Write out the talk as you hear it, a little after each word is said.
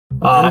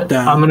I'm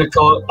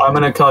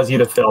gonna cause you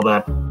to fail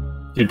that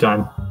 2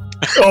 times.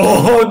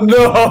 Oh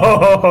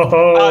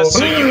no!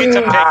 So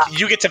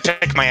you get to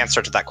pick my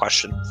answer to that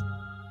question.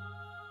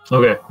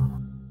 Okay.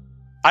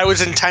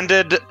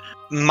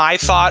 My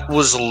thought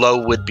was low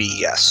would be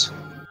yes.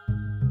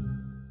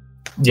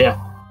 Yeah.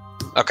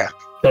 Okay.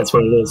 That's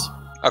what it is.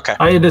 Okay.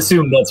 I had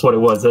assumed that's what it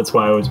was. That's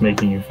why I was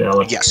making you fail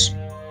it. Yes.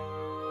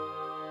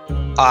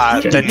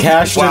 Then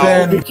cashed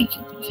it in.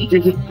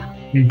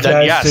 You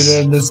cashed it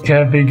in. This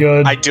can't be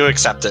good. I do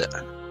accept it.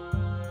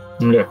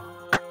 Okay.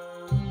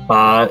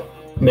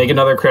 Make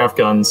another craft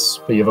guns,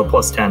 but you have a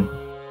 +10.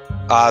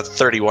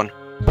 31.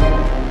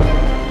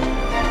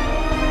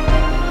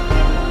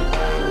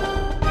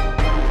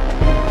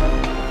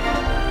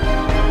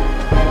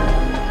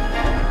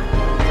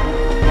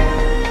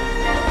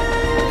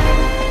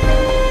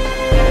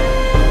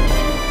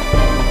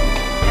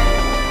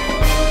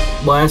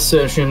 Last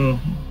session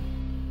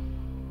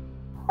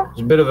was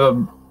a bit of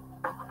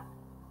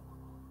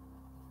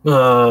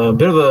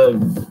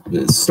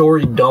a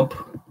story dump,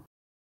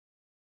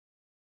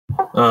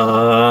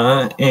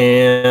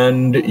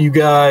 and you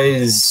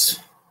guys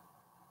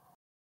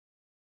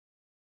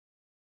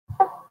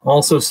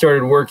also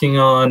started working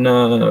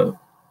on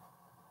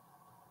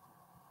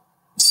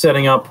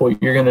setting up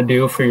what you're going to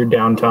do for your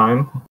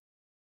downtime,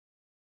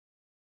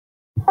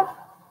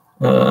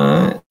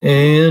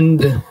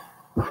 and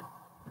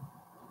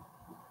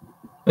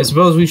I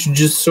suppose we should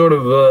just sort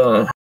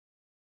of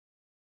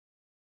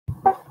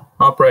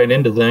hop right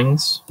into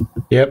things.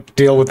 Yep,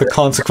 deal with the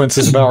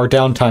consequences of our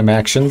downtime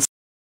actions.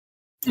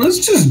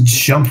 Let's just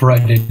jump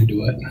right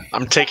into it.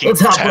 I'm taking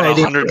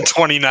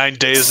 129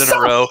 days in a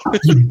row.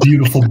 You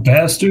beautiful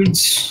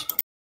bastards.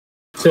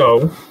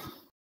 So,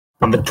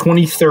 on the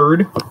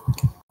 23rd,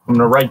 I'm going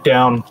to write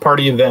down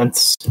party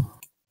events,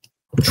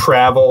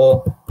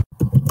 travel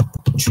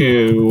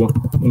to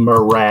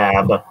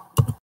Merab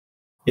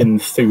in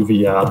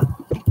Thuvia.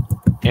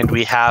 And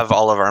we have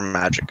all of our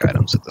magic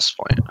items at this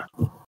point.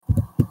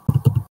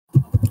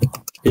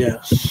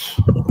 Yes.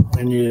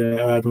 I need to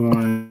add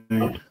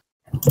my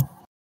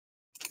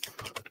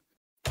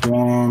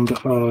wand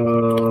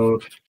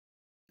of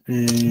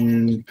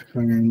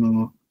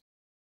internal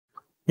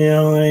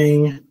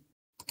healing.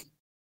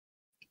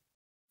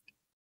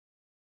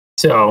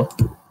 So,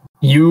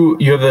 you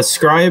have the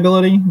scry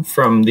ability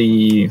from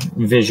the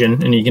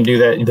vision, and you can do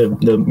that,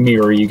 the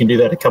mirror, you can do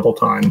that a couple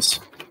times.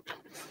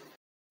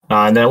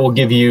 And that will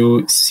give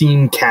you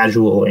seen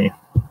casually.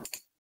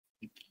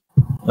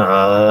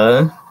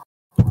 For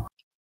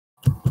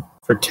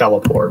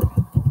teleport.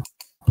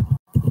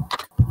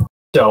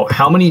 So,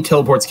 how many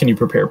teleports can you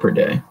prepare per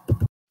day?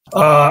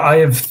 I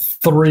have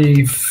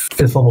 3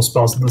 5th level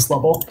spells at this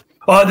level.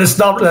 That's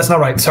not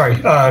right. Sorry.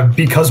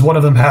 Because one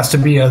of them has to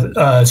be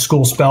a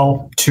school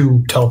spell,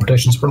 2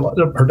 teleportations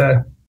per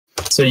day.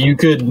 So you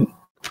could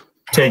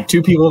take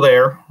 2 people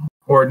there,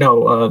 or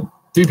no,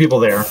 3 people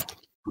there.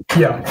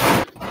 Yeah.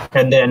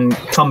 And then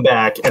come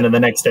back, and then the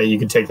next day you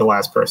could take the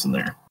last person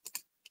there.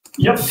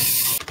 Yep.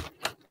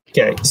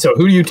 Okay, so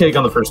who do you take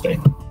on the first day?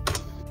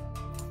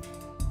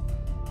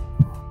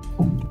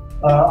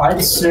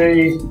 I'd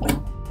say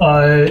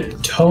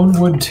Tone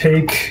would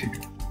take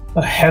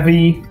a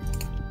heavy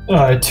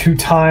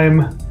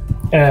 2-time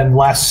and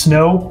last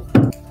snow,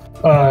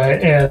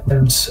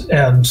 and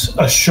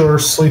assure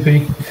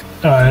Sleepy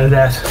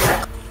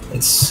that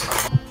it's.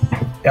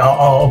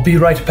 I'll be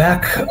right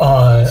back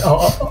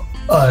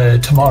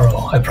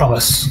tomorrow. I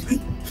promise.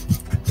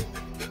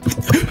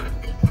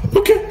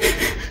 Okay.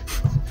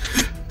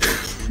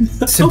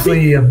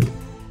 Simply, you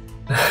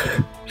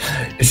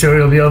sure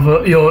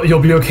you'll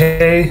be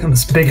okay in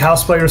this big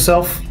house by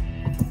yourself?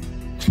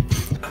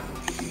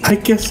 I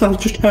guess I'll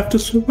just have to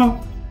survive.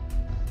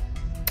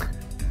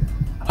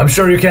 I'm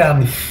sure you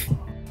can.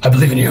 I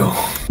believe in you.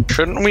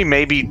 Shouldn't we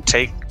maybe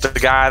take the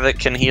guy that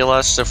can heal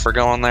us if we're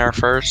going there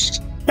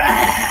first?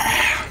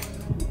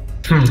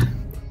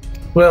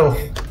 Well,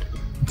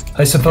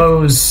 I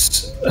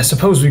suppose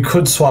we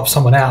could swap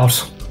someone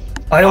out.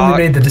 I only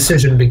made the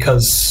decision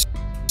because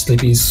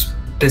Sleepy's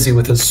busy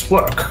with his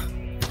work.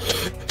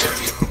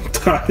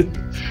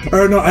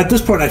 Or no, at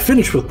this point I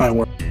finished with my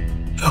work.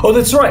 Oh,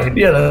 that's right.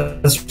 Yeah,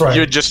 that's right.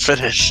 You had just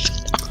finished.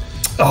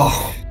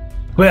 Oh,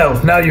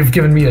 well, now you've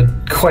given me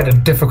quite a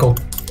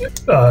difficult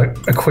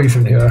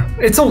equation here.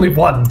 It's only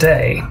one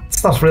day.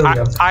 It's not really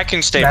I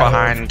can stay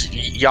behind.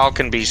 Y'all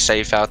can be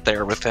safe out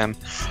there with him.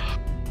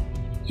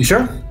 You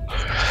sure?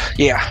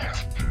 Yeah.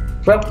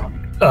 Well,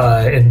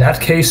 in that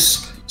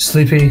case,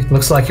 Sleepy,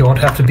 looks like you won't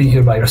have to be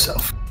here by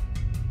yourself.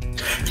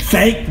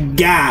 Thank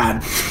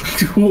God.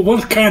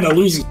 What kind of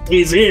losing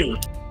is here?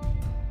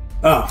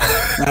 Oh,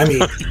 I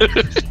mean,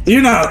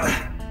 you know,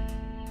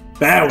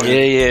 that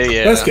way.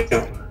 Yeah. Let's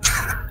go.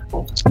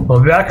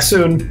 We'll be back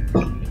soon.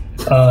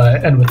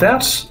 And with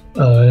that,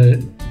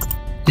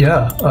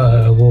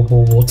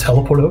 we'll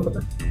teleport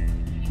over.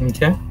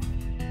 Okay.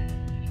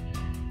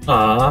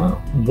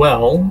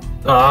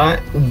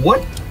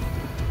 What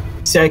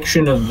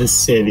section of the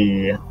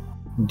city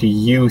do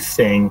you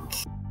think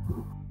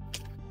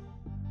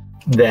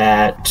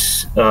that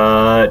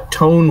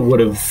Tone would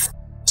have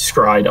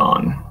scryed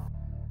on.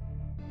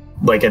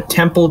 Like a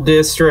temple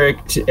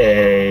district,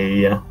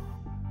 a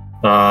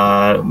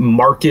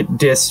market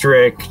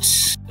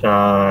district,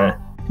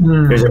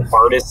 there's an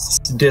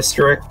artist's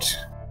district.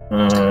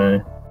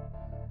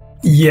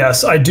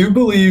 Yes, I do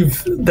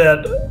believe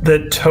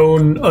that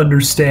Tone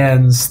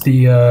understands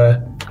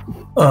that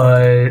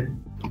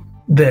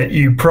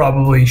you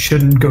probably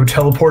shouldn't go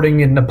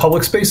teleporting into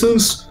public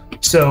spaces.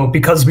 So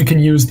because we can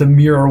use the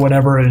mirror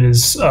whenever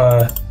it's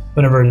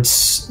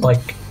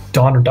like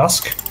dawn or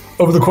dusk,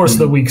 over the course of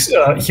the weeks,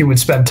 he would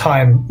spend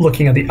time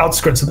looking at the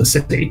outskirts of the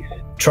city,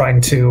 trying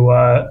to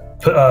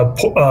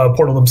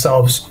portal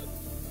themselves,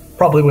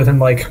 probably within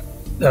like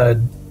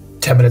 10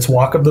 minutes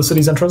walk of the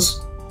city's entrance.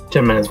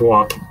 10 minutes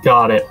walk.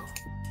 Got it.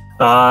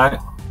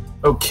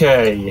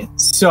 Okay,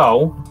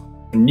 so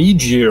I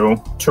need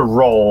you to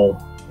roll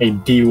a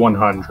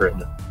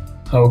D100.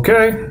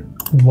 Okay,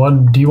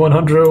 one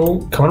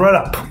D100 coming right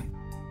up.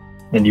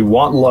 And you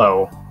want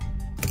low.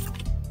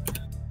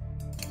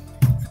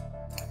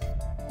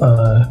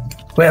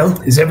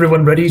 Well, is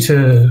everyone ready for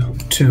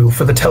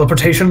the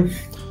teleportation?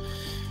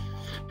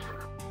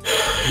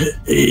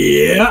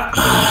 Yeah.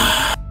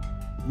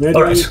 Ready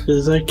All right.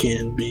 as I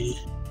can be.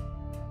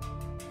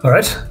 All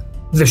right,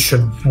 this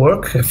should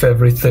work if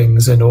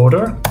everything's in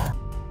order.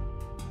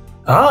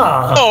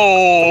 Ah!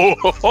 Oh!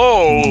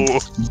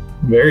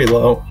 Very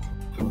low.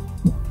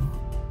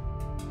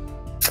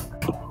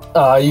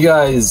 You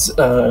guys,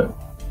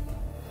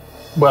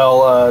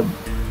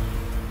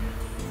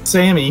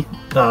 Sammy,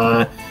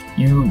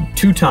 you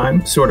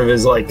two-time sort of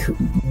is like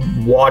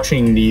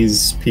watching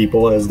these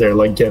people as they're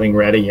like getting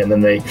ready, and then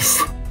they,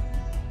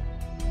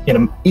 in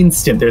an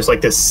instant, there's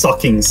like this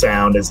sucking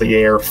sound as the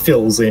air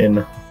fills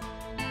in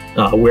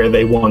where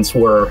they once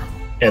were,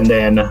 and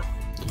then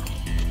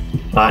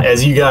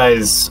as you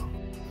guys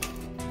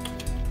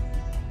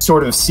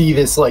sort of see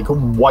this like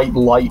white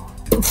light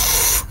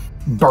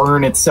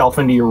burn itself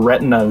into your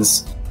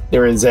retinas,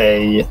 there is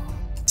a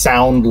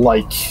sound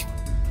like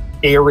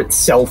air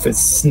itself is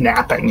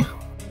snapping,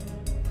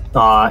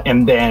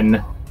 and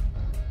then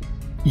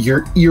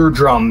your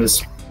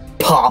eardrums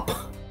pop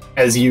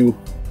as you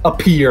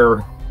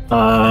appear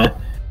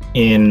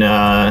in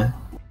a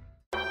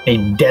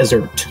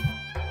desert,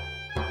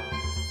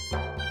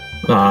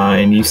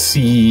 and you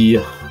see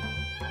a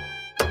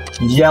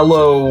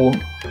yellow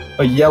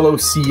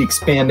sea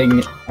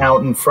expanding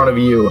out in front of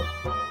you,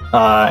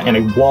 and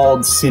a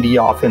walled city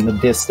off in the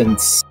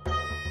distance,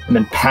 and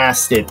then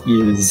past it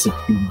is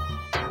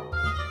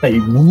a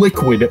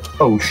liquid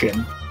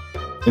ocean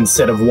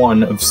instead of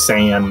one of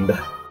sand.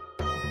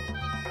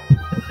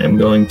 I'm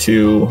going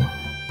to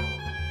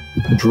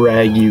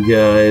drag you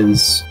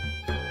guys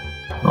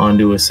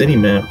onto a city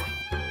map.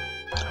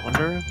 I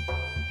wonder.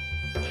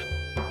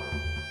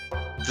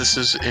 This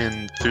is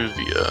in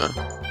Thuvia.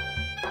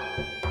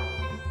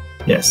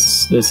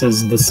 Yes, this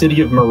is the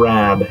city of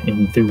Merab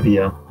in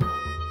Thuvia.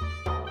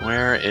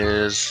 Where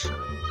is...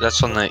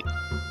 That's on the...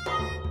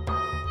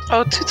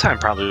 Oh, two-time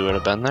probably would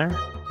have been there.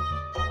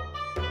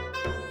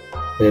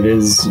 It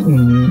is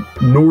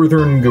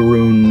northern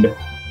Garund.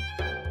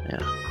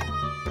 Yeah.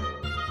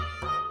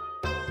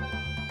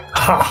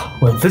 Ha!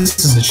 Well,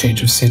 this is a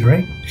change of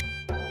scenery.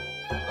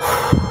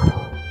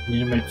 Need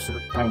to make sure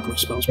time for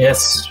spells.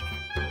 Yes.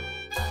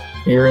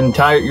 Your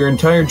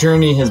entire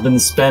journey has been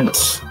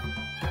spent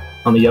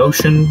on the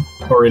ocean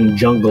or in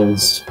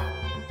jungles.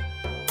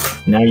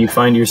 Now you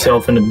find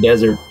yourself in a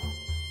desert.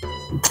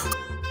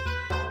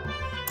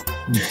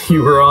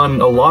 You were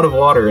on a lot of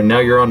water, and now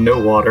you're on no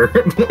water.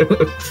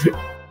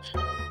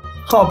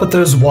 Oh, but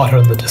there's water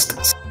in the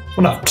distance.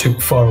 We're not too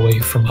far away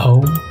from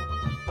home.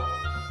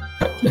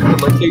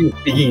 Like you're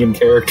speaking in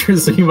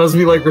characters, so you must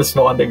be like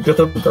responding to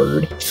the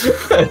bird.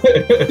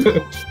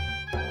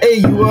 Hey,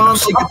 you were on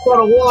like a ton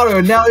of water,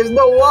 and now there's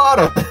no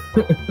water.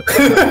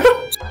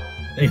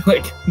 And you're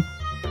like,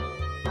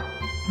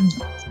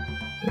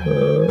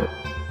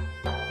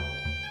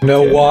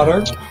 No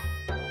water?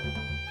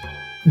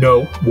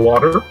 no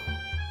water.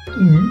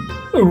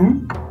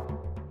 Mm-hmm.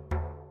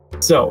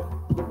 So,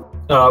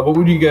 what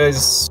would you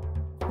guys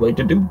like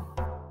to do?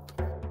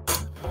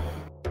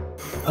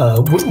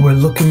 We're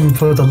looking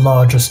for the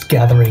largest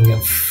gathering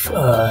of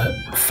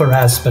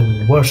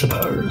Pharasmin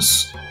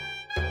worshippers.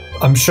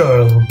 I'm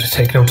sure it'll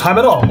take no time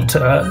at all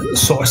to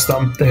source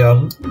them. They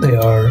are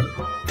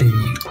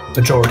the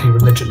majority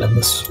religion in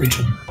this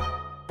region.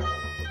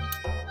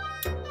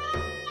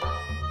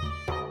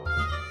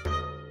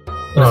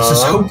 Let's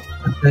just hope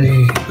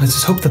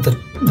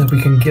that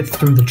we can get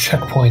through the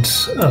checkpoint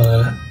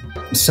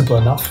simple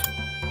enough.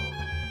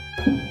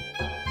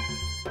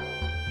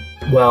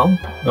 Well,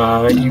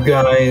 you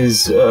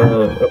guys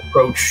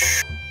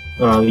approach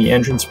the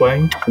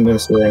entranceway in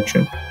this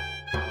direction.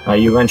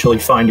 You eventually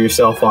find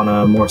yourself on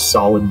a more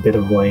solid bit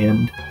of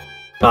land.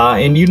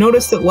 And you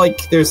notice that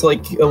like there's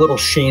like a little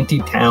shanty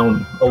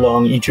town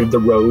along each of the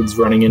roads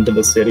running into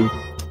the city.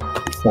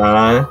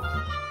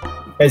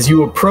 As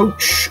you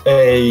approach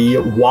a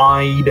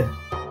wide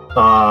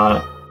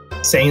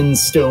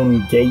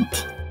sandstone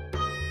gate.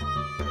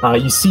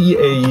 You see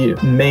a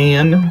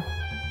man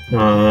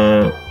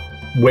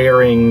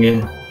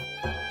wearing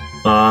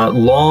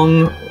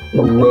long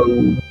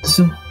robes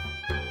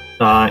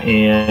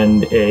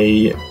and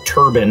a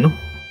turban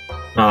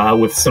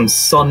with some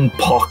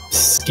sun-pocked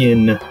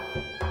skin.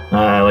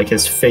 Like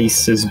his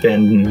face has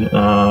been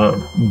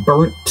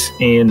burnt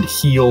and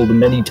healed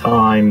many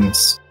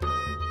times.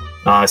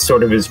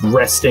 Sort of is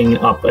resting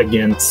up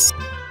against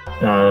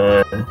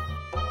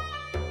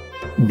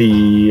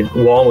the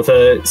wall with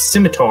a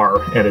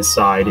scimitar at his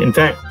side. In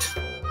fact,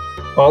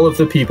 all of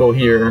the people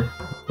here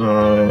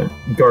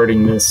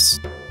guarding this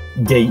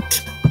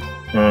gate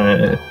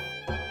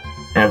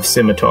have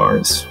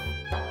scimitars.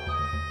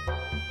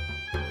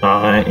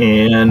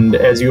 And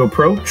as you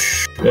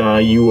approach,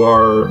 you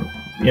are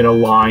in a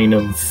line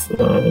of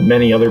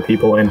many other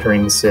people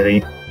entering the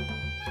city.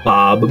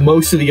 But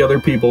most of the other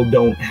people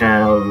don't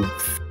have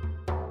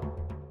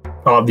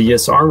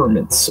obvious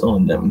armaments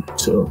on them,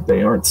 so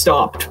they aren't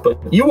stopped. But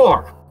you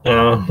are.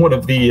 One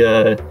of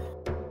the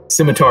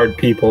scimitared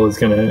people is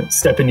going to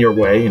step in your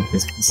way and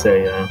he's going to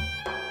say,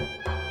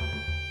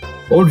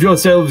 "Hold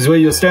yourselves where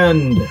you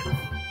stand.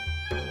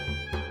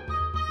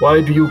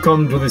 Why do you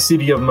come to the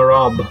city of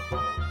Merab?"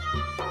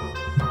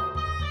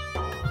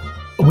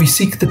 We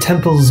seek the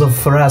temples of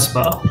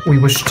Pharasma. We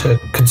wish to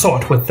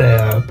consort with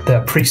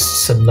their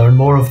priests and learn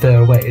more of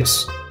their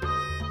ways.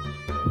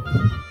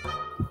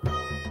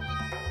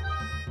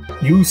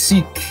 You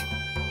seek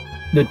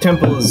the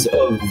temples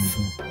of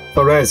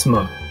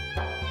Pharasma?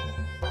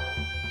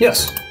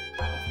 Yes.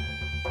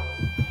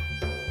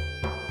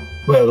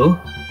 Well,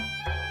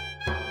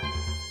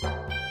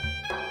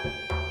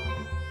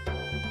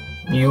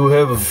 you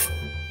have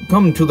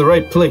come to the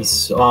right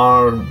place.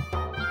 Our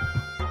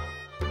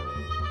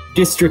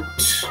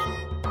district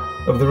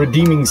of the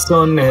Redeeming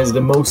Sun has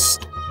the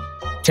most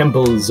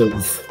temples of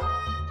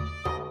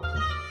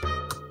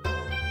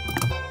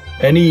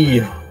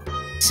any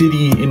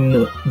city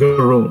in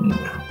Garund.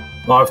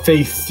 Our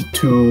faith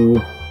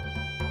to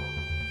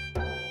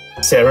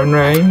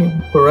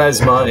Sarenrae,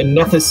 Pharasma, and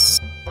Nethys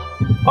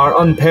are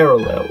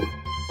unparalleled.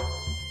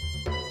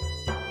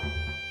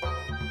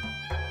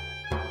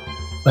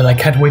 Well, I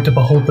can't wait to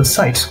behold the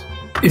sight.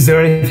 Is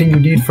there anything you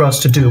need for us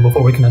to do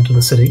before we can enter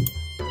the city?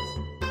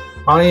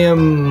 I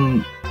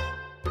am...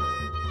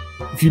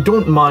 If you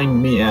don't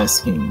mind me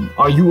asking,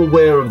 are you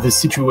aware of the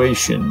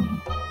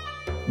situation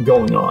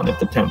going on at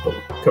the temple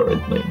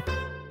currently?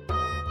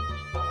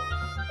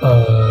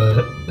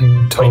 Are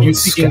you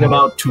seeking them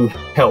out to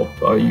help?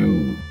 Are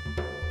you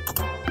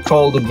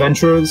called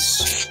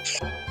adventurers?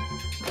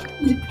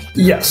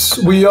 Yes,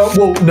 we are.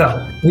 Well,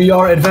 no. We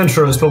are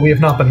adventurers, but we have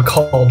not been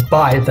called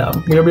by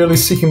them. We are merely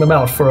seeking them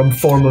out for a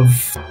form of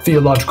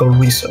theological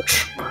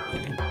research.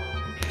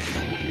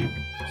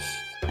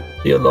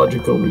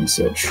 Theological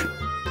research.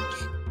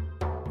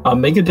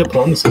 Make a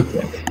diplomacy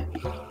check.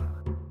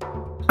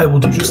 I will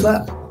do just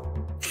that.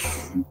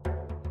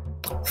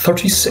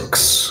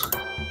 36.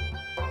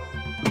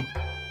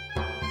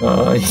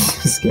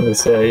 He's gonna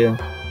say,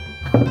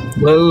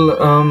 well,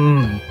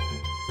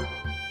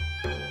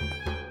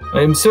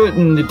 I am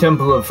certain the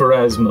Temple of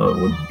Pharasma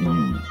would be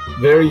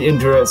very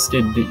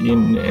interested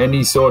in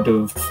any sort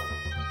of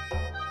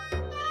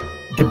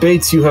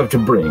debates you have to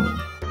bring.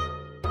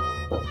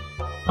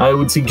 I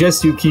would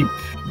suggest you keep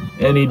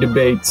any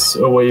debates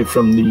away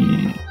from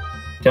the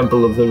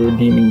Temple of the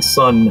Redeeming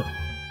Sun.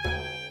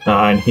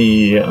 And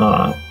he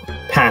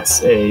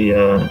pats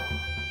a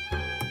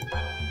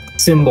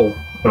symbol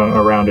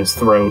around his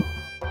throat.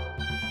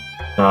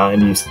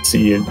 And you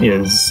see it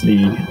is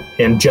the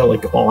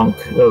angelic Ankh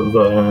of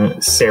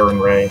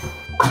Sarenrae.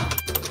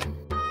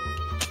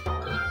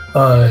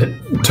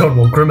 Toad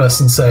will grimace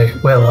and say,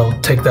 well,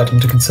 I'll take that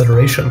into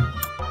consideration.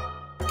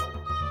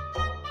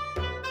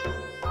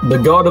 The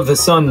God of the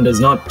Sun does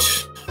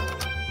not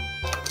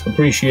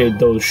appreciate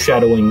those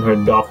shadowing her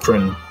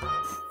doctrine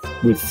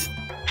with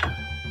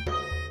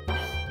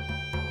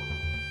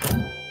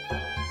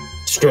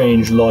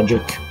strange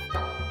logic.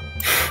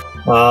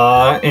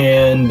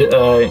 And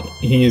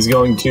he is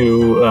going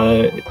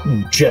to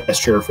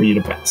gesture for you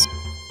to pass.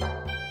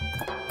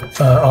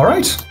 All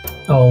right.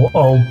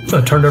 I'll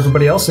turn to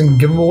everybody else and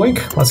give them a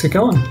wink. Let's get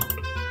going.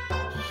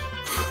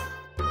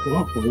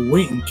 Well, a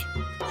wink.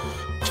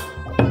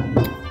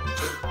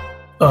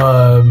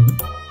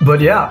 But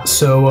yeah,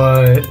 so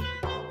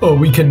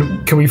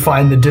can we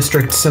find the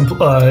district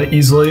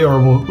easily,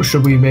 or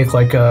should we make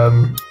like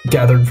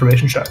gather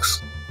information checks?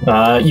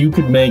 You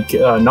could make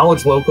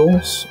knowledge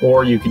locals,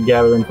 or you could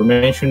gather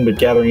information, but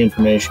gathering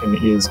information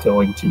is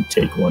going to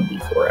take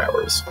 1d4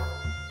 hours.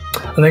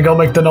 I think I'll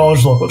make the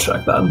knowledge local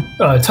check then.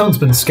 Tone's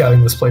been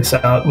scouting this place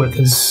out with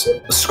his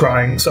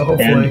scrying, so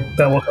hopefully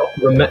that will help.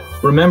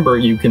 Remember,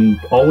 you can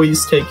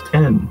always take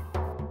 10.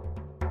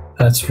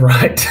 That's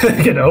right.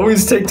 I can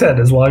always take 10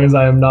 as long as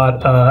I am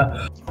not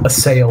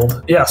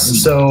assailed. Yes,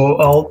 so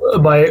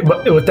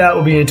with that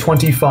will be a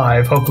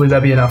 25. Hopefully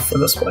that'll be enough for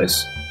this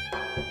place.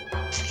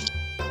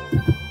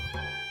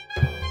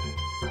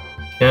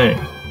 Okay.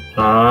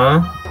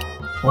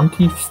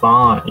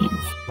 25.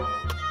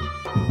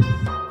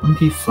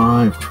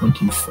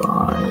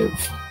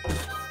 25.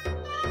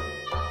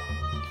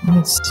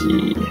 Let's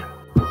see.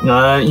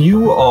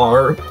 You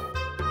are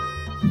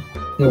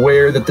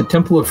aware that the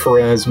Temple of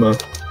Pharasma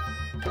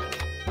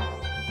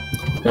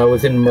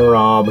within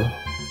Merab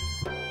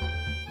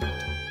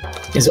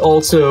is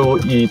also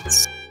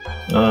its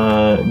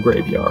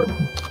graveyard,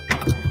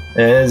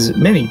 as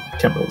many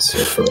temples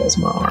of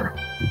Pharasma are.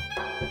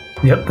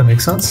 Yep, that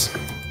makes sense.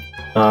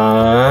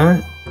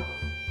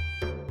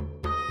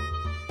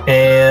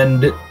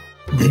 And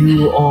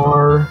you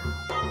are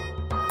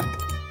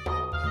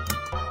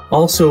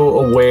also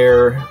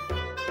aware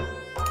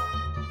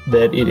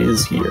that it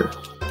is here.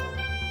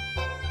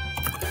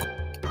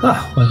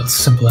 Ah, well, it's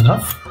simple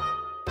enough.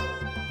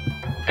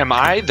 Am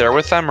I there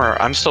with them,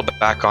 or I'm still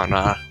back on?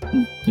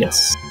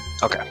 Yes.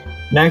 Okay.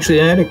 And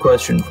actually, I had a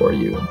question for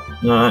you.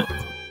 Do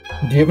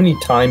you have any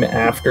time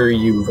after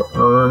you've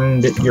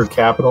earned your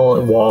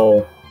capital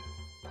while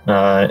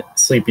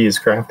Sleepy is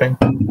crafting?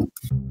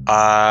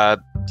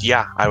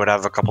 Yeah, I would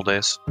have a couple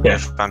days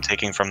if I'm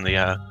taking from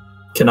the.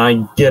 Can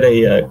I get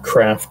a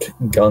craft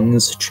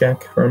guns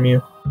check from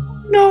you?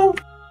 No.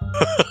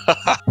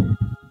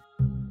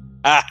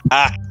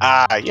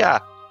 Yeah.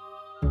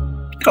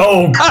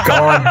 Oh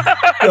God!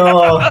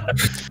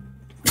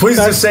 Please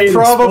That's just say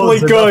probably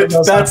good.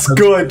 That's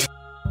good.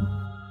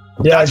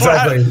 Yeah, That's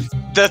exactly.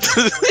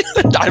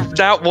 I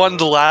not won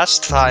the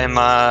last time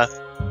I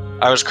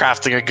was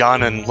crafting a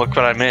gun, and look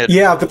what I made.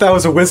 Yeah, but that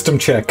was a wisdom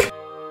check.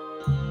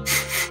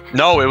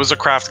 No, it was a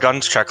craft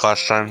guns check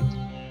last time.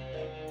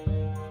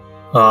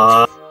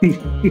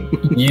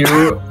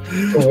 You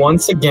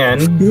once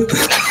again.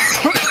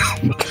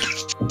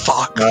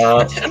 Fuck.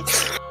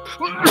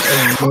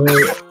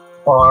 You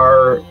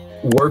are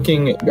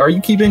working. Are you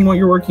keeping what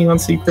you're working on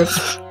secret?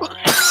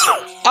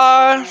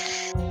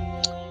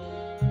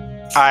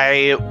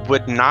 I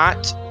would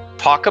not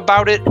talk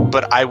about it,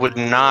 but I would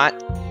not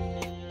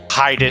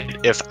hide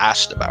it if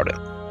asked about it.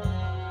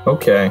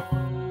 Okay.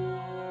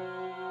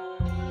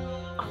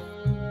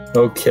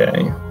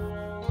 Okay.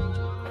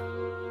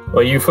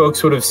 Well, you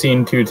folks would have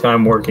seen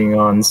 2-Time working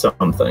on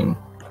something.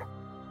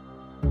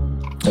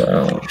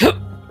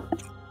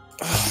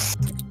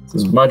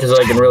 As much as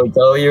I can really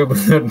tell you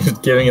without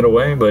just giving it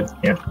away, but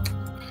yeah.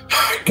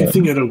 Good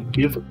thing I don't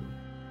give it.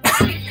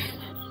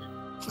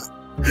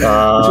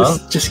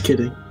 Just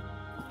kidding.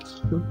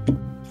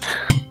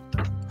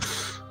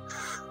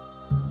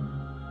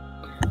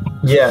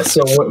 Yeah,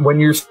 so when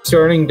you're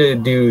starting to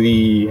do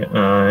the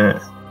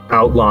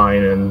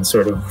outline and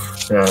sort of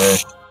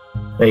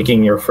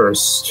making your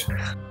first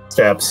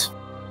steps,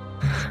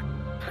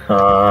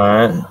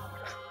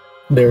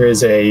 there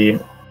is a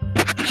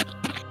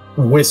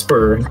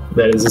whisper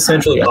that is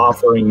essentially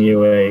offering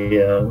you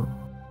a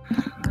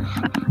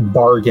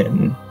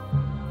bargain.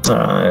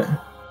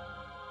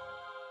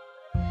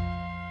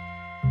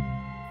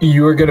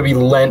 You are going to be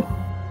lent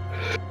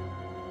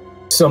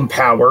some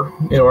power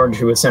in order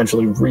to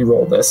essentially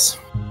re-roll this.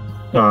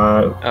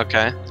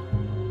 Okay.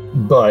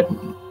 But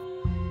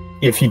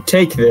if you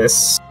take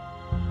this,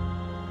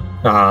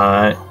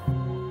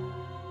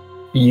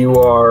 you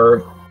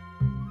are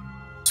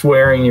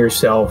swearing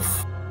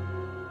yourself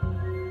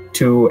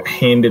to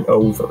hand it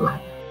over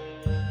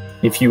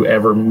if you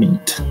ever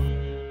meet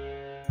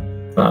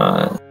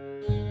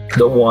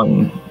the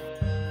one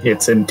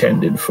it's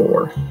intended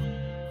for.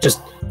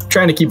 Just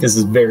trying to keep this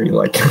as very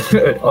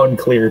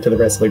unclear to the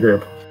rest of the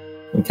group.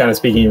 I'm kind of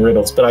speaking in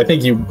riddles, but I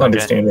think you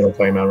understand what I'm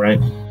talking about, right?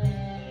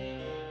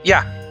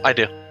 Yeah, I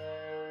do.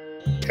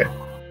 Okay.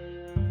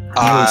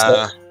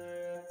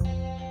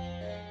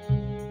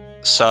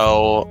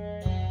 So,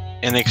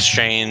 in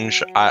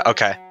exchange,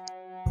 okay.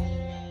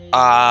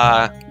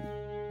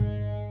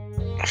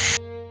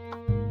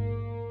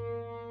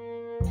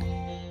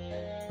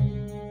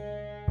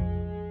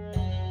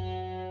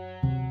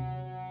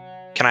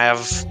 Can I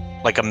have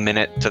like a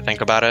minute to think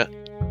about it?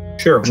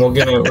 Sure, we're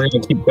gonna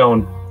keep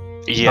going.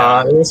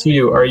 Yeah.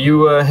 Are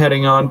you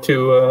heading on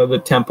to the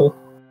temple?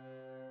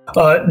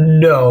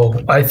 No,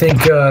 I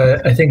think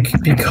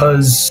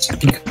because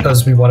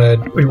we want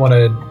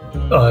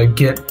to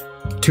get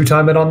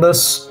 2-Time in on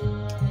this,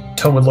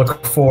 Tone would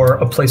look for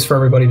a place for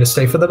everybody to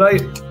stay for the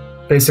night.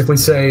 Basically,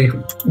 say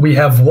we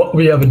have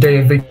a day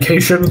of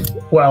vacation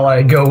while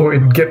I go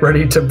and get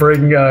ready to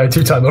bring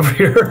 2-Time over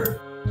here.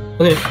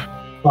 Okay.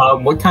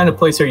 What kind of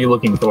place are you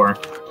looking for?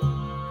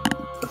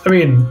 I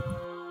mean,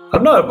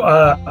 I'm not.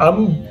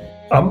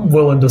 I'm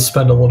willing to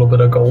spend a little bit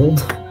of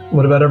gold.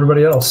 What about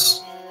everybody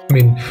else? I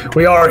mean,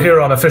 we are here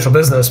on official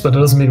business, but it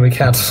doesn't mean we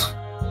can't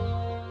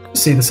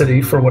see the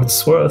city for what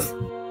it's worth.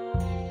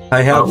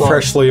 I have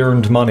freshly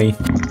earned money.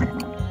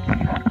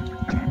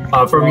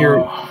 From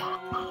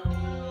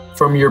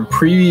your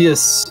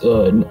previous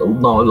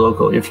knowledge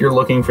local, if you're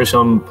looking for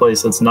some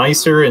place that's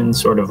nicer and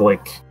sort of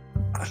like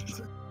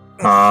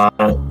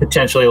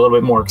potentially a little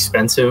bit more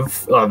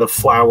expensive, the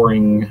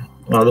flowing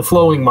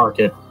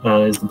market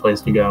is the place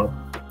to go.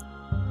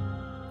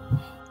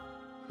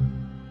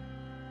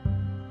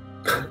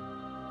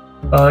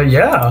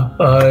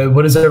 Yeah.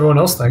 What does everyone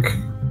else think?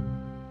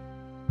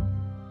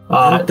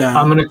 I'm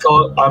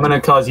gonna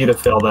cause you to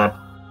fail that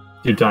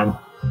 2 times.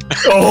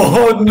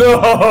 Oh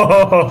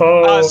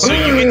no! So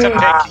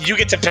you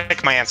get to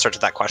pick my answer to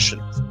that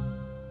question.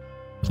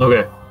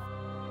 Okay.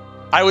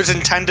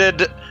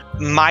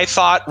 My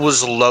thought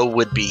was low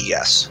would be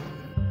yes.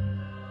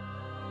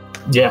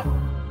 Yeah.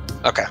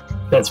 Okay.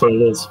 That's what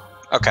it is.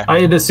 Okay.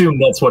 I had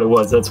assumed that's what it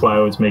was. That's why I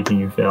was making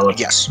you fail it.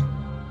 Yes.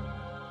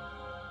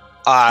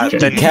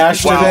 Then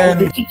cashed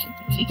it in.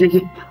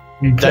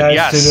 You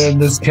cashed it in.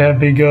 This can't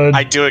be good.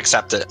 I do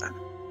accept it.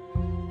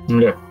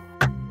 Okay.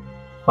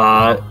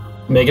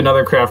 Make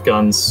another craft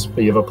guns,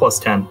 but you have a plus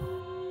 10.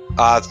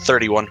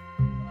 31.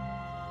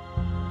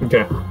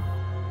 Okay.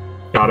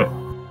 Got it.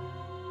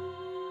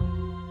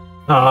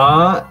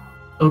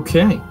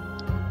 Okay.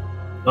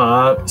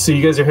 So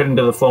you guys are heading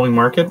to the flowing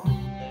market?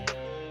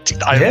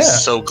 Dude, I'm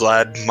so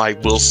glad my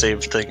will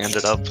save thing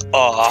ended up.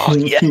 Oh,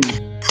 yeah.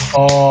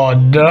 Oh,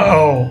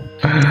 no.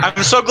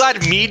 I'm so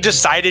glad me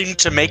deciding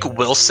to make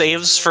will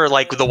saves for,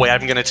 like, the way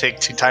I'm gonna take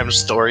 2 times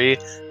story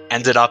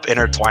ended up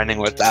intertwining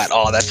with that.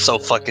 Oh, that's so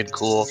fucking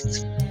cool.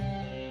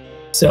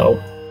 So...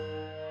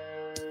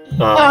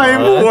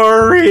 I'm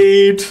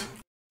worried.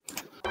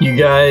 You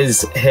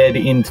guys head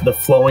into the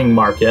flowing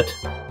market.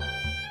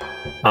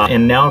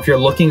 And now if you're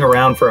looking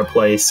around for a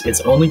place,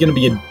 it's only going to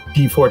be a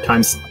d4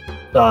 times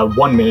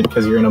 1 minute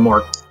because you're in a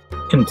more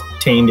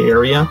contained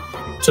area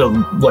to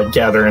like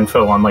gather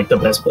info on like the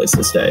best place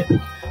to stay.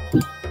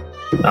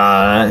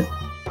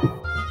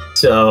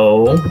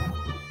 So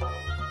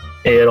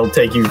it'll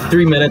take you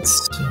 3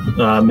 minutes.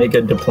 Make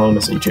a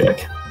diplomacy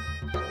check.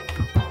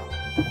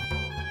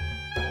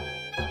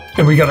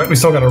 And we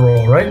still gotta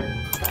roll, right?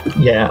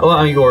 Yeah, well,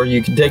 or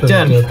you can take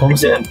 10.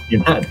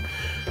 You're not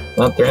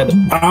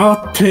threatened.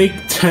 I'll take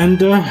 10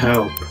 to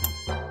help.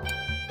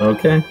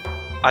 Okay.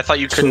 I thought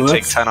you couldn't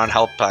take 10 on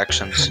help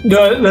actions.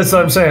 No, that's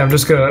what I'm saying. I'm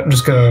just gonna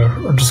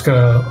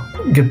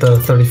get the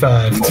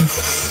 35.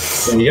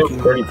 There you go,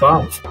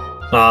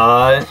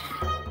 35.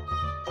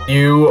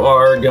 You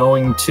are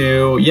going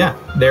to,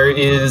 there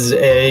is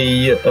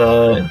a,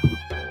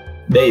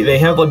 they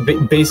have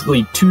like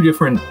basically 2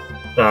 different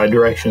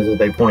directions that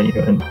they point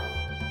you in.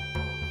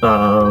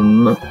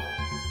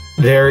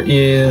 There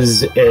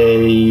is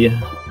a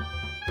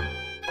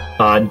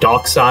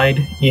dockside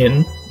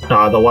inn,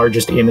 the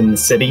largest inn in the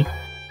city,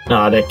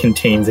 that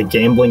contains a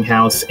gambling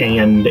house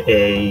and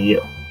a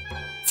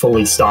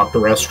fully stocked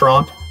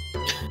restaurant.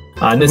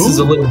 And this is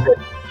a little bit.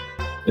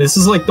 This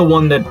is like the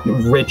one that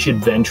rich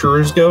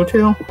adventurers go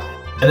to,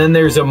 and then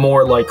there's a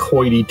more like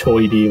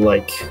hoity-toity,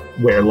 like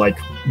where like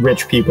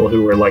rich people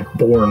who were like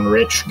born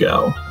rich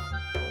go.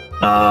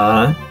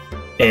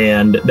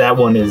 And that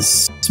one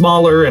is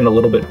smaller and a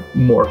little bit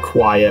more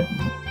quiet,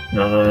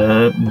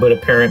 but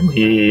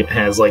apparently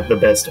has like the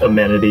best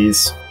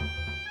amenities.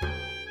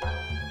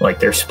 Like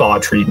their spa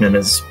treatment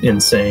is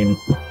insane.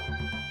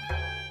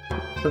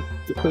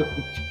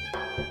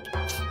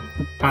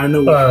 I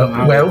know what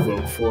I would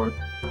vote for.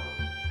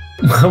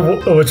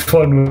 Which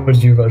one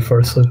would you vote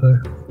for,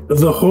 Slipper?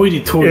 The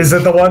hoity-toity. Is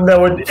it the one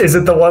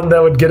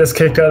that would get us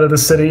kicked out of the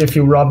city if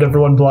you robbed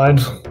everyone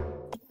blind?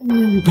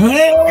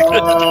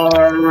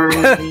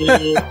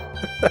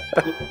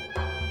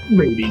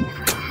 Maybe.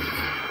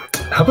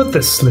 How about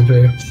this,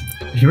 Sleepy?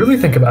 If you really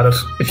think about it,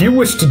 if you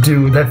wish to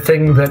do that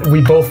thing that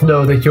we both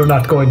know that you're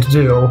not going to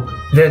do,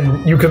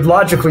 then you could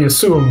logically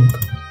assume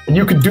that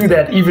you could do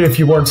that even if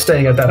you weren't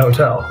staying at that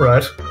hotel,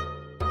 right?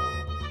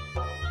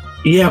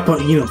 Yeah, but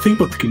think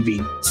about the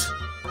convenience.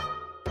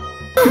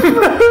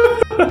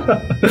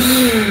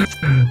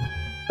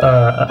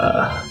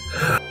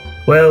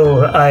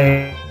 Well,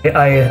 I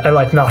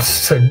like not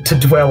to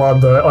dwell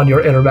on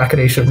your inner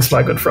machinations,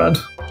 my good friend.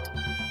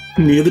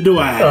 Neither do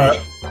I.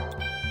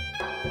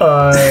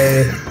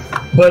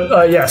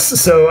 But yes,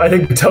 so I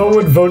think Toe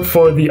would vote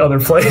for the other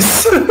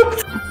place,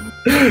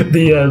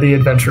 the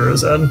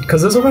Adventurers Inn,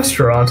 because there's a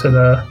restaurant and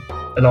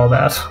all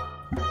that.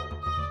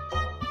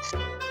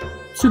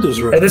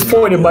 At this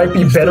point, it might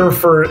be better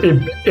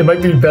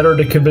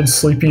to convince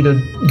Sleepy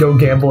to go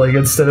gambling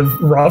instead of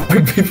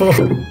robbing people.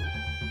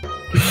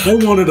 I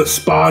wanted a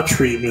spa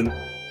treatment.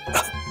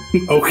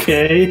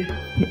 Okay,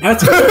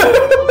 I've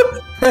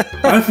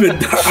been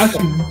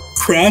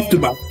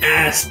crafting my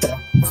ass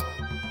off.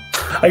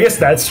 I guess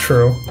that's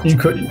true. You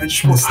could.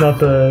 It's not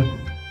the.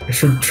 It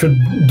should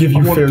give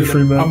you fair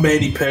treatment. A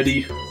mani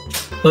pedi.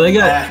 Well, they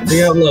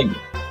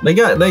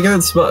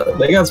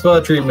got spa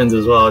treatments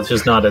as well. It's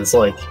just not as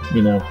like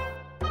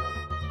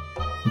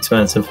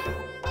expensive.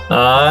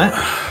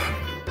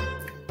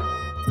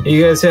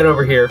 You guys head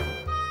over here,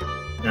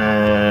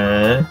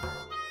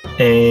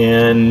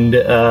 and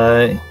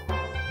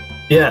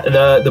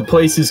the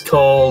place is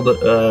called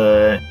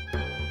the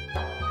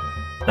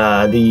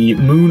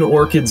Moon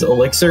Orchids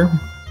Elixir.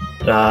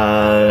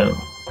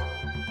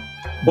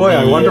 Boy,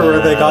 I wonder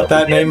where they got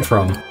that name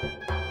from.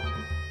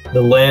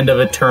 The Land of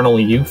Eternal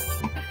Youth.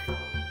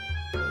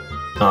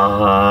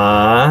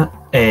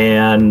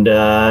 And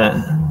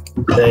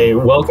they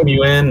welcome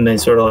you in, and they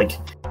sort of like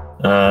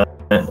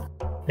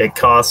it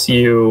costs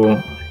you.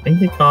 I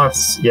think it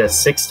costs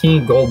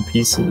 16 gold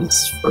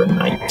pieces for a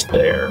night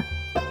there.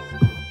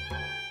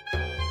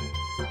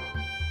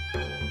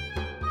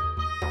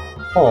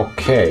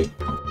 Okay.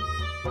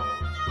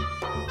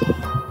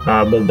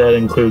 But that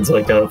includes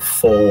like a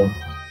full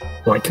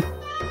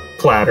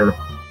platter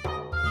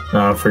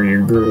for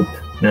your group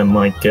and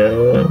like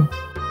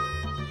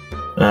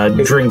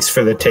drinks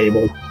for the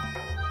table.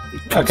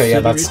 Okay, yeah,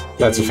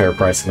 that's a fair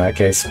price in that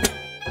case.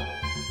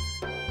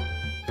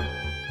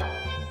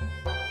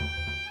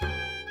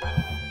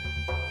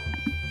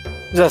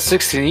 Is that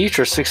 16 each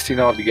or 16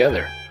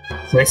 altogether?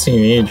 16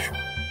 each.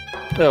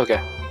 Okay.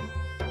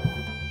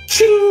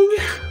 Ching!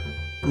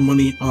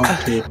 Money on the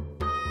table.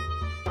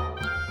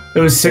 It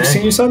was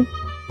 16, you said?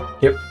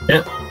 Yep.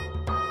 Yep.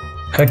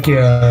 Heck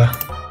yeah.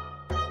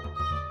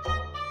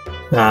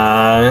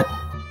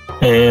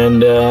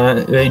 And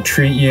they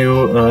treat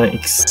you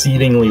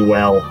exceedingly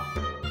well.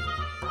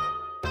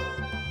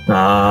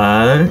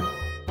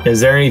 Is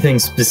there anything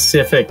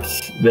specific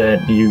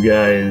that you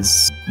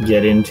guys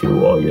get into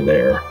while you're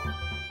there?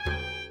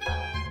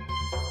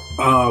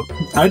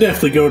 I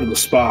definitely go to the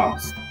spa.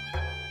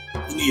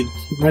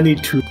 I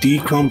need to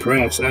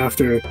decompress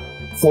after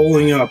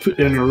holding up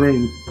in a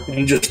room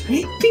and just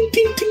ting, ting,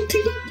 ting, ting,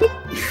 ting,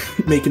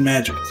 making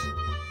magic.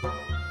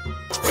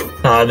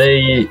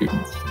 They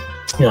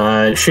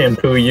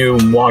shampoo you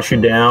and wash you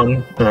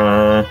down,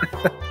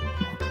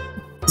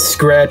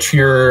 scratch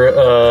your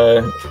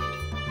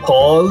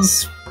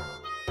paws.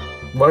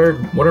 What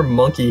are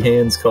monkey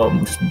hands called?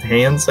 Just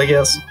hands, I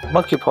guess.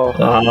 Monkey paw.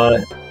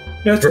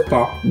 That's a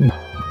paw.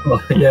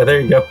 Yeah,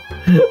 there you go.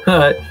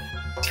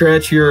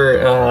 Scratch your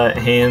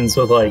hands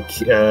with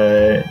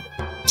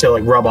to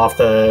rub off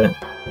the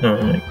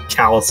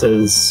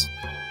calluses,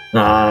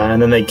 and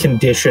then they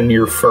condition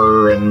your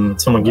fur, and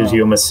someone gives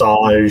you a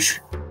massage.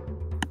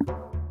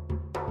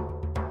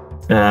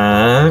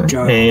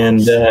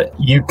 And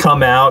you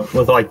come out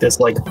with this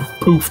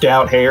poofed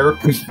out hair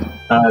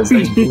as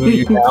they glue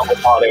you down with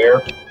hot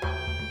air.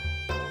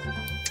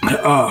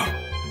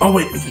 Oh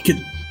wait,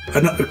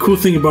 a cool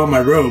thing about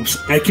my robes,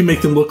 I can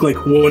make them look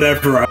like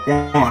whatever I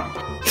want.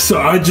 So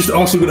I just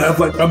also gonna have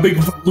a big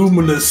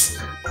voluminous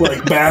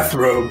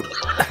bathrobe.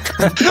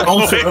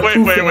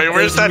 Wait,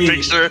 where's that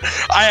picture?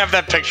 I have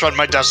that picture on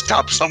my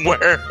desktop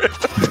somewhere.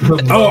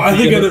 Oh, I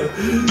think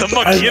the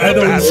monkey in the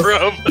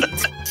bathrobe.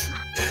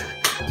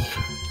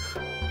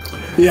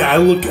 Yeah, I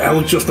look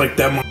just like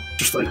that.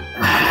 Just like.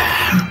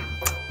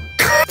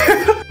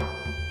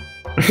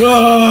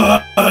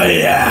 Oh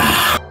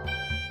yeah.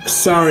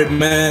 Sorry,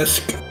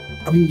 mask.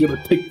 I'm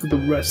gonna take the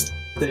rest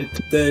of the day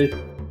today.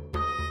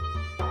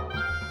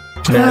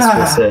 Mask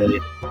will say,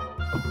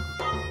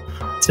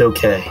 "It's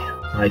okay.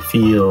 I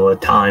feel a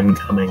time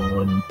coming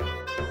when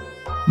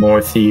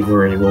more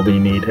thievery will be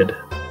needed."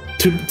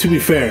 To be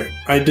fair,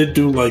 I did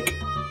do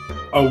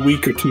a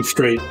week or two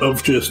straight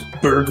of just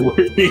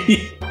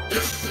burglary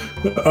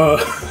a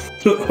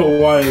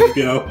while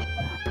ago.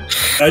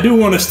 I do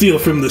want to steal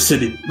from the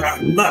city.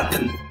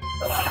 Nothing.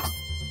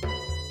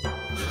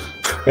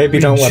 Maybe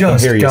don't let them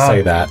hear you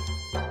say that.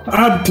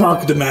 I'm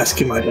talking to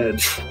Mask in my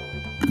head.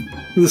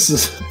 This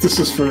is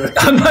for.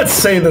 I'm not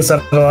saying this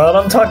out loud.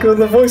 I'm talking to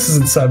the voices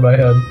inside my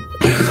head.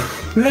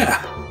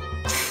 Yeah.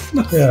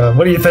 Yeah.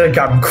 What do you think?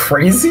 I'm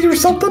crazy or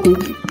something?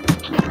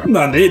 I'm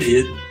not an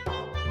idiot.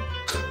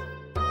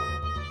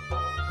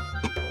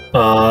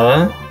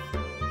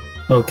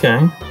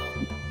 Okay.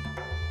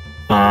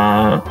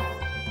 How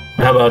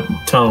about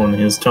Tone?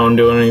 Is Tone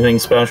doing anything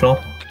special?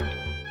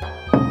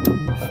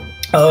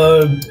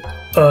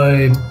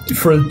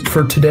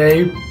 For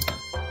today,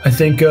 I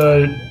think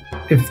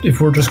if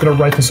we're just gonna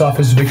write this off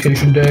as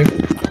vacation day,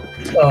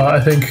 I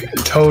think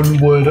Tone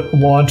would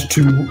want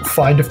to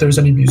find if there's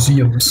any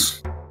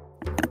museums.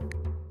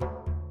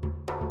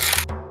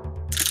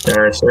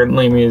 There are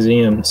certainly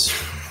museums.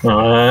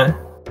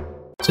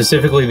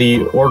 Specifically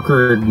the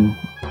Orchid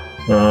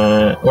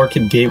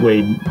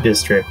Gateway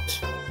District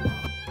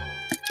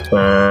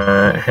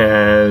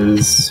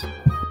has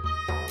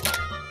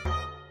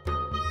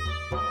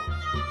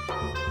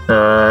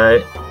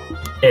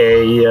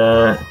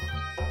a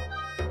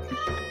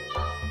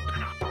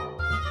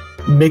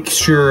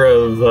mixture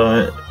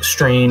of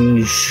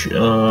strange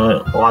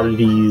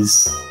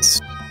oddities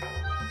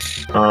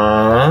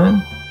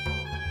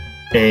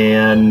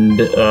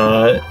and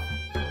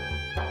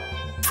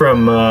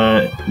from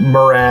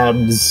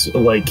Merab's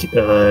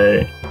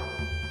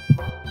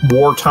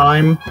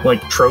wartime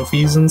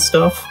trophies and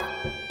stuff.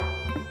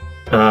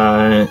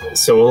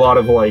 So a lot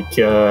of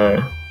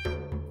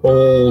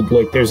old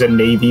there's a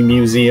Navy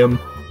museum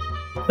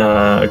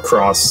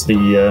across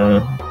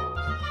the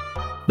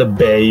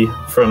bay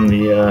from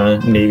the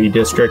Navy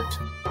district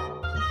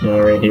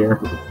right here.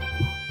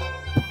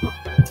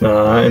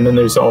 And then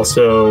there's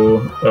also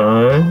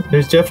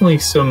there's definitely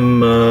some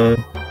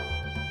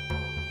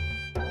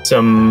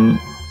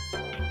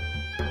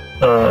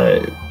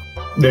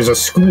there's a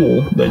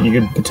school that you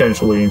could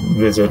potentially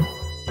visit.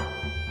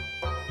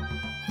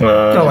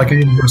 Like a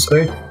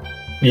university.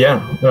 Yeah,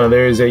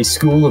 there is a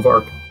school of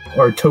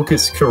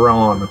Artocus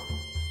Kiran,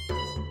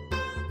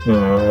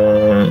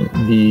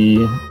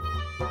 the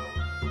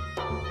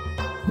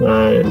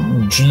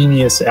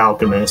genius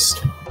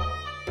alchemist.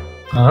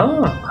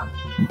 Ah.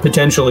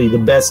 Potentially the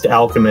best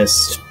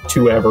alchemist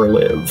to ever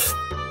live.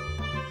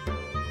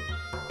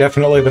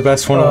 Definitely the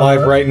best one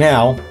alive right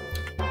now.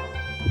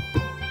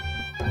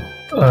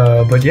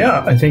 But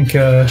yeah, I think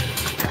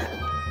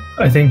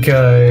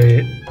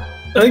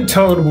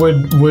Toad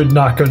would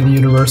not go to the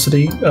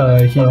university.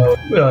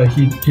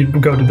 He'd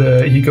go to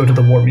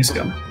the War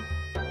Museum.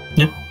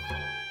 Yeah.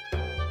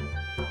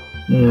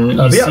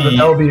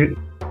 That'll be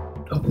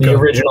the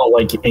original,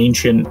 like,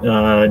 ancient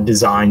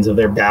designs of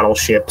their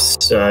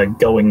battleships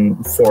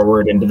going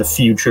forward into the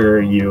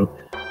future. You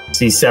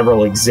see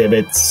several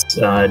exhibits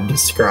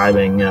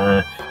describing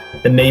the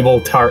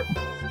naval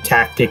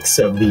tactics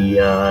of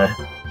the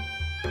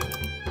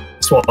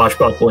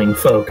swashbuckling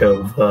folk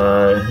of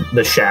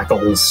the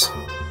Shackles,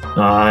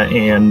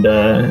 and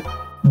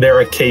their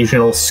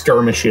occasional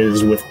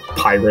skirmishes with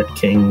pirate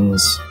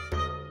kings,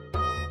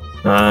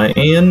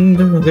 and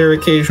their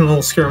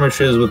occasional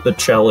skirmishes with the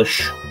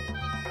Chelish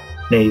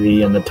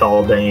Navy and the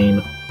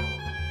Talbane.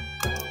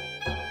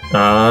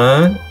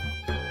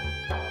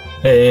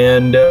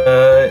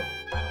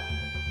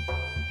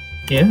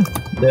 Yeah,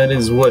 that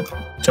is what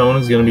Tone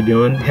is going to be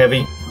doing.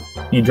 Heavy,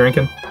 you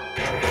drinking?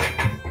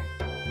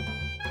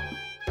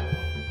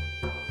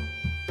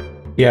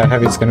 Yeah,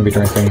 Heavy's going to be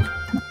drinking.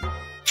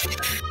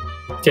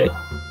 Okay.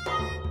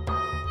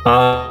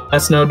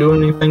 That's now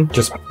doing anything?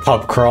 Just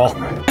pub crawl.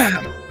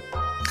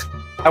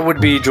 I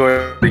would be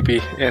Joy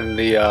Creepy in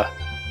the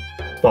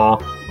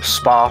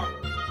spa.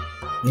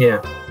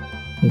 Yeah.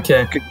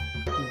 Okay.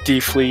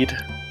 Defleed.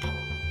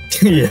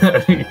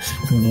 Yeah.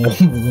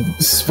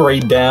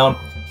 Sprayed down.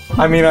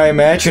 I mean, I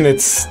imagine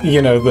it's,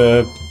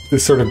 the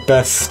sort of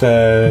best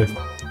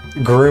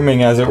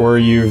grooming, as it were,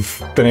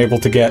 you've been able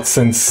to get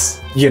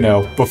since,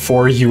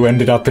 before you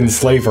ended up in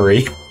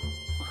slavery.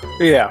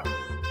 Yeah.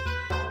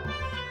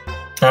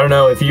 I don't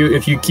know, if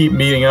you keep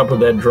meeting up with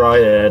that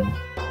dryad.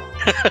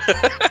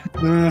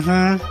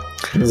 Mm-hmm.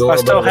 I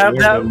still have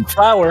that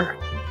flower.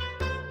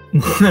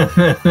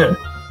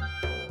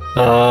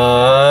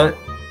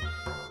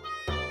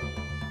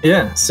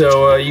 Yeah,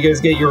 so you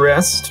guys get your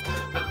rest.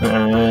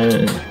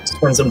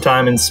 Spend some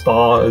time in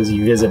spa as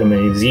you visit a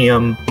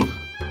museum.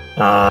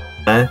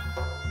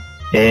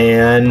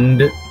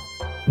 And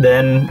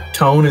then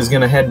Tone is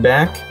going to head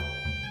back.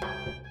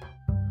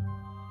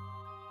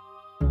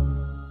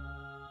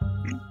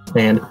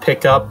 And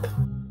pick up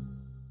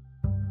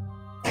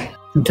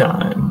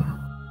time.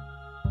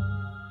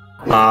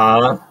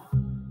 I'm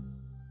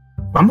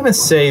going to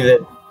say that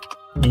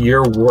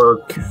your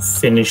work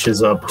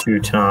finishes up to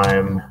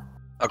time.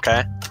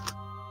 Okay.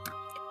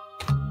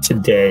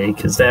 Today,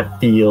 because that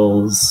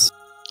feels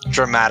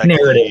dramatically.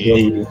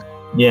 Narratively.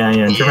 Yeah,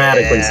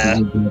 dramatically.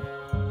 Yeah.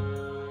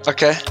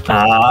 Okay.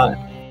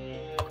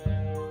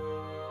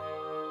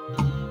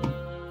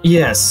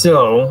 Yeah,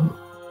 so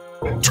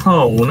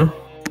Tone,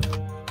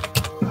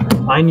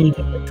 I need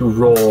you to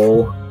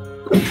roll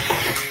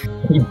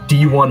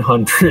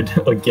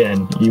D100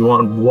 again. You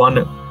want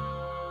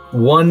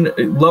one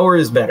lower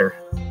is better.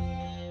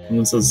 And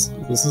this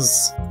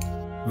is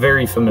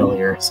very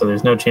familiar, so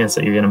there's no chance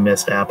that you're gonna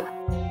mishap.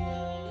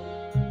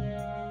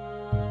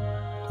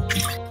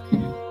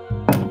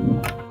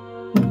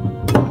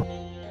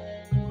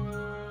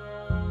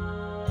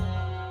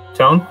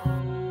 Tone?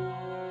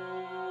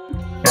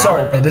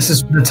 Sorry, this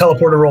is the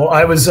teleporter roll.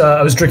 I was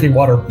drinking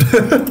water.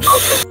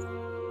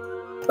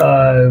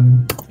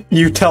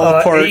 You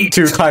teleport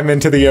 2 time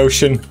into the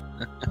ocean.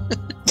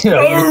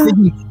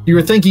 You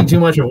were thinking too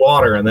much of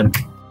water, and then.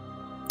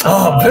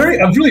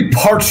 I'm really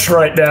parched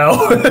right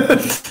now.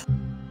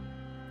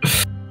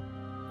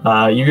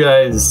 You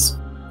guys,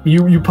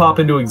 you pop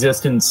into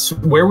existence.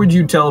 Where would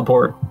you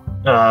teleport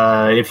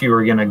if you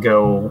were gonna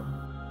go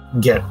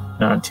get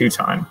 2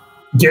 time?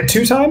 Get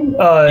 2 time?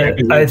 Yeah,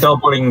 you're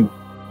teleporting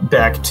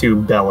back to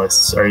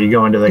Bellis. Are you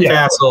going to the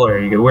castle,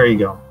 or where are you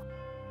going?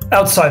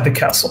 Outside the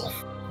castle.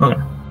 Okay.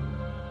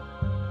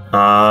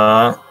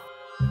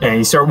 And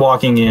you start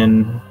walking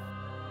in.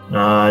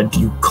 Do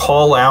you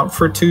call out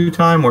for 2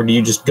 time, or do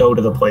you just go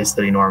to the place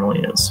that he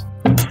normally is?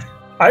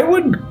 I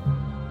would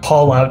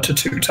call out to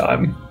 2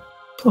 time.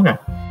 Okay.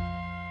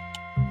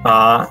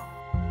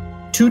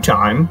 2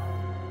 time.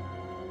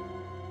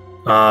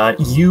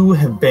 You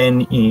have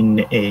been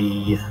in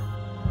a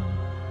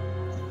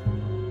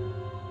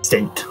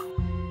state.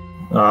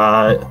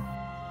 The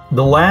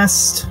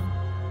last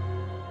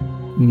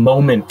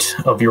moment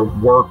of your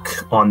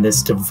work on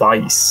this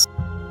device,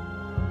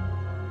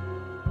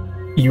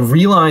 you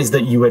realize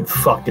that you had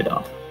fucked it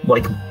up,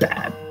 like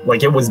bad.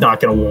 Like it was not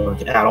going to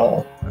work at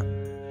all.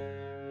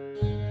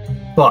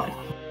 But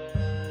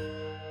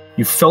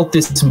you felt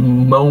this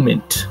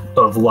moment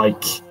of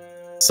like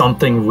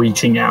something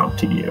reaching out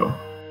to you.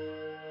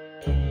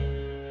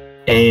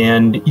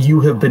 And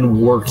you have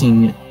been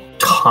working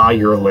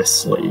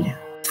tirelessly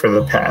for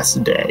the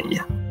past day,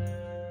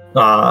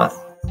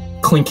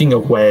 clinking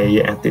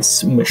away at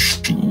this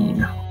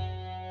machine.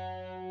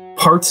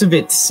 parts of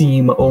it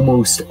seem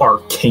almost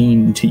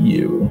arcane to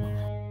you.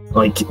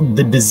 Like,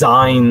 the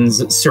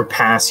designs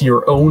surpass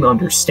your own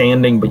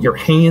understanding, but your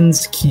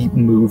hands keep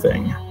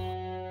moving.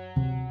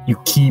 You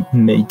keep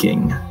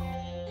making.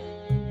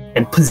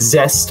 And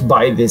possessed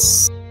by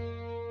this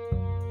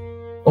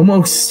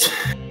almost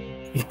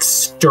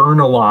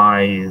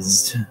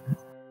externalized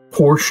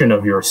portion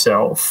of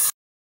yourself,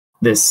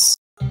 this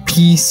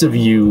piece of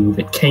you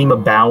that came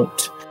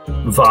about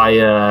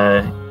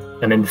via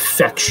an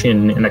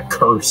infection and a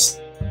curse,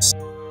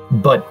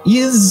 but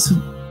is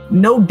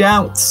no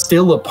doubt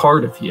still a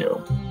part of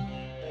you.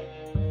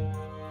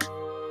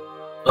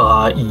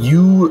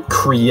 You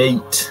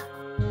create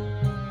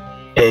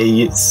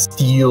a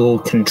steel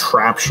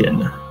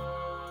contraption,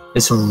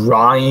 this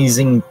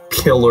rising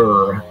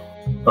pillar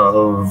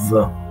of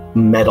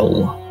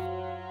metal.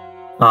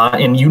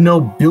 And you know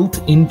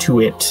built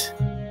into it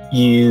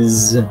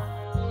is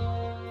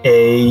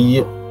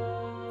a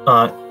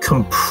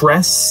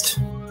compressed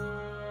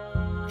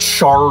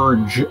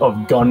charge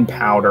of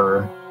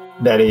gunpowder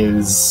that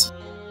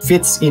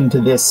fits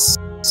into this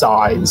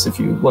size. If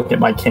you look at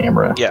my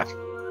camera, yeah,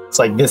 it's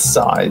like this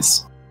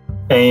size,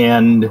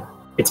 and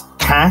it's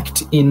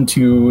packed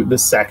into the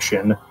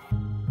section,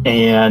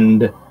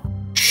 and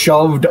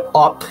shoved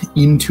up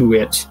into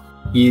it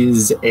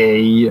is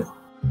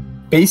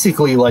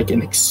basically like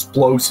an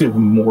explosive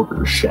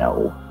mortar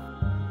shell.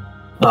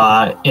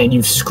 And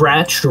you've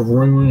scratched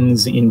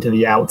runes into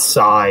the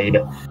outside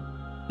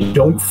you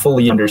don't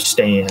fully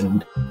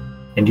understand,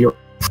 and you're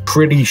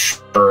pretty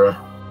sure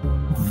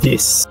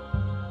this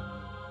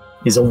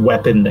is a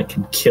weapon that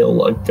can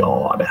kill a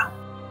god.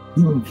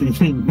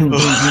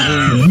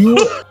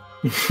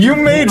 You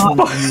made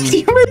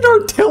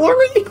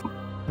artillery?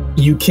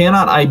 You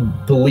cannot, I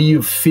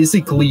believe,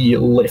 physically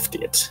lift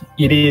it.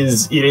 It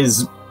is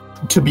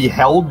to be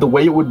held. The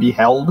way it would be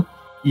held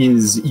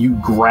is you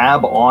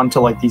grab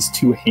onto like these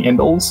two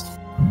handles,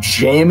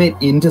 jam it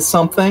into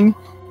something,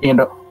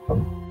 and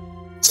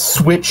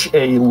switch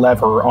a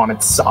lever on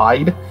its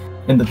side,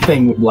 and the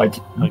thing would like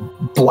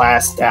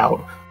blast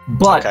out.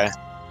 But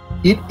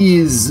it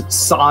is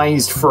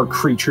sized for a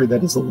creature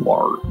that is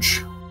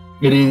large.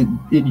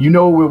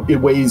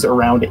 It weighs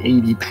around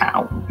 80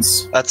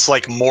 pounds. That's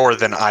like more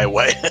than I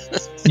weigh.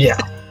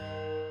 Yeah.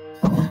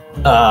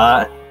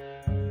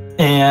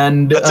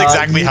 And that's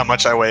exactly how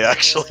much I weigh,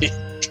 actually.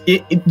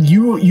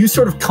 You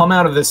sort of come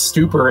out of this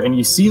stupor and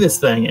you see this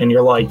thing and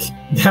you're like,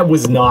 that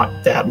was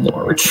not that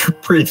large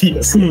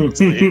previously. This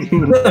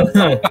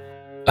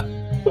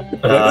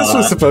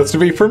was supposed to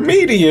be for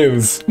me to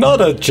use,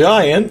 not a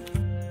giant.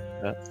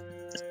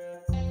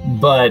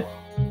 But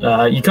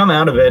you come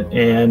out of it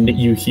and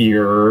you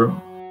hear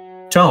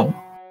Tone.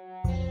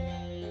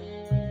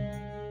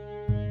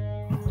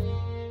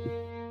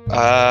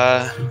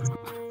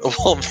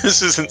 Well,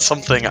 this isn't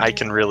something I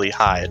can really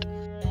hide.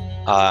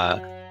 I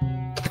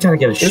gotta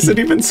get a sheet. Is it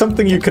even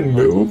something you can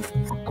move?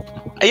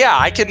 Yeah,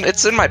 I can.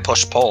 It's in my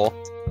push-pull.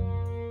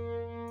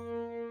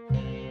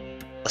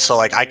 So,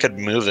 like, I could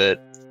move it.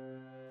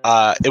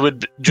 It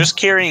would... Just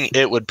carrying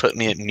it would put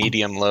me at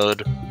medium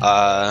load.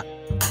 I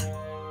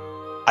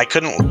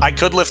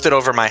could lift it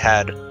over my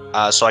head,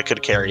 so I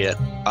could carry it.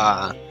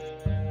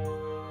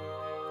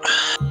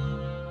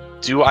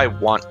 Do I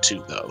want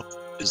to, though,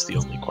 is the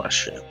only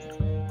question.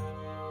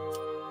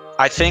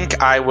 I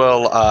think I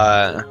will,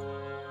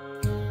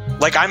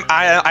 like,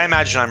 I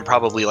imagine I'm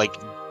probably, like,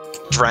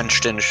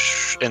 drenched in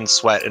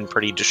sweat and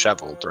pretty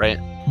disheveled, right?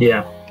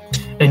 Yeah.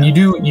 And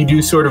you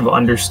do sort of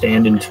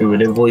understand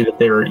intuitively that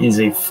there is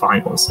a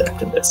final step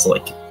to this.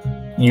 Like,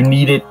 you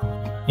need it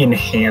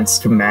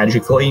enhanced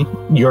magically.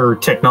 Your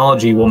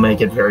technology will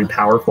make it very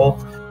powerful,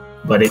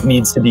 but it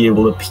needs to be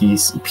able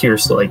to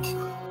pierce like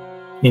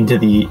into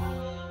the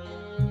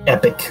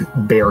epic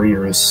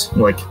barriers,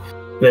 like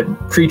that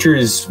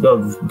creatures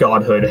of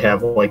godhood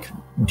have, like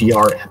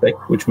DR epic,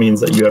 which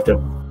means that you have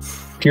to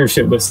pierce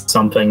it with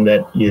something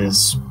that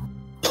is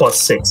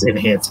 +6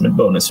 enhancement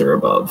bonus or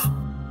above.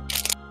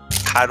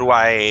 How do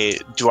I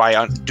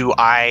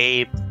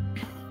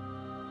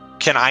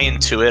can I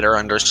intuit or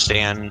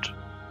understand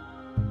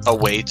a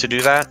way to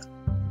do that?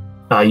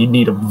 You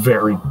need a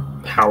very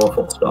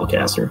powerful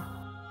spellcaster.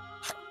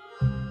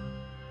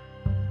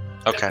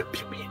 Okay.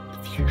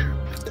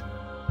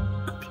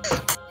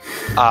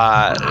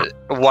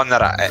 One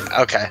that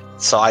okay.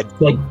 So I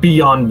like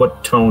beyond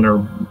what Tone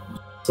or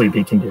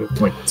Sleepy can do,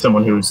 like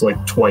someone who's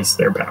like twice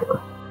their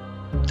power.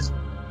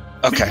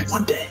 Okay.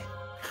 One day,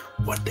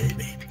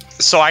 baby.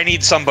 So I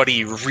need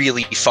somebody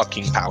really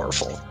fucking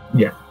powerful.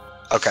 Yeah.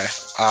 Okay.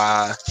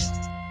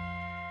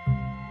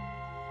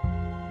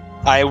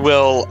 I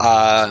will.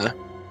 I'm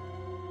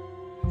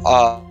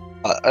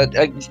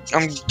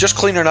just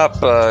cleaning up.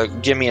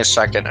 Give me a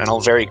second, and I'll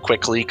very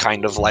quickly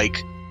kind of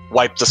like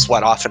wipe the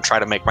sweat off and try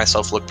to make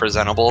myself look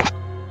presentable.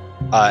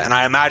 And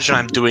I imagine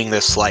I'm doing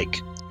this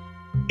like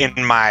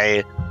in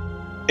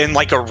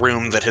like a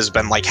room that has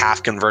been like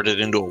half converted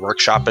into a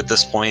workshop at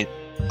this point.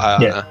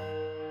 Yeah.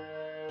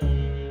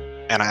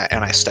 And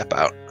I step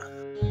out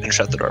and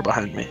shut the door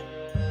behind me.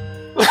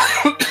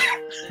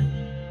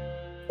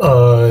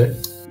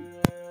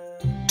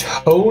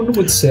 Tone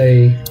would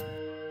say,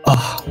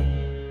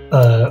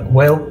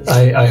 well,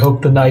 I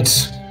hope the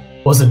night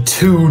wasn't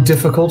too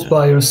difficult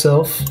by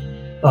yourself.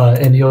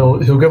 And he'll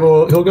give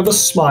a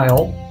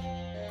smile,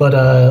 but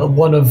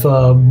one of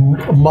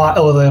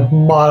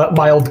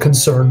mild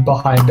concern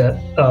behind it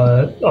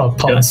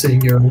upon seeing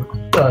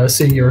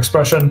your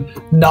expression.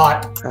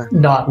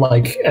 Not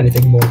like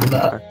anything more than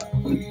that.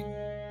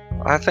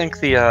 I think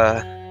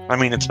I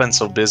mean, it's been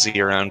so busy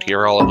around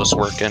here, all of us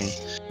working,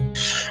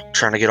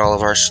 trying to get all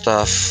of our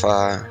stuff.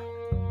 I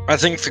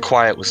think the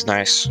quiet was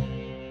nice.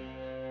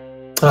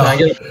 Can I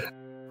get a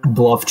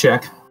bluff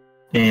check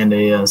and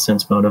a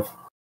sense motive?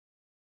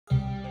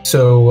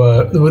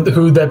 So,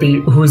 who would that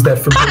be? Who's that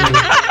for me?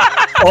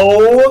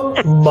 Oh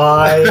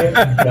my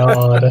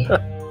god.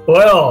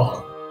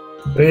 Well,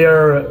 we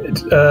are,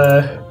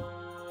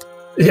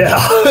 yeah.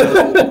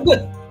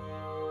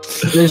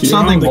 There's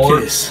something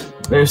more.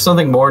 There's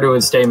something more to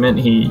his statement.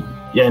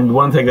 And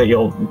one thing that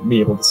you'll be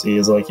able to see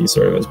is like he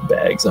sort of has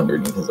bags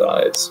underneath his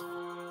eyes.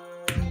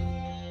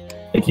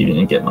 Like he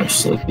didn't get much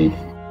sleep.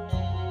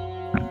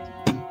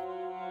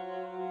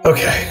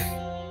 Okay.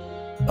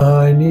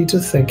 I need to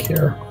think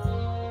here.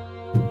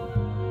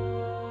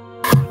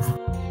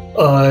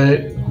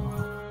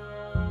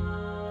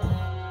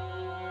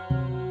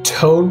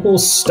 Tone will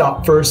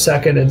stop for a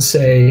second and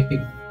say,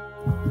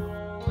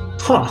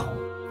 huh.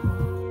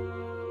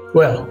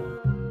 Well,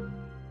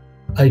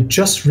 I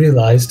just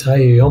realized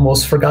I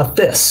almost forgot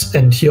this.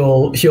 And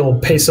he'll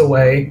pace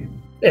away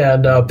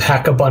and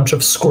pack a bunch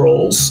of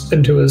scrolls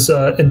into his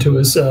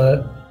adventurer's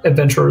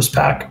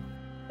pack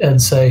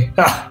and say,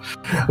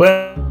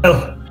 well,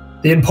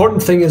 the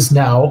important thing is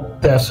now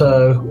that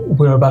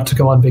we're about to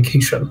go on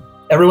vacation.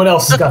 Everyone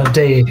else has got a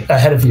day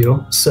ahead of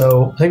you,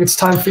 so I think it's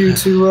time for you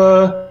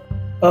to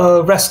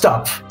rest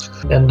up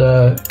and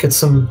get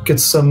some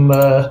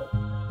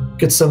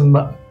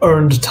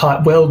earned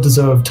time,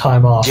 well-deserved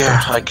time off.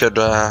 Yeah, I could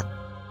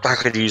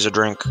use a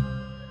drink.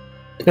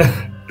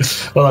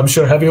 Well, I'm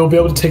sure Heavy will be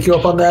able to take you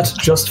up on that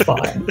just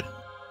fine.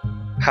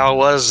 How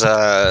was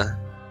what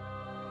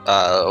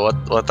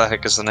the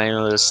heck is the name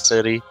of this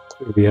city?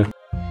 Thuvia.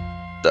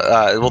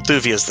 Well,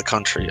 Thuvia is the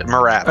country.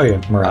 Merab. Oh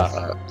yeah,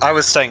 Merab. I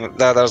was saying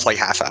that was like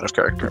half out of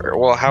character.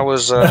 Well,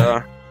 how's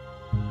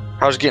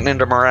getting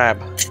into Merab?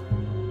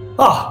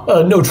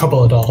 No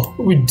trouble at all.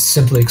 We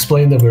simply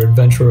explained that we're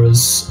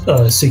adventurers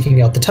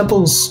seeking out the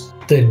temples.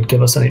 They didn't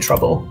give us any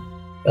trouble.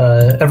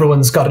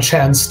 Everyone's got a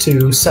chance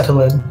to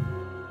settle in.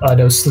 I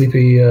know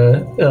Sleepy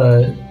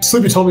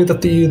told me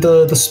that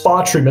the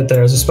spa treatment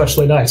there is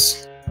especially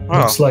nice. Oh.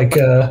 Looks like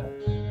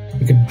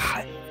you could.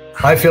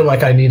 I feel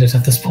like I need it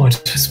at this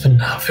point. It's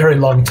been a very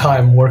long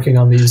time working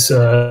on these,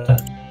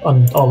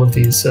 on all of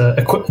these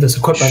this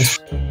equipment.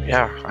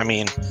 Yeah, I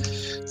mean,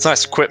 it's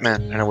nice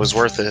equipment, and it was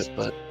worth it.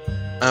 But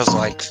that was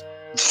like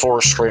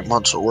 4 straight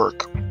months of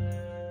work.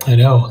 I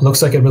know. It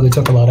looks like it really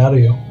took a lot out of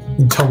you.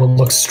 And Tom will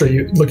look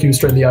you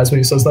straight in the eyes when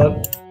he says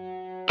that.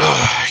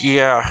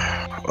 Yeah.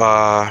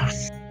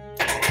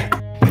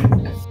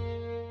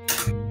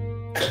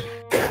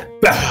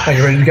 Are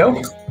you ready to go?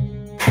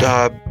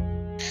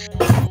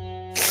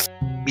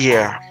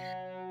 Yeah.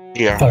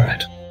 All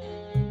right.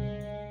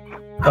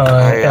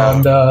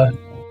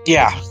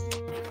 Yeah.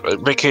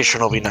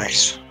 Vacation will be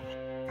nice.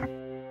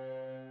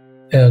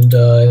 And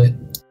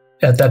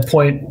at that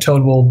point,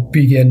 Toad will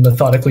begin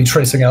methodically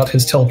tracing out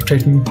his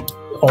teleportation,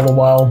 all the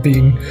while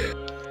being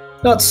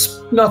not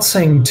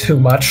saying too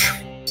much.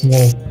 He's a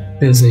little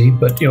busy,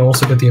 but you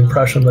also get the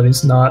impression that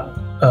he's not.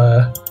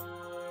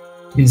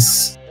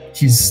 He's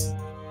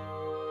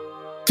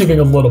giving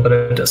a little bit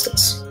of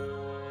distance.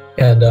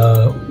 And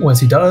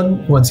once he's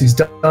done,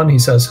 he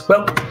says,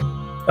 "Well,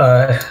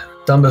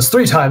 done this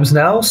 3 times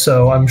now,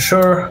 so I'm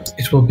sure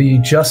it will be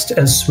just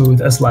as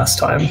smooth as last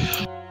time."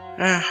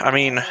 I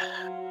mean,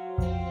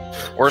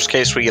 worst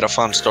case, we get a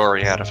fun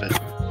story out of it.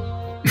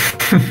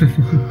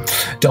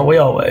 Don't we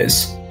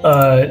always?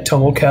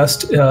 Tom will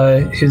cast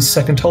his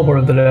second teleport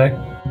of the day.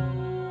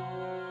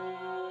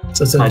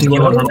 So it's a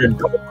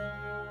D100.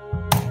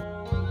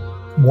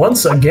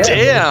 Once again,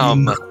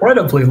 damn,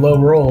 incredibly low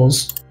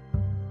rolls.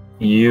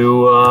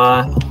 You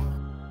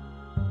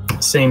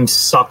same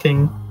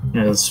sucking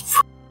as,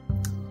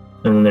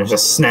 and then there's a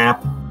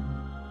snap,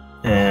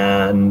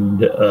 and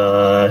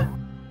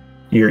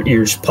your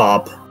ears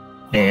pop,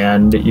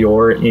 and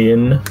you're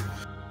in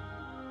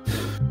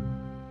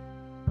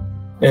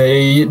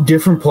a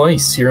different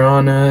place. You're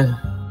on a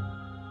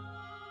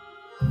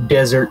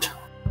desert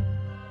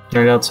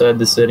right outside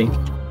the city.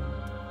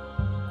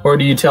 Or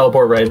do you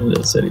teleport right into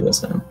the city this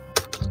time?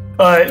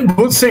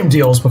 Same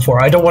deal as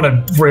before. I don't want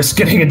to risk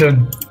getting into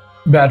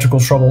magical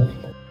trouble.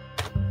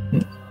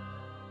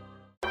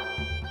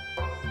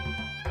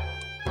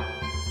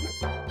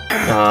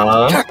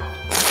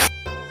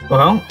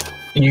 Well,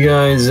 you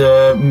guys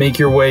make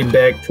your way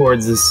back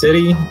towards the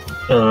city.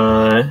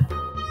 I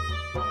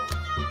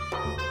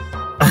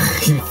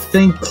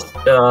think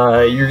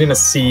you're gonna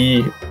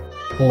see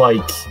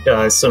like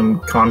some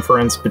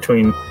conference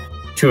between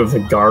 2 of the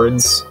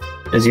guards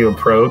as you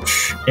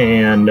approach,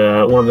 and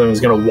one of them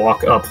is going to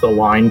walk up the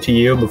line to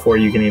you before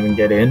you can even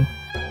get in.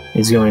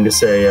 He's going to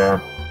say,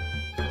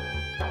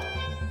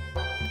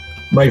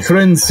 my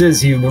friend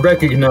says he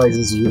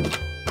recognizes you.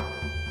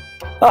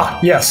 Ah,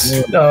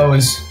 yes. I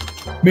was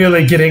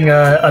merely getting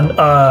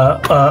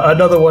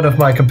another one of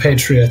my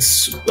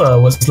compatriots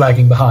was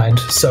lagging behind,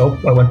 so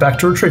I went back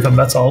to retrieve him,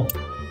 that's all.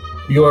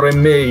 You're a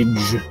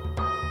mage.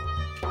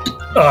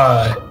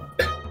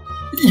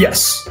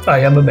 Yes, I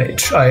am a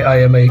mage. I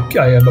am a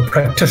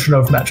practitioner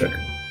of magic.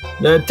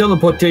 The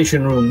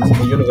teleportation rooms in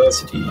the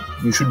university.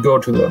 You should go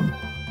to them.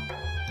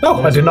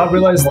 Oh, I did not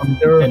realize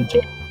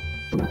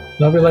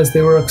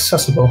they were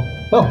accessible.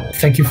 Well,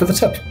 thank you for the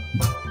tip.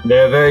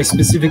 They're very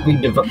specifically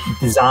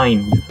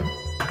designed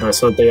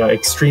so that they are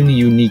extremely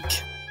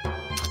unique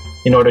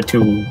in order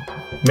to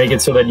make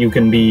it so that you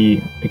can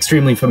be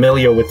extremely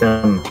familiar with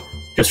them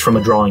just from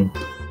a drawing.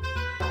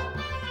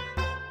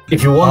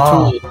 If you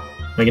want to,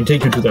 I can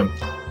take you to them.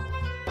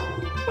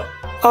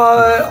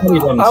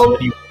 I'll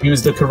you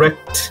use the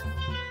correct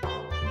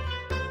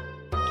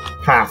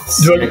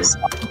paths.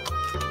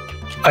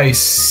 I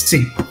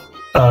see.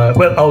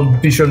 Well, I'll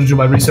be sure to do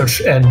my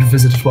research and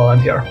visit it while I'm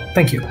here.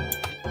 Thank you.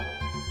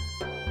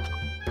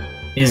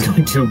 He's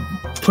going to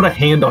put a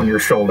hand on your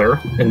shoulder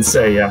and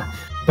say,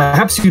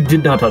 perhaps you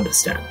did not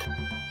understand.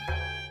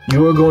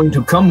 You are going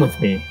to come with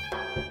me.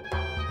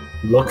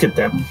 Look at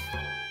them.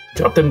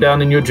 Jot them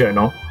down in your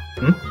journal.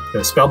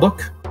 Your spell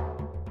book.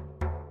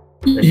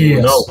 And you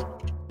will know.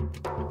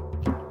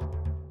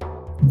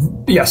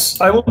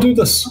 Yes, I will do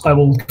this. I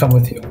will come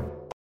with you.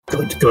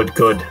 Good.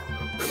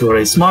 You're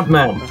a smart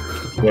man.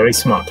 Very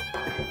smart.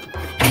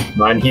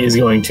 And he is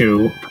going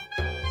to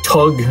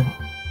tug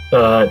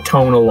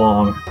Tone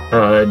along.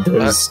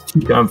 Does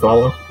T-Time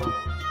follow?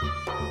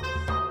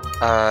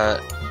 I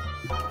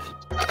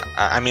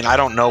mean, I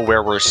don't know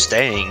where we're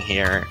staying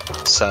here,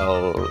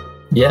 so...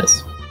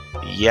 Yes.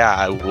 Yeah,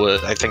 I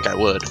would. I think I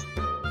would.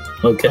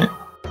 Okay.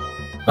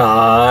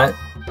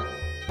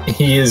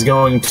 He is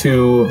going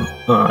to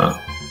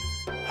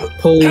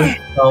pull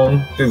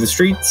Tone through the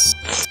streets.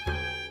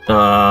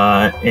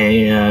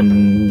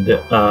 And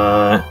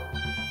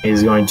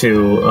he's going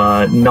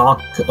to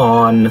knock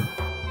on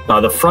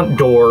the front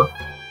door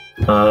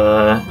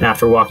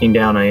after walking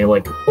down a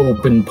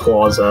open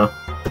plaza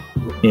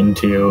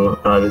into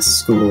this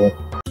school,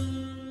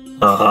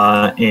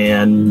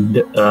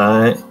 and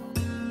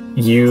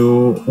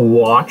you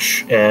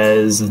watch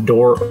as the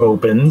door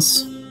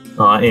opens,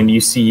 and you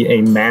see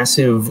a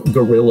massive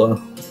gorilla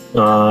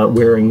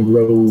wearing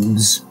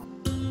robes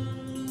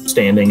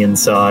standing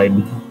inside.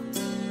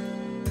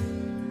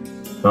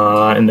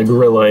 And the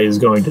gorilla is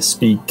going to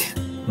speak,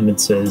 and it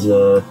says,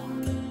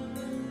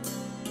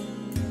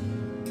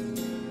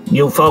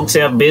 you folks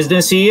have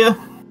business here?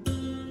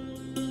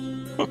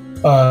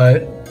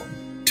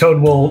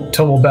 Toad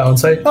will bow and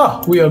say,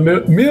 we are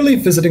merely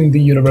visiting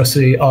the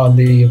university on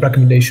the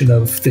recommendation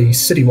of the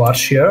City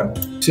Watch here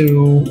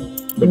to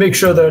make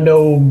sure there are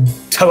no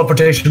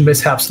teleportation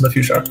mishaps in the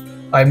future.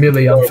 I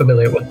merely am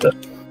familiar with it.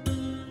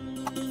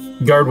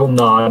 Guard will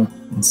nod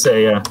and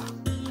say,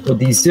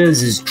 what he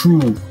says is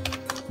true.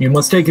 You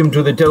must take him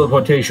to the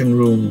teleportation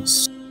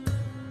rooms.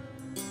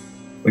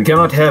 We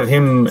cannot have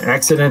him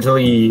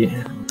accidentally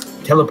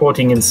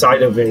teleporting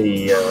inside of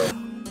a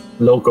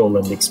local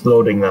and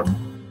exploding them.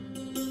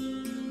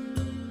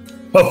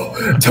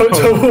 Toad's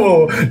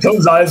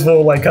eyes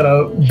will kind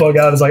of bug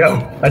out. It's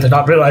I did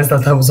not realize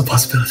that was a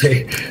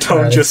possibility.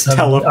 Toad just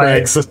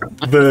teleports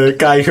the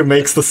guy who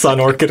makes the Sun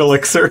Orchid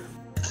Elixir.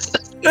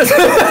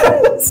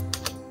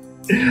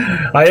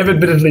 I am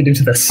admittedly new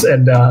to this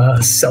and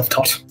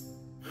self-taught.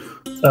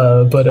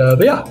 But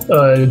yeah,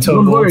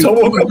 Toad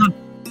will come.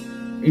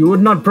 You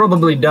would not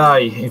probably die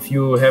if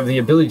you have the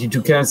ability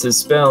to cast a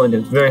spell at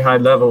a very high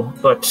level,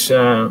 but,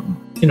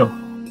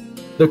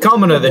 the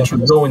commoner that you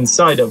go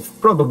inside of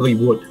probably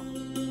would.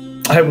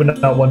 I would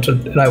not want to,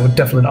 and I would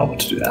definitely not want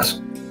to do that.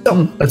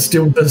 So, let's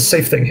do the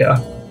safe thing here.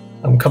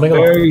 I'm coming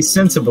along. Very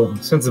sensible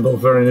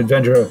for an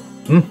adventurer.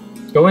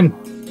 Go in.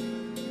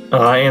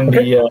 And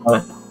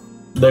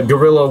the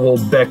gorilla will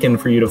beckon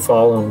for you to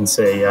follow and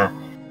say,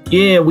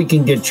 yeah, we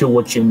can get you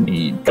what you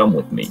need. Come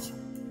with me.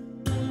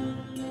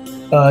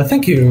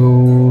 Thank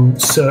you,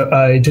 sir.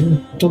 I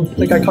don't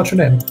think I caught your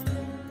name.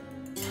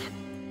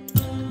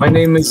 My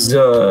name is,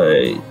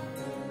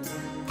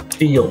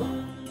 Theo.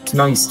 It's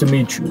nice to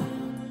meet you.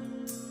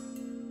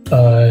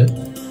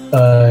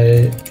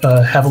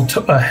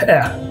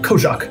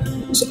 Cojoc.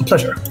 It's a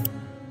pleasure.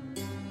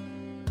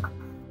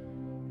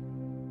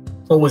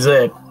 What was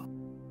that?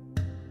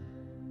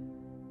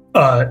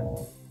 I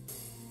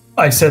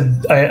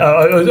said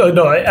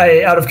no.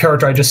 I out of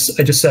character. I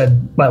just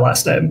said my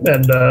last name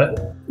and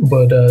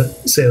would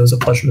say it was a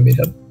pleasure to meet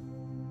him.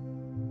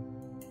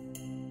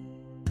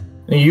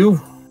 And you?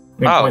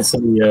 Points to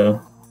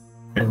the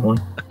one.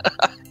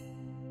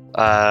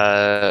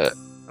 My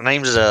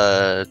name's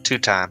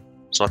Two-Time.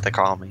 That's what they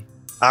call me.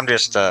 I'm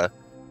just a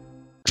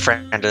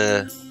friend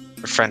of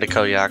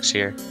Cojoc's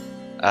here.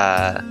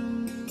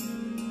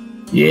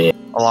 Yeah.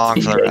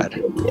 Along for the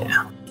ride.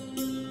 Yeah.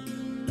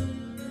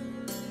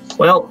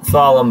 Well,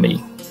 follow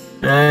me.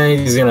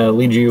 He's gonna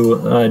lead you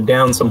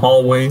down some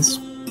hallways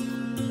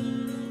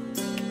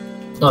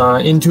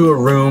into a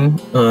room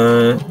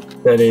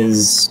that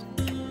is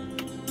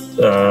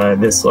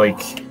this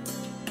like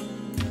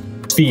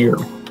sphere.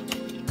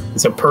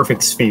 It's a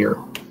perfect sphere.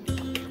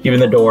 Even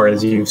the door,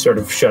 as you sort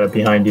of shut it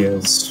behind you,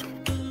 is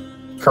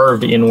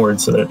curved inward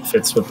so that it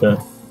fits with the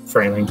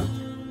framing.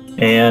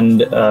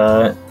 And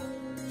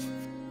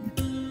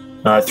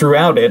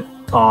throughout it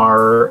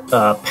are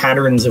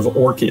patterns of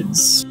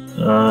orchids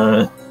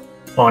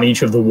on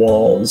each of the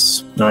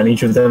walls. And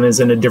each of them is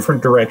in a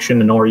different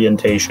direction and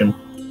orientation.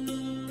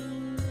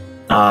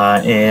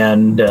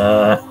 And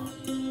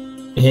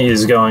he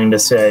is going to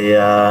say,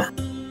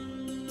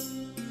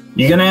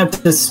 you're going to have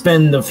to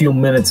spend a few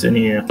minutes in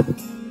here.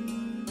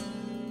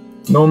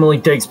 Normally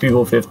takes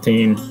people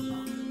 15.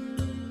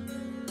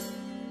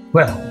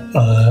 Well,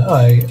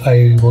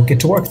 I will get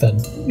to work then.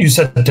 You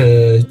said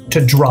to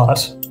draw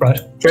it, right?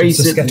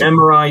 Trace it,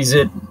 memorize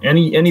it,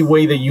 any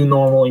way that you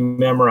normally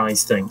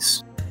memorize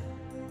things.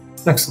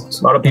 Excellent.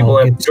 A lot of people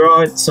have to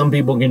draw it, some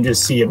people can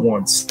just see it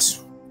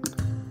once.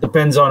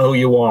 Depends on who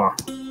you are.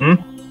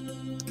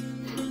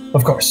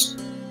 Of course.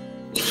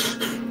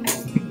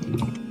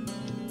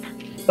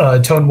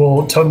 Tone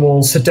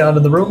will sit down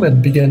in the room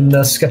and begin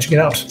sketching it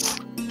out.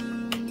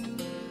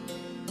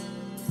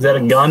 Is that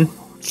a gun?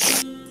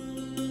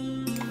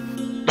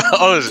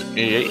 Oh,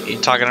 you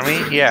talking to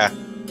me? Yeah.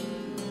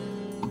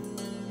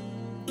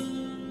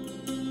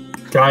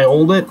 Can I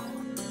hold it?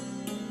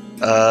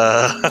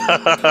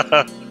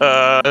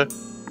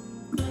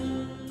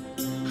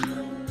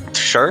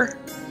 Sure.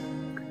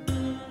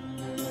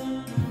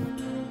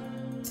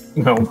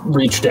 No,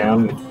 reach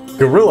down.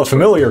 Gorilla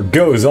Familiar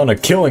goes on a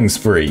killing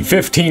spree.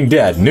 15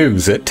 dead.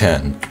 News at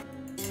 10.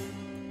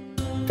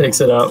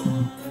 Picks it up.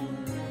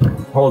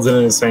 Holds it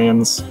in his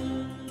hands.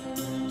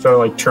 Sort of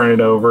like turn it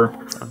over.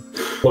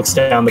 Looks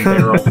down the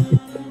barrel.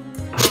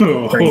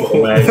 Drinks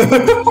away.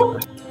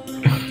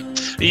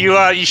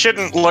 You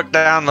shouldn't look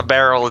down the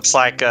barrel. It's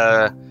like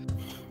a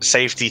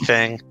safety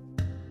thing.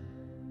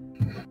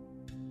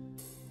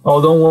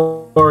 Oh,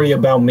 don't worry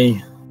about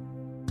me.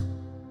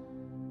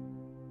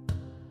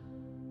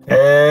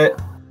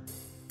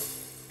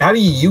 How do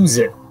you use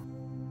it?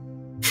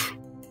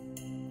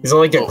 Is it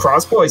like a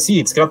crossbow? I see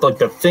it's got like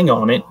the thing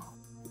on it.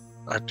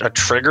 A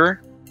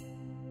trigger?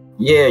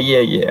 Yeah.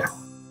 Yeah.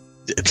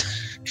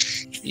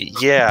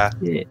 Yeah.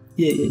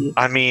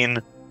 I mean,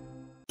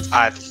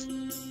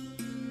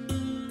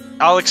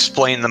 I'll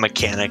explain the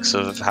mechanics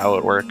of how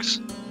it works.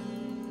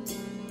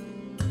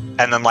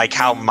 And then like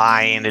how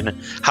mine and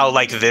how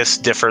like this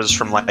differs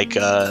from like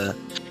because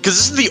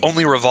this is the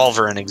only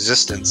revolver in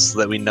existence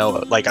that we know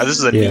of. Like this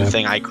is a new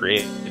thing I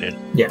created.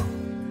 Yeah.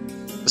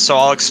 So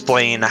I'll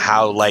explain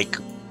how like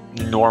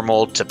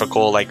normal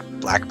typical like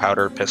black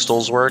powder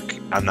pistols work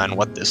and then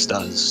what this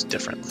does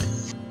differently.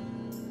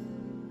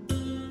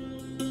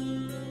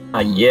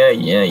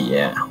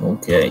 Yeah.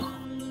 Okay.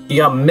 You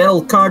got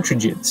metal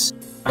cartridges.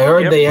 I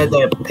heard they had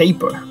that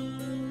paper.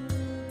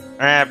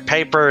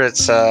 Paper,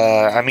 it's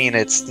I mean,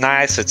 it's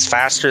nice, it's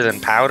faster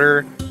than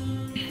powder,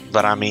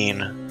 but I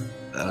mean,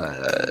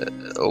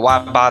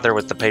 why bother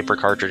with the paper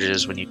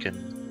cartridges when you can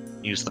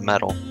use the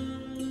metal?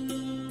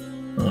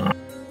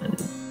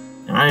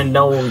 I didn't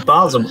know it was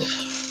possible.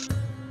 It's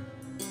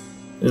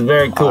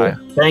very cool.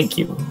 Thank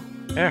you.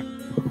 Yeah.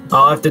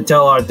 I'll have to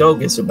tell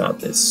Artokus about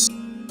this.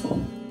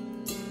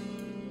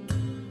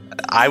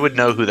 I would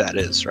know who that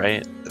is,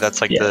 right?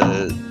 That's like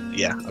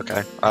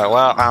okay.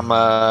 Well,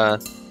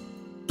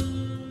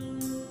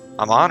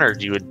 I'm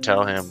honored you would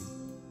tell him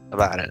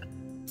about it.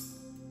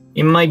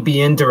 He might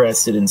be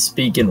interested in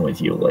speaking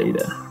with you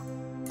later.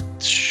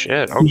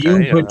 Shit, okay.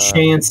 Do you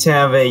perchance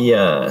have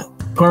a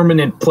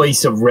permanent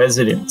place of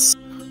residence?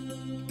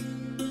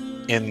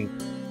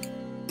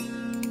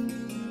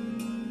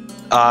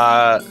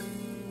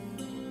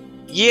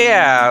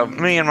 Yeah,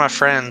 me and my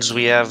friends,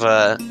 we have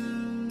a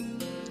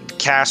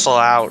castle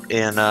out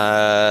in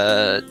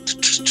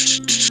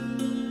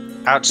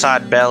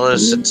outside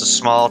Bellis. It's a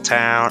small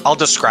town. I'll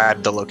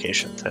describe the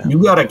location to him.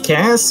 You got a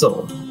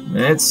castle.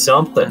 That's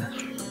something.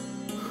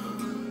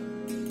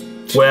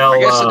 Well, I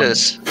guess it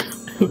is.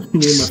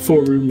 Me and my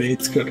 4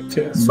 roommates got a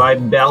castle. By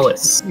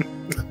Bellis.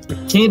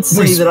 Can't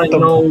say that I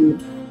know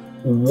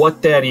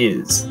what that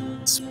is,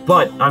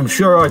 but I'm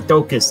sure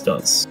Artokus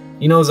does.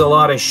 He knows a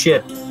lot of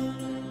shit.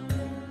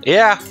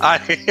 Yeah,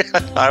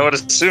 I would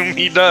assume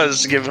he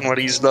does, given what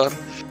he's done.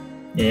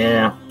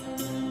 Yeah.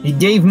 He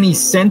gave me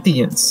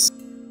sentience.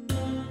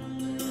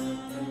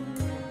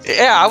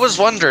 Yeah, I was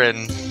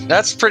wondering.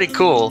 That's pretty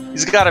cool.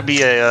 He's got to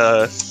be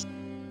a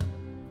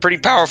pretty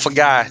powerful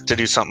guy to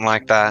do something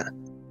like that.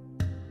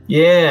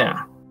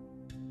 Yeah.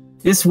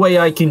 This way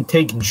I can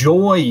take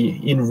joy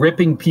in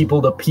ripping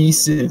people to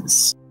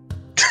pieces.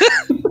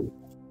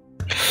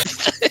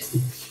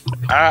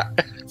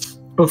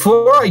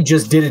 Before I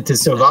just did it to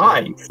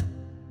survive.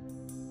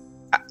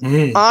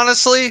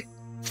 Honestly,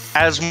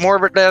 as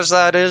morbid as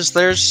that is,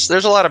 there's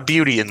a lot of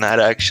beauty in that,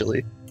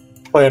 actually.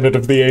 Planet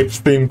of the Apes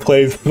theme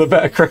plays in the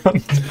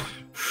background.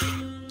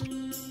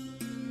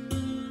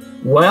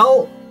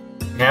 Well,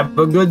 have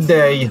a good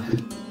day.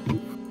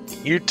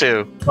 You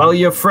too. Tell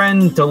your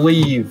friend to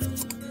leave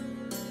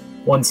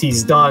once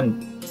he's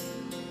done.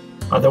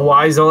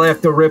 Otherwise, I'll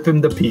have to rip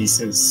him to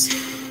pieces.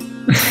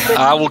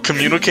 I will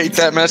communicate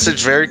that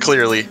message very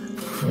clearly.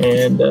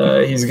 And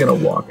he's gonna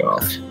walk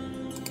off.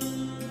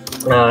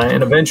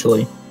 And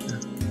eventually,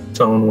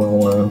 Tone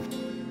will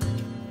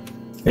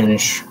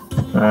finish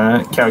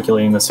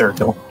calculating the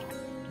circle.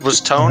 Was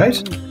Tone?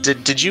 Right.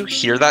 Did you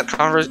hear that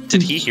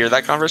Did he hear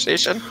that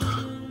conversation?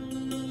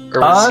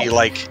 Or was he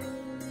like?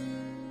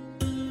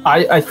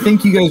 I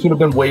think you guys would have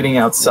been waiting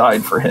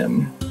outside for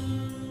him.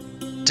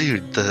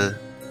 Dude,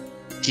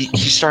 he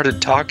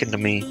started talking to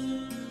me.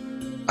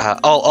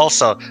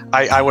 Also,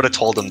 I would have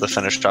told him to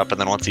finish up,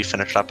 and then once he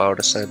finished up, I would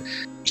have said,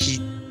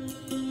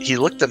 he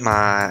looked at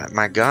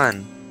my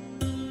gun,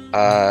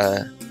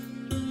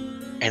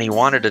 and he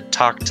wanted to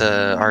talk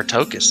to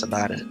Artokus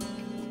about it,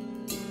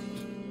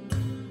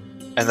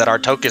 and that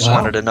Artokus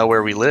wanted to know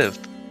where we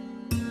lived.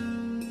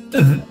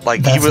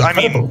 Like That's he was.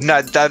 incredible.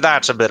 I mean,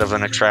 that's a bit of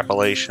an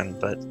extrapolation,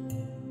 but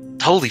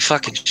holy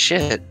fucking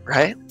shit,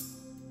 right?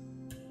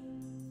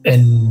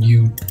 And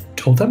you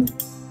told him?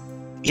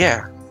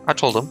 Yeah, I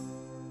told him.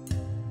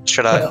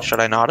 Should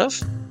I not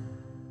have?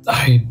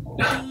 I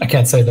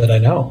can't say that I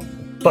know,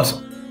 but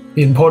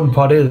the important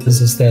part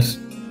is that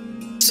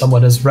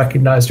someone has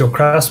recognized your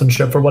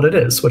craftsmanship for what it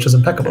is, which is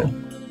impeccable.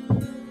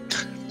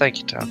 Thank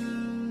you, Tom.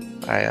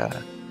 I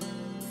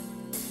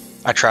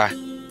try.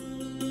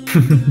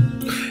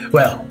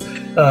 Well,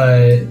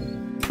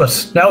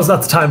 but now is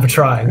not the time for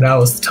trying.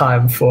 Now is the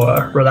time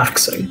for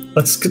relaxing.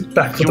 Let's get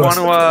back to You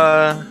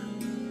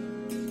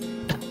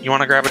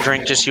want to grab a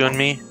drink, just you and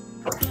me,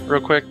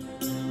 real quick,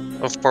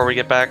 before we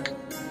get back?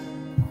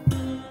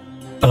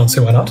 I don't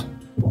see why not.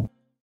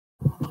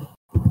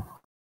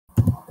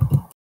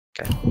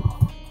 Okay.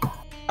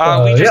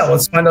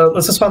 Let's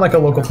just find like a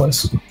local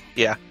place.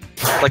 Yeah,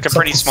 like a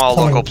pretty small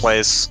local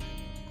place.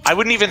 I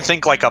wouldn't even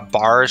think like a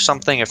bar or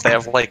something if they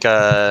have like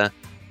a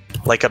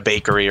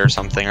bakery or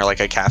something, or like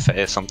a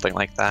cafe or something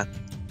like that.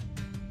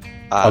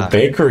 A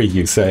bakery,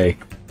 you say?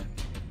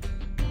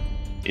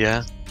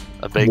 Yeah,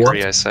 a bakery,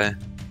 What? I say.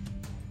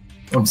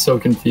 I'm so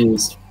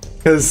confused.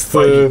 Because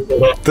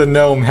the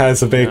gnome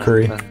has a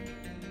bakery.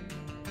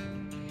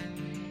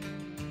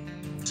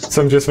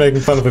 So I'm just making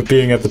fun of it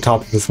being at the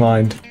top of his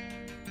mind.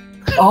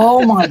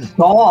 Oh my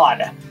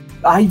god!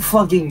 I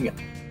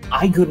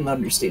couldn't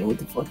understand what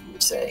the fuck you were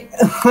saying.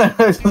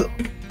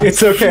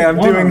 It's okay, I'm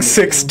doing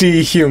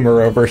 6D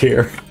humor over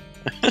here.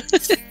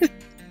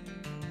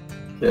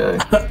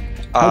 Okay.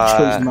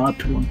 Hopefully not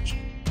too much.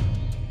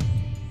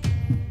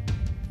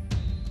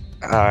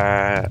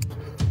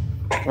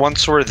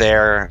 Once we're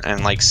there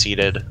and like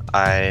seated,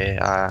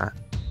 I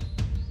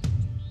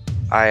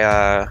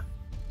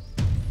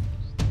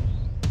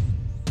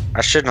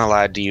shouldn't have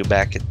lied to you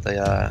back at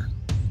the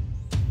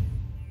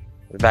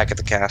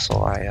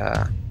castle.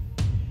 I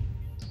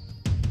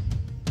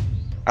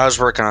was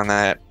working on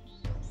that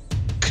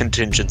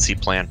contingency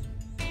plan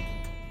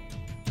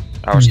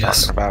I was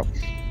talking about.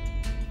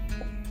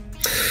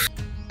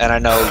 And I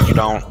know you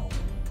don't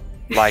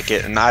like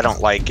it, and I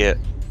don't like it,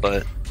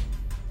 but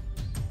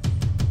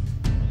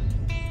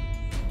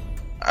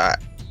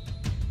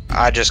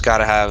I just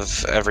gotta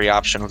have every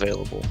option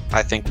available.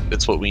 I think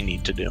it's what we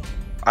need to do.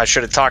 I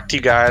should have talked to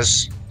you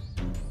guys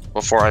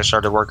before I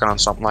started working on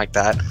something like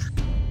that.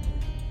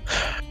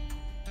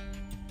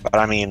 But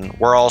I mean,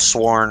 we're all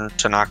sworn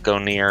to not go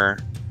near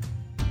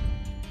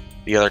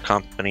the other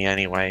company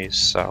anyways,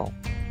 so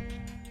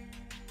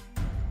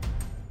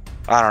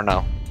I don't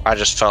know. I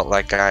just felt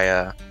like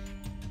I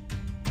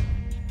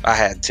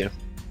had to.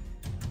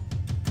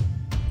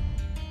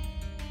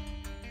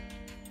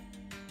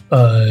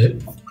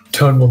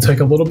 Tone will take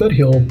a little bit.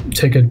 He'll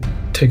take a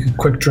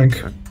quick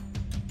drink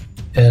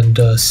and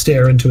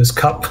stare into his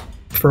cup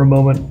for a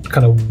moment,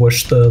 kind of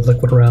whoosh the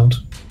liquid around,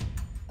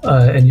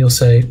 and you'll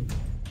say,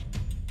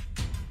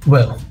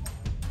 well,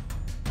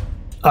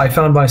 I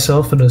found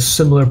myself in a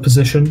similar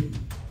position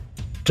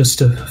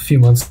just a few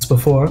months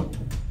before,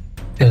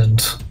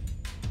 and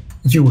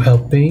you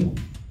helped me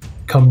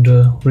come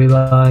to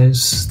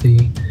realize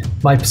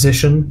my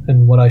position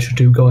and what I should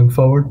do going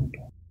forward,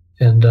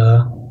 and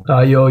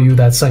I owe you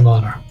that same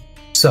honor.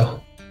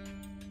 So,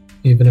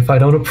 even if I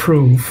don't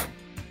approve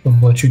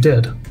of what you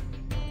did,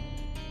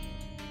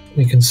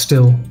 we can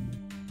still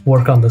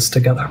work on this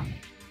together.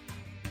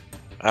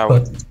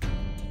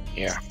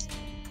 Yeah.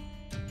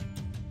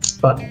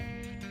 But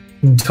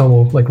Tom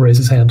will raise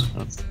his hand.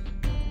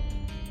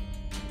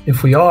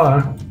 If we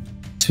are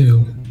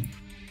to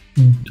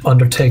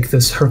undertake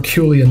this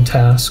Herculean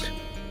task,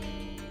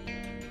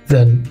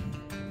 then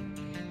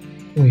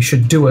we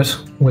should do it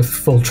with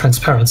full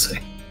transparency.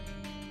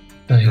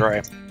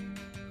 Right.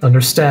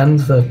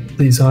 Understand that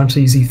these aren't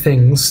easy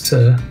things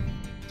to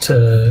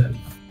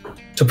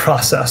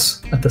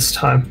process at this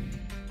time,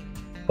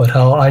 but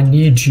how I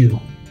need you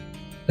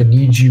I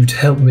need you to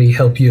help me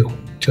help you.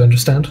 Do you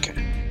understand? Okay.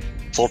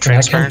 Full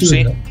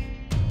transparency?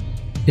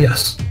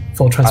 Yes,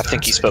 full transparency. I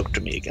think he spoke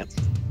to me again.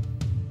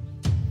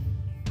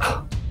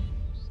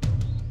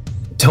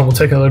 Tell him we'll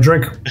take another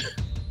drink.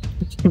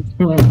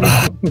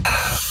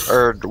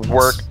 Or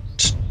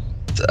worked.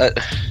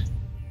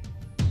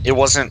 It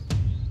wasn't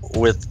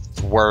with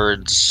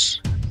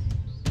words.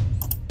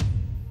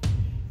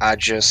 I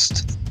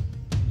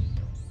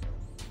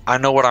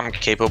know what I'm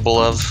capable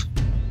of.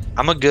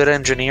 I'm a good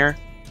engineer.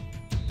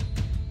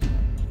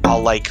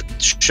 I'll like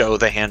show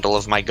the handle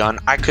of my gun.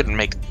 I couldn't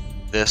make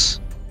this.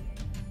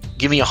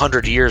 Give me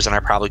 100 years and I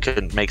probably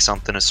couldn't make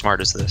something as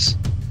smart as this.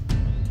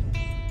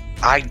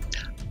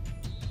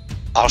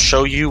 I'll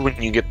show you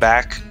when you get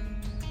back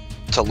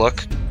to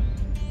look.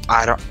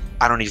 I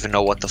don't even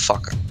know what the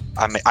fuck.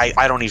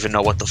 I don't even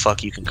know what the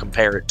fuck you can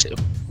compare it to.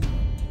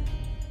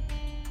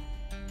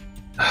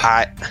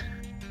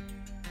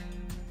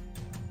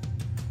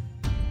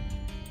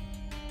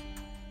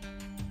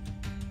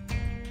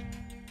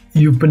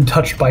 You've been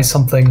touched by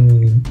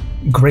something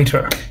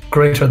greater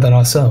than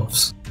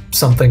ourselves.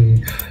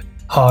 Something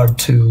hard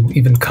to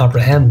even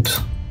comprehend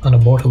on a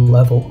mortal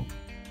level.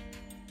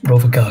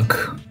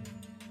 Robodragon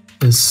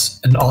is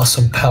an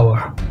awesome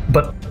power,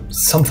 but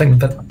something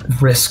that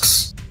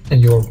risks,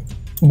 and you're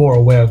more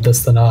aware of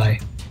this than I,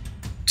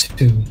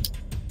 to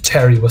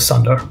tear you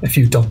asunder if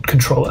you don't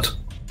control it.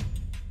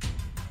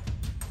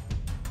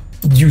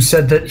 You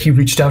said that he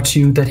reached out to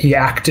you, that he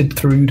acted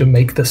through you to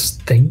make this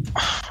thing?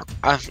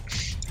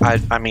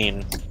 I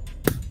mean,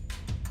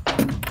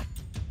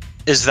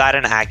 is that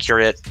an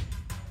accurate...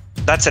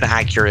 That's an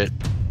accurate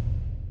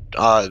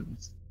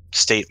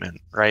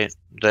statement, right?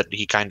 That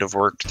he kind of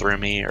worked through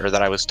me, or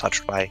that I was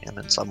touched by him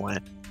in some way.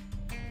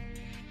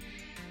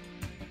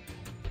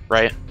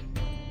 Right?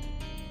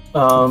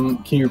 Can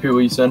you repeat what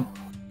you said?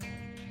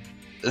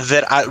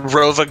 That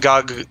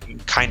Robodragon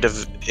kind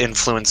of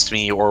influenced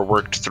me or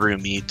worked through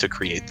me to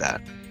create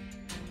that.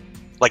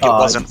 Like it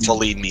wasn't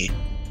fully me.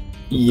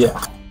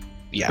 Yeah.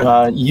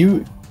 Yeah.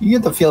 You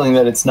get the feeling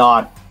that it's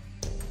not...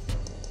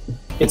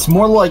 It's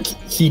more like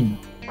he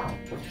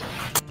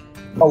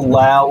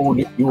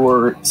allowed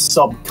your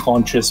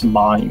subconscious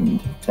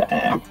mind to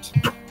act.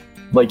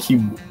 Like he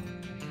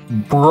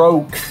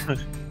broke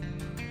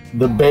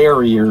the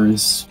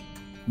barriers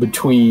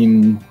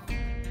between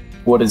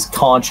what is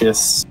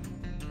conscious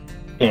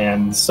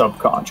and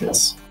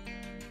subconscious.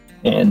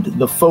 And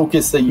the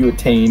focus that you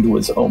attained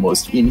was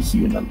almost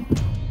inhuman.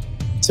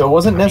 So it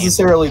wasn't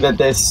necessarily that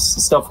this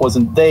stuff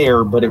wasn't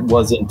there, but it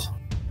wasn't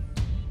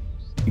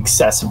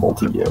accessible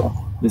to you,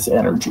 this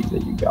energy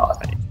that you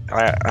got.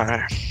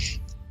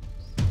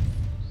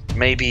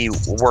 Maybe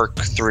work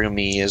through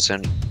me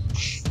isn't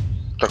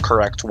the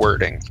correct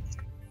wording.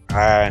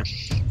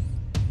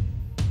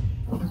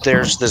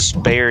 There's this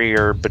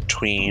barrier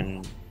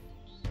between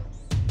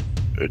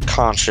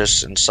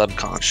conscious and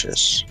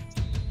subconscious,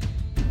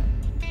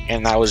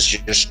 and that was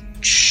just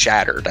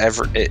shattered.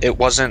 It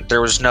wasn't.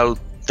 There was no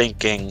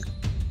thinking.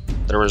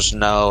 There was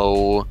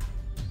no.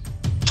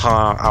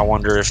 I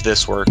wonder if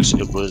this works.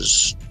 It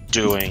was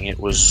doing. It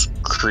was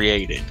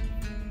creating.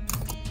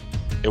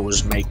 It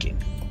was making.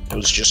 It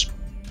was just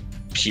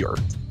pure.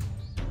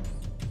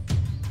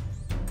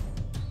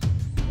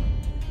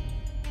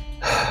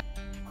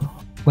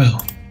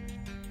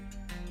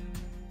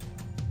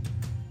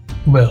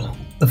 Well,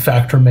 the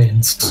fact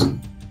remains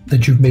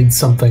that you've made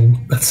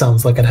something that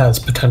sounds like it has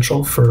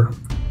potential for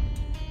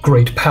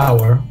great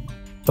power,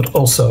 but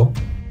also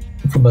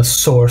from a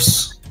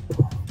source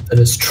that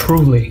is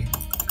truly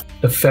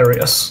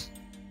nefarious.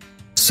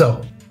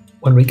 So,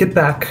 when we get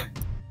back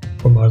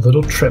from our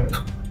little trip,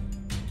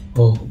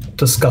 we'll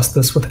discuss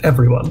this with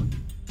everyone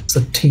as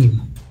a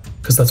team,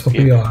 because that's what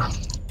we are,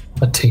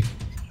 a team.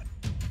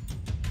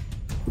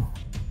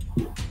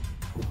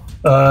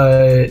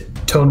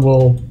 Tone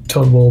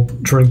will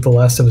drink the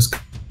last of his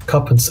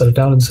cup and set it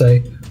down and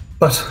say,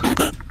 but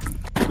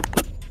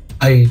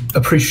I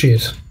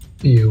appreciate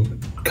you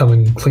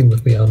coming clean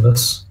with me on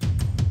this.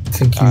 I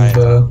think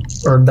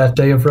you've earned that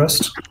day of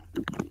rest.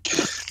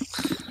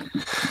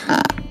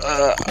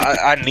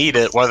 I need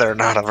it, whether or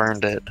not I've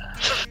earned it.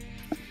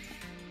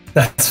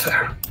 That's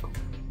fair.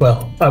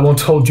 Well, I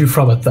won't hold you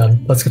from it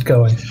then. Let's get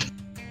going.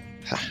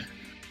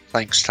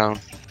 Thanks, Tone.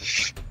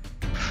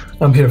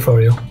 I'm here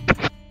for you.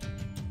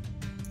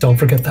 Don't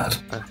forget that.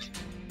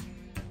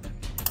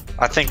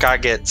 I think I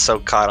get so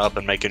caught up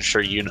in making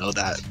sure you know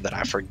that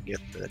I forget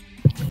that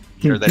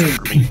you're there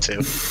for me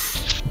too.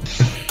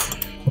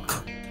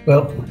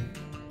 Well,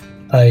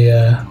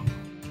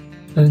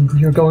 and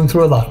you're going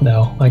through a lot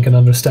now. I can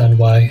understand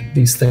why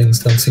these things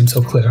don't seem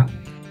so clear.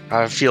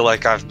 I feel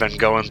like I've been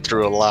going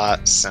through a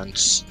lot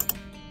since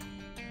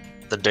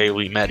the day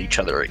we met each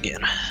other again.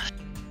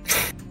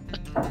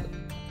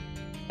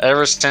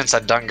 Ever since I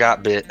done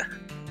got bit.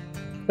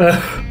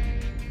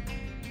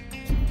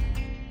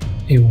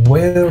 A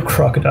whale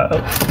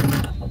crocodile.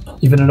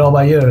 Even in all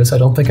my years, I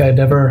don't think I'd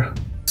ever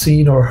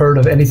seen or heard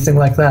of anything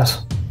like that.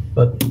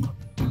 But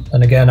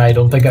then again, I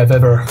don't think I've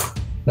ever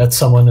met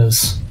someone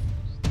as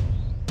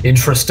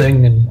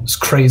interesting and as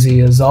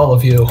crazy as all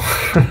of you.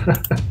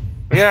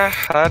 Yeah,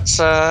 that's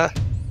for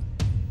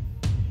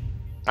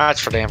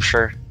damn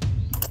sure.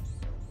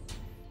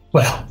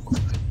 Well,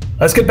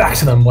 let's get back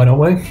to them, why don't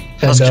we?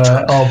 And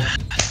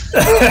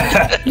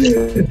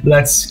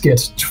let's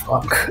get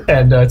drunk.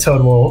 And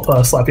Toad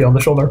will slap you on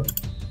the shoulder.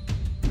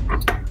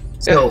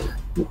 So,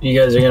 you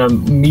guys are gonna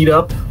meet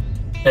up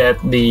at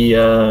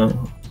the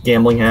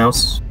gambling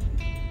house.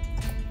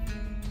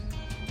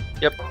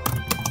 Yep.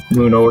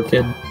 Moon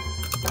Orchid.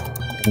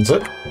 That's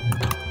it?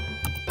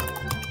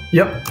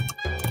 Yep.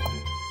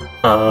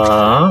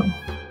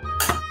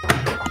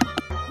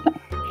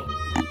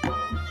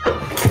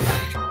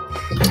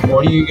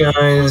 What do you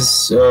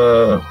guys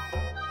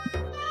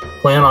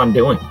plan on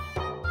doing?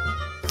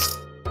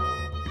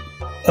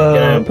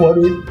 What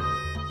do you...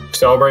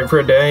 Celebrate for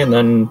a day and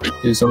then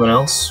do something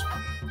else?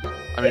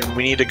 I mean,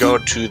 we need to go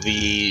to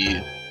the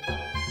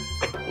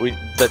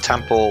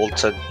temple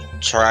to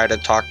try to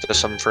talk to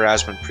some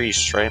Pharasmin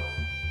priests, right?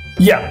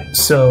 Yeah,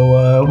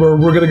 so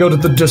we're gonna go to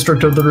the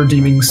District of the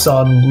Redeeming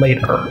Sun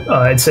later.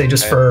 I'd say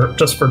just for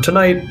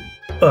tonight,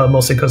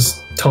 mostly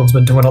because Tone's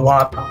been doing a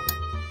lot.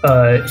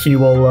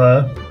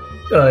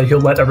 He'll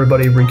let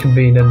everybody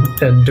reconvene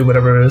and do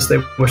whatever it is they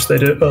wish to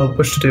do,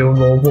 and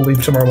we'll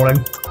leave tomorrow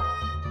morning.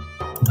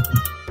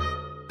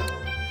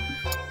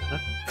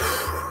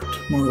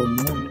 Tomorrow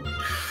morning.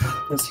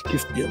 That's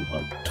gives me a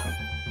lot of time.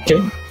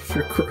 Okay.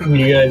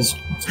 You guys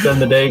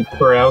spend the day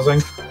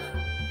carousing?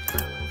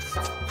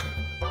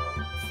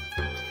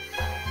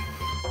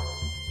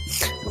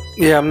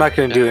 Yeah, I'm not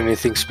going to do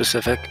anything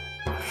specific.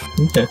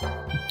 Okay.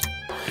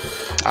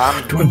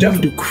 I'm going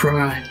to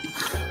cry.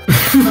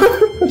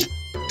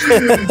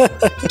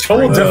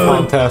 Toad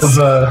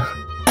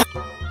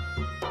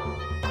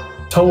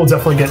will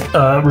definitely get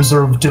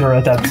reserved dinner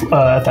at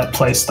that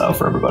place though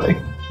for everybody.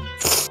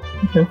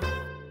 Okay.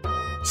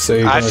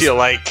 So I feel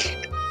like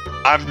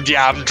I'm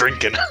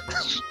drinking.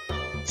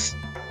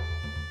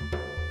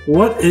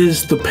 What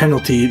is the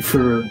penalty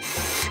for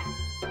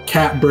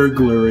cat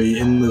burglary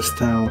in this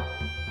town?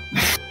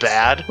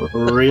 Bad?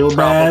 Real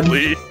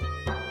Probably.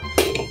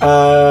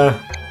 bad?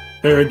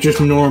 Or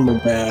just normal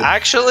bad?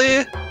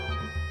 Actually,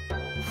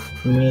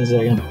 Give me a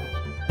second.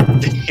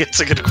 it's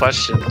a good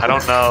question. I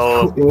don't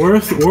know.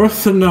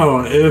 Worth to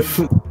know if,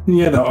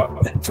 you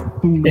know.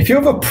 If you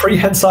have a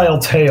prehensile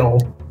tail,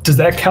 does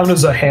that count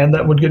as a hand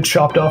that would get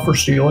chopped off for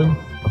stealing?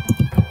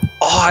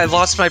 Oh, I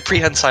lost my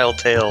prehensile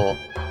tail.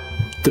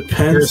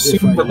 Depends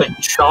if that they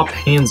chop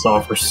hands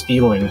off for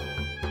stealing.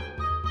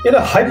 In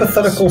a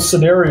hypothetical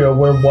scenario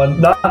where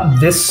not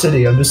this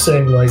city, I'm just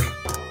saying like...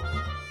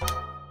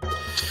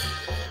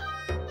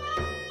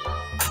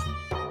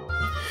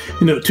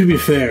 You know, to be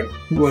fair,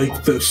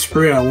 like the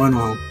spree I went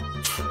on,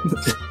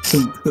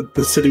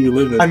 the city we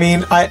live in. I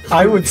mean,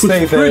 I would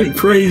say pretty that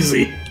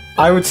crazy.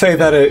 I would say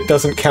that it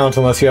doesn't count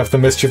unless you have the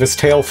mischievous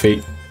tail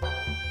feet.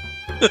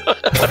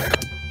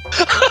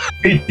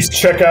 Please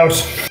check out.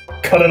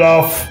 Cut it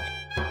off.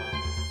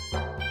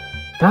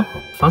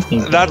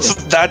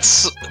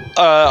 That's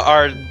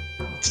our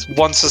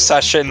once a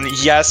session.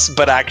 Yes,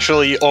 but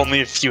actually only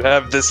if you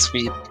have this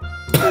feat.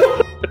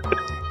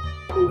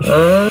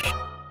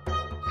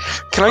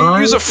 Can I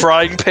use a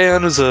frying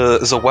pan as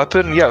a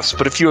weapon? Yes,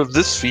 but if you have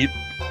this feat.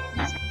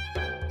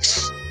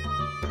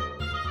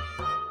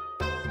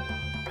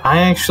 I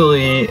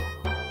actually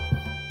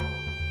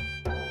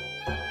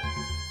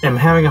am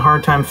having a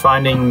hard time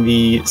finding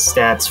the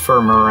stats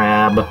for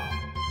Merab.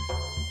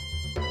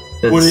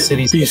 Would it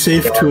be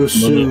safe to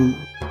assume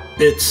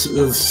it's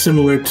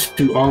similar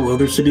to all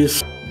other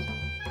cities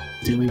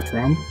dealing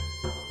from?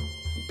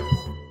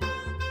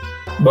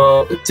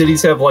 Well,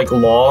 cities have like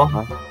law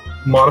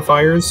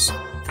modifiers,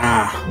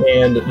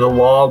 and the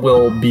law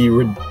will be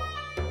reduced.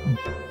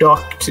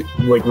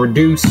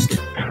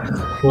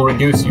 Will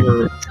reduce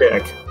your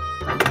check.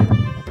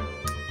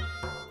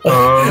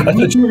 I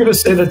thought you were gonna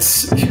say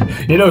that's,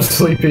 you know,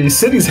 Sleepy.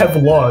 Cities have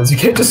laws. You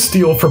can't just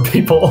steal from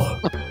people.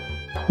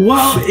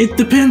 Well, it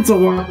depends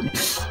on what,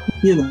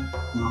 you know.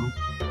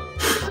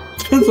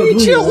 Depends on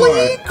who you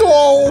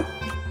are.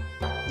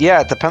 Yeah,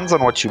 it depends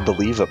on what you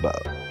believe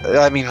about.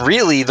 I mean,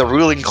 really, the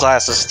ruling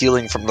class is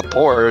stealing from the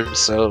poor,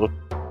 so...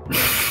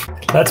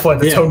 That's why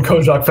the Tone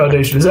Cojoc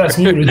Foundation is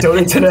asking you to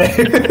donate today.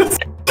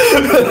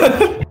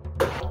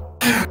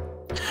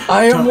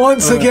 I am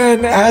once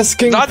again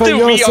asking for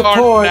your support. Not that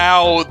we are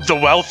now the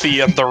wealthy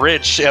and the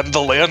rich and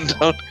the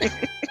landowning.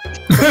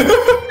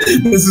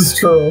 This is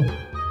true.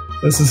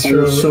 This is true.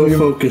 I was so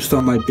focused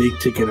on my big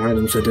ticket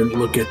items, I didn't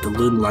look at the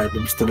little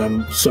items that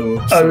I'm so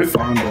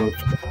fond of.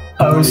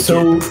 I was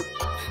so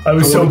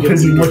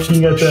busy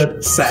looking at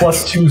that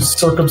 +2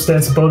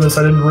 circumstance bonus,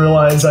 I didn't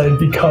realize I had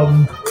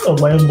become a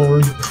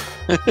landlord.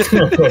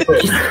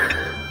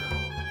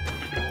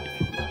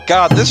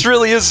 God, this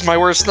really is my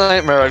worst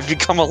nightmare. I've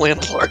become a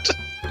landlord.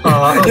 Yeah,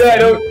 I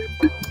don't.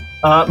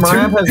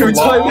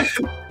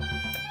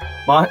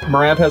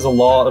 Merab has a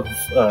law of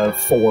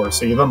 4,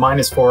 so you have a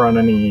 -4 on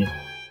any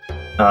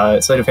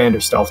sleight of hand or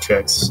stealth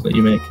checks that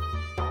you make.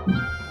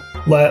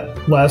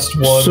 Last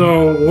one.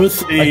 So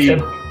with a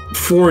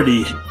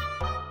 40,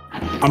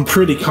 I'm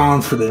pretty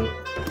confident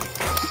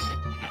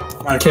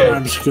my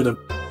crime's gonna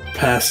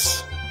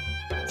pass.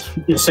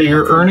 So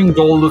you're earning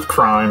gold with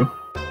crime,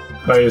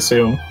 I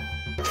assume.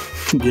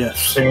 Yes.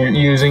 So you're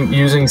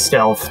using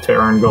stealth to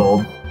earn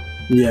gold.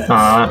 Yes.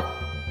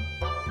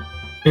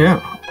 Yeah.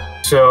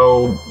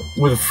 So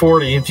with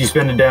 40, if you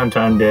spend a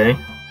downtime day,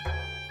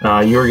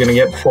 you're gonna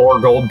get 4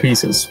 gold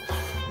pieces.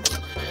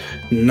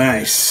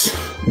 Nice.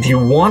 If you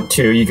want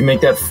to, you can make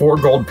that 4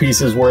 gold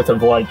pieces worth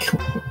of like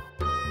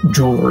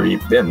jewelry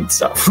and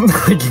stuff.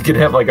 Like you could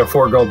have like a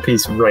 4 gold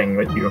piece ring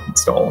that you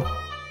install.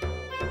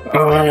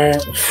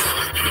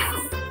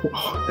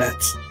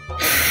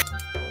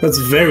 That's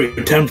very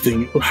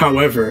tempting.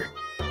 However,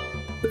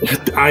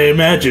 I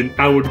imagine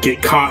I would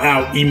get caught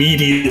out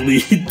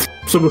immediately.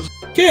 Someone's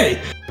like,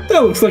 hey,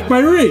 that looks like my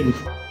ring.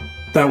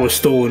 That was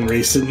stolen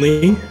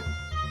recently.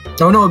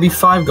 Oh no, it'd be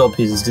 5 gold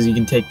pieces because you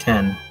can take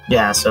 10.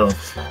 Yeah, so.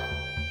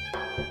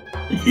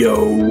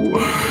 Yo. You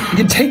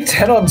can take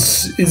 10 on.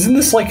 Isn't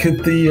this like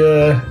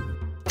the.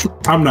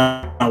 I'm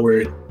not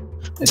worried.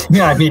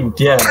 Yeah, I mean,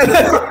 yeah.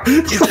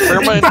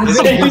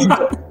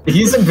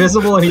 He's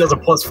invisible and he has a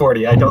plus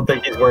 40. I don't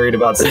think he's worried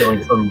about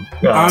stealing from.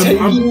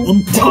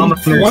 I'm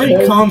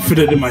quite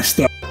confident in my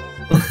stuff.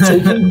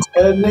 Taking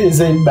 10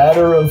 is a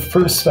matter of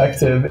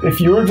perspective. If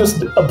you were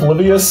just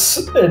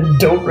oblivious and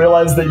don't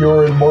realize that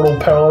you're in mortal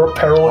peril,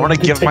 I want to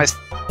give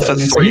myself a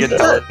 3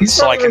 intelligence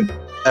so I can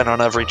 10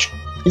 on every.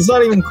 He's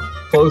not even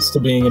close to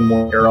being in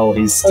mortal peril.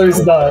 He's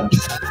not.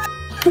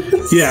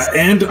 Yeah,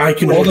 and I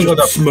can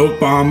just smoke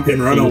bomb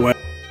and run away.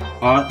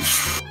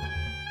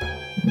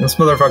 This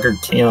motherfucker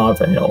cannot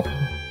fail.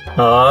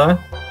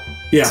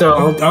 Yeah,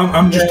 so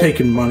I'm just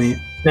taking money.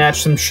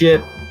 Snatch some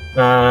shit.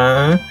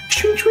 Crime.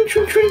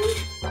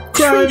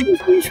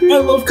 I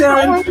love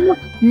crime.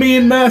 Me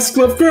and Mask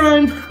love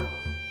crime.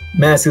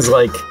 Mask is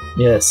like,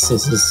 yes,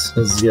 this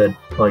is good.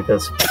 I like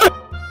this.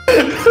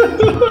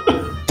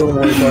 Don't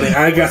worry, buddy.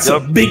 I got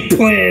some big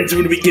plans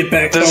when we get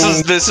back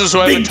home. This is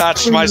what I've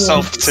attached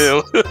myself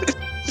to.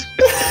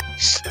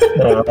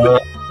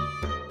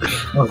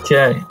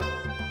 Okay.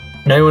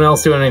 Anyone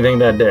else do anything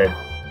that day?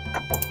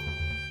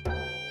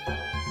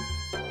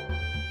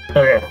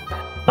 Okay.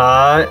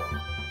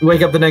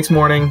 Wake up the next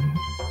morning.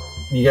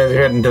 You guys are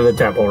heading to the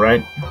temple,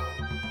 right?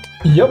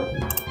 Yep.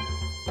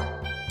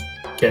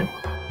 Okay.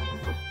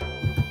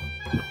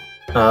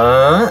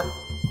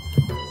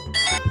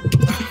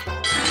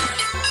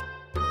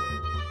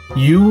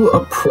 You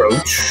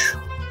approach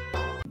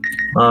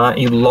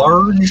a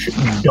large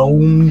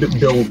domed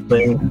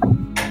building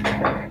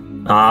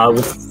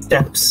with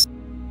steps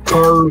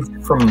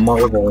carved from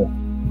marble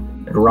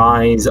that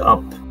rise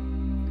up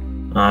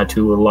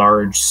to a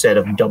large set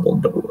of double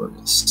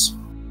doors.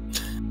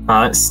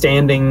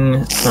 Standing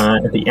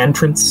at the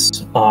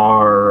entrance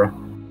are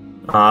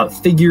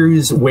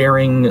figures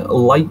wearing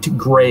light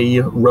gray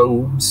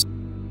robes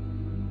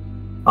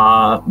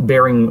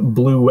bearing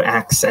blue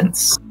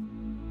accents.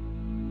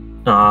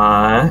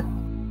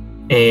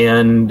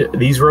 And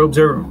these robes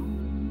are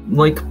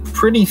like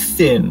pretty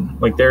thin.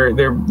 Like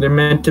they're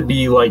meant to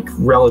be like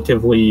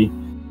relatively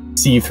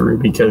see-through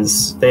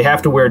because they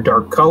have to wear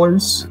dark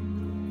colors,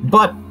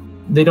 but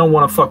they don't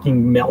want to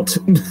fucking melt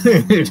in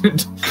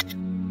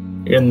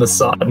the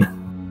sun.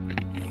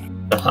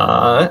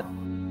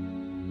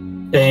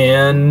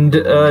 And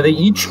they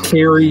each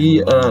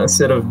carry a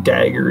set of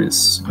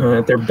daggers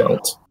at their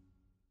belt.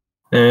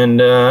 And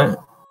they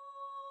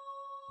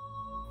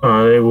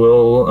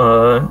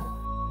will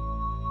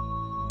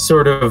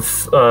sort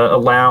of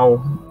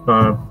allow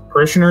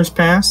parishioners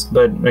past,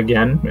 but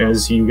again,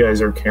 as you guys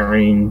are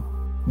carrying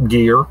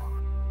gear,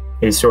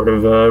 they sort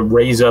of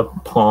raise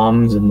up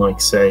palms and like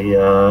say,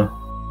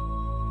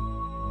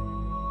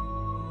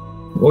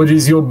 what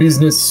is your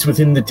business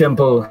within the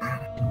temple?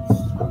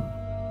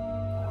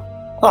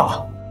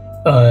 Hello.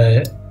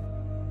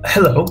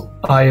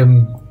 I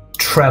am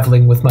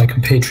traveling with my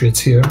compatriots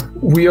here.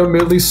 We are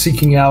merely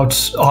seeking out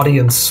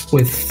audience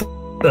with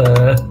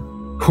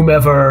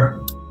whomever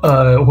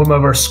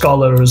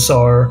scholars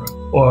or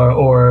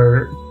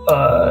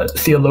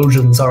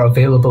theologians are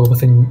available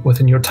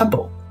within your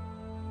temple.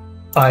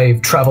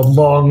 I've traveled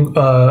long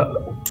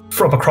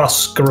from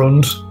across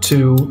Garund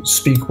to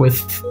speak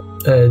with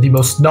the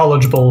most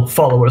knowledgeable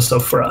followers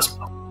of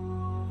Pharasmin.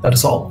 That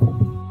is all.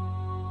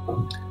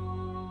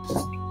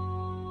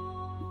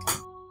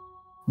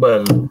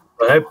 Well,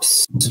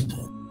 perhaps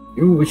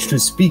you wish to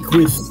speak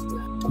with...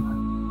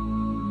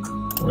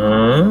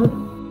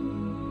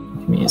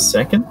 give me a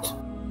second.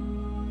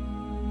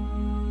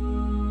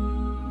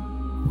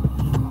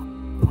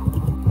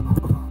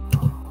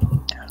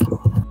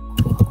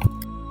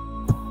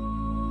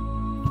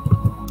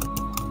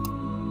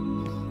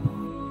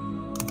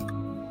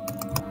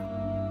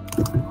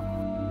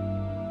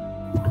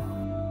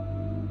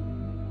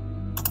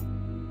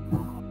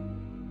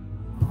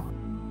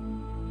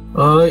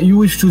 You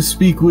wish to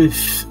speak with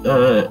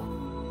the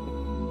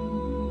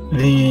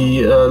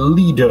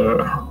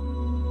leader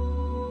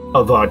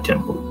of our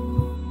temple.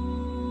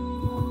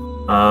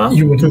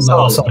 You wouldn't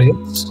know this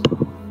audience.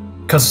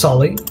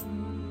 Kasali.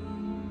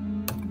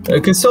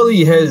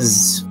 Kasali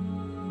has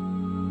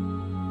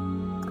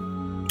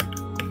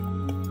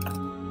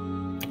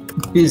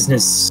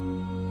business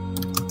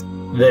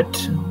that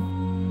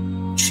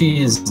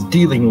she is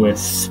dealing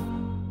with.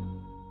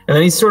 And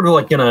then he's sort of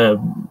like gonna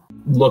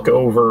look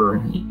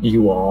over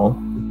you all.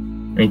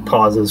 And he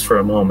pauses for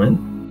a moment.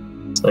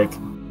 It's like,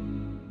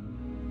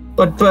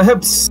 but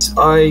perhaps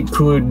I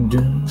could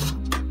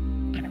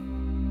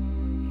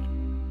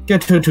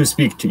get her to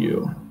speak to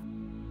you.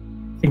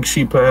 I think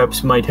she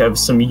perhaps might have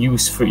some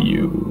use for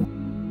you,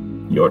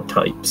 your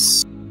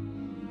types.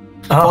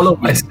 Oh,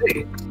 I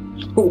see.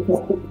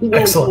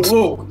 Excellent.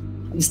 Whoa.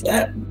 Is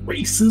that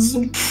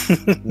racism?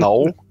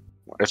 No.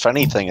 If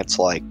anything, it's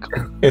like...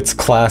 It's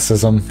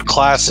classism.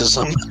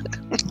 Classism.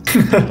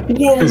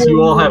 Because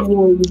you all have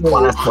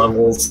class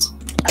levels.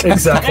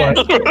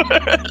 Exactly.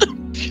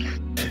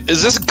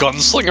 Is this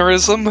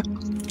gunslingerism?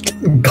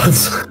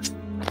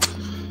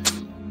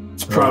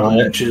 It's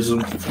probably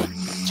chism.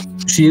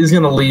 She is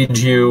going to lead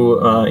you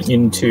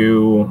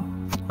into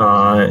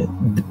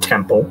the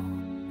temple.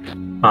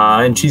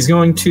 And she's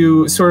going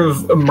to sort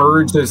of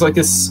emerge. There's like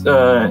this,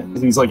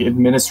 these like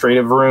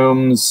administrative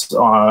rooms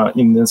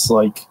in this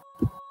like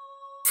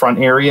front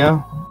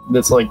area.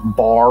 That's like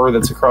bar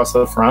that's across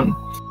the front.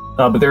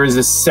 But there is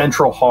this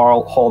central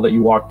hall that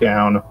you walk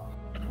down,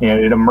 and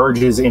it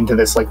emerges into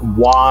this like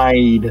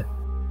wide,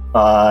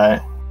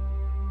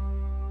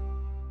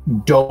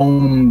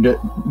 domed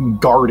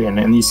garden.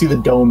 And you see the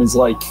dome is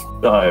like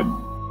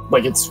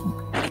it's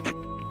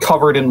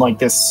covered in like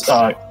this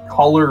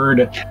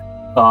colored.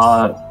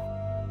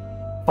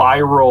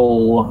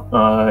 Spiral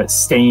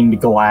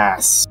stained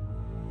glass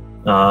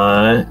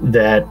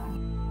that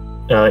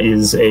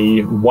is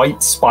a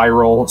white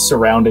spiral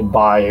surrounded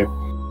by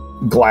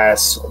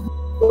glass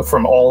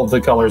from all of the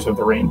colors of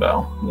the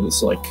rainbow.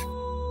 This like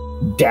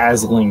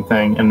dazzling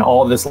thing, and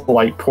all of this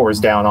light pours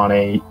down on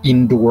a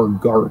indoor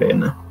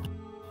garden.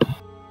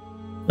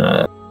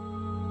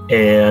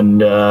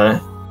 And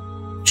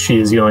she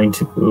is going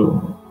to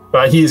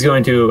he is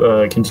going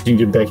to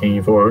continue to beckon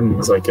you forward, and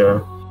he's like,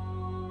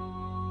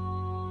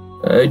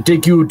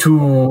 take you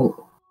to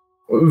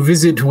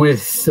visit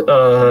with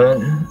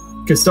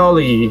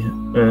Kasali.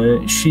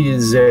 She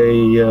is a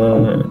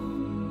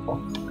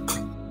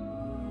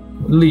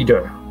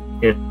leader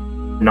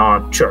in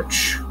our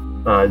church.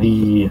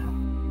 The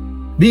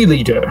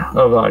leader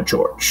of our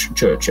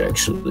church,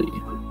 actually.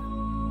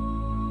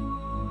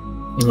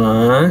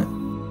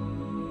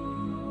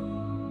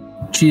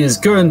 She is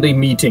currently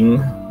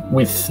meeting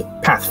with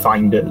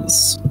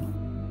Pathfinders.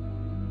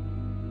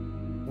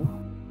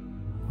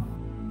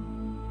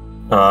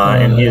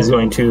 And he is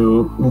going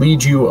to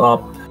lead you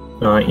up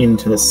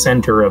into the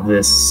center of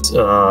this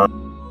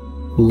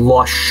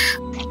lush,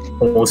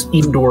 almost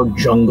indoor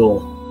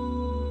jungle.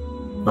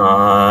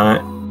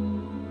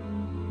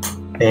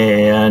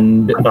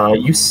 And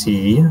you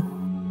see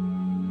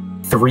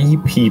 3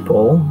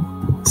 people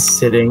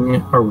sitting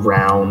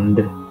around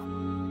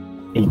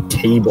a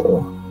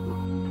table.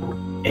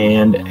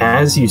 And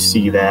as you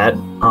see that,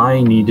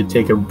 I need to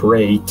take a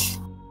break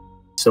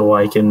so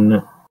I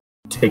can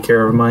take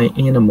care of my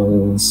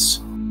animals.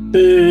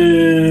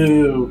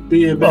 Boo!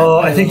 Be a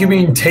I think you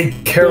mean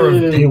take care of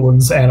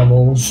Dalen's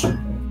animals.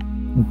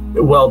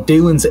 Well,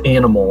 Dalen's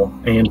animal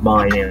and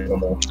my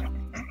animal.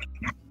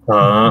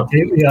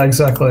 Yeah,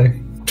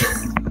 exactly.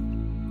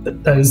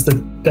 That is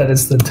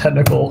the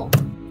technical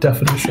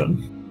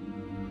definition.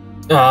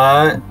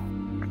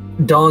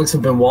 Dogs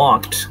have been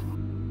walked.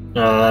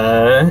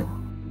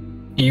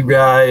 You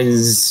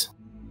guys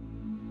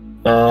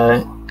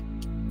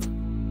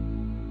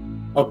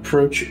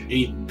approach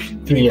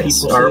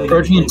yes, are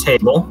approaching a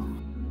table,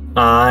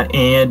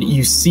 and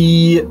you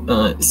see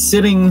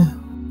sitting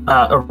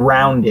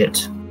around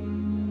it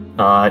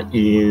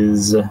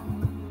is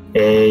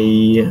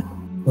a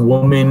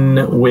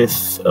woman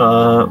with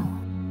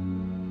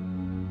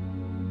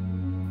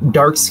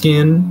dark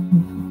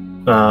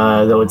skin,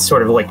 though it's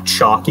sort of like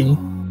chalky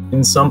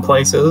in some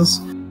places,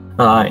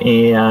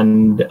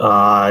 and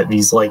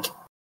these like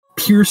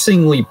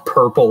piercingly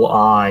purple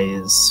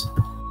eyes.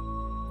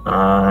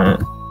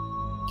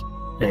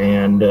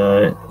 And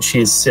she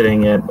is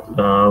sitting at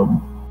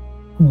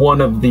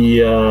one of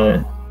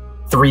the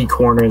 3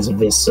 corners of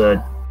this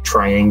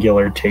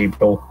triangular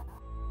table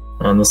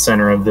in the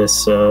center of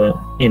this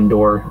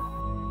indoor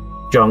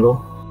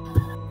jungle.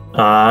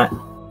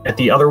 At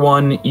the other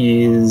one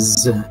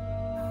is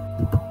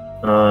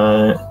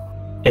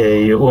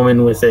a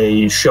woman with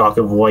a shock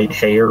of white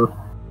hair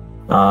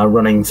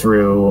running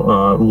through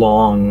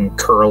long,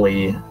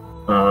 curly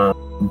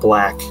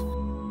black.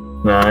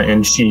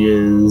 And she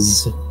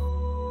is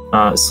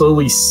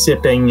slowly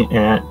sipping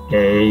at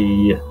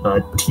a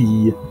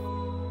tea.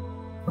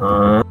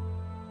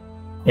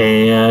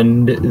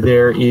 And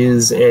there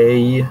is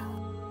a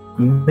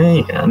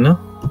man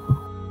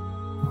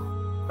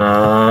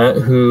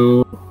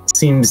who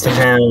seems to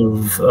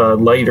have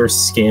lighter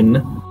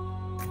skin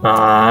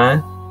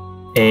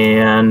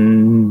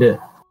and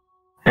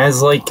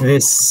has like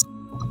this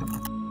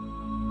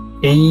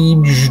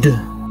aged,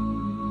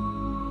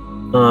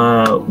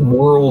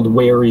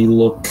 world-weary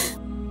look,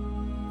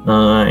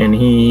 and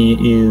he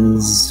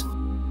is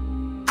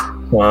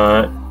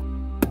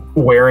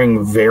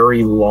wearing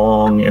very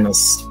long and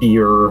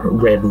austere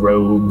red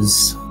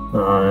robes,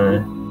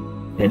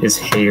 and his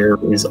hair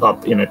is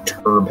up in a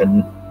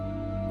turban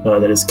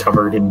that is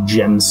covered in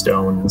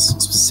gemstones,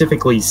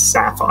 specifically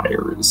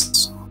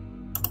sapphires.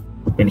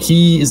 And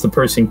he is the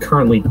person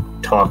currently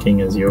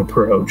talking as you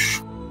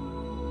approach.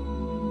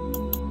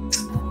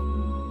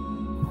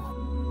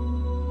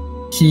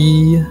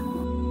 He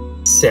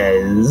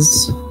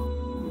says,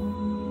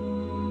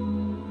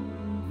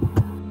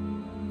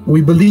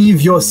 "We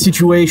believe your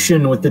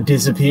situation with the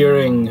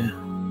disappearing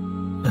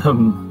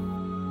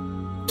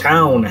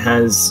town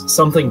has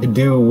something to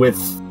do with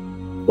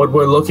what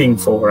we're looking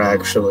for,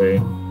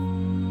 actually.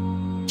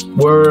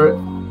 We're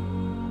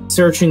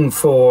searching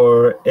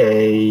for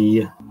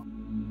a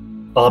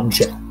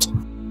object.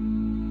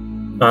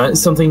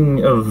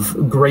 Something of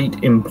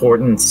great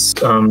importance.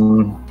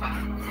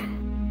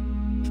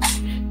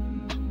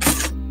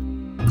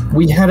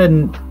 We had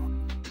an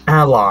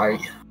ally.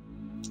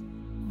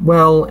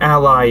 Well,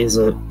 ally is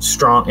a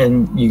strong..."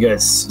 And you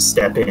guys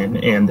step in,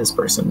 and this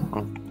person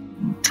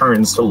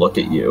turns to look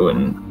at you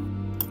and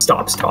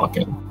stops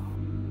talking.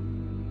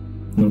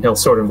 And he'll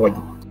sort of like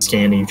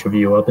scan each of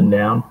you up and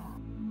down.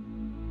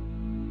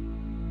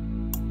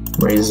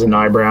 Raises an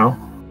eyebrow.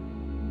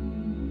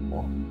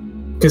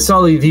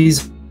 "Kasali,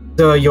 these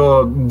are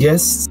your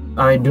guests?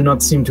 I do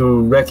not seem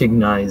to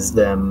recognize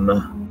them."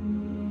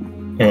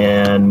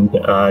 And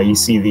you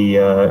see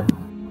the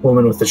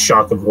woman with the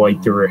shock of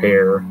white through her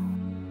hair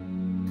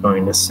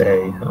going to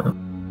say,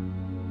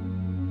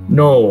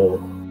 "No,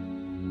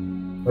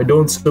 I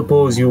don't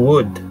suppose you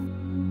would.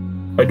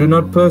 I do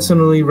not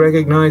personally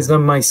recognize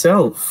them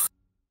myself."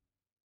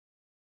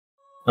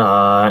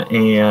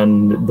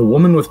 And the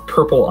woman with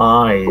purple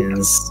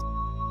eyes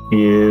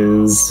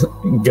is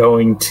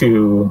going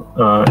to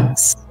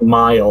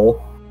smile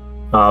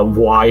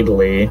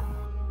widely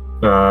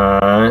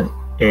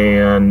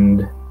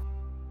and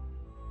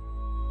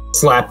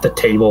slap the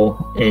table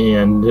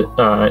and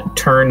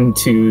turn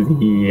to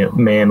the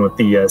man with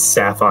the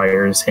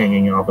sapphires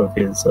hanging off of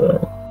his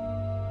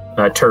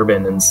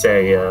turban and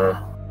say,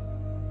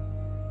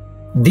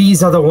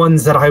 "These are the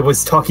ones that I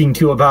was talking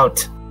to you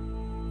about.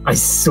 I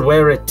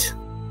swear it.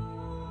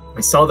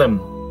 I saw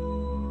them.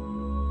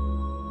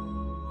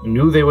 I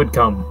knew they would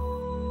come.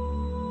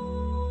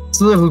 It's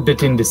a little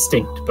bit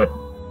indistinct, but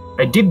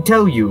I did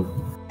tell you.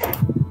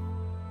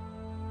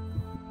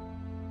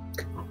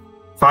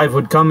 5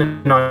 would come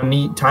in our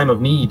time of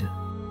need."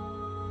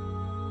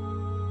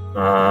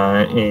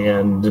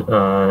 And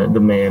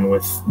the man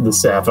with the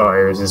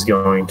sapphires is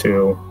going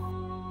to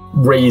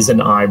raise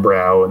an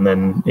eyebrow and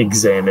then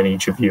examine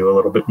each of you a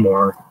little bit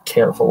more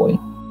carefully.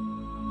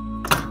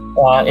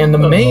 And the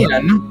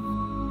man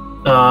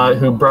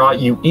who brought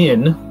you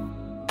in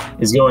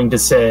is going to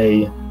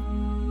say,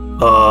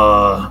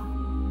 "I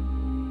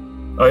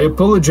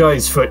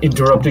apologize for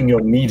interrupting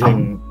your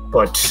meeting,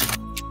 but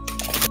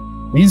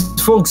these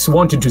folks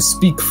wanted to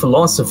speak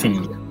philosophy,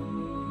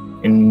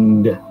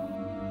 and,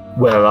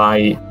 well,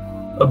 I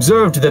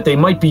observed that they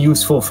might be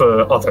useful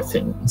for other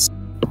things.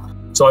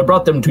 So I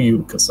brought them to you,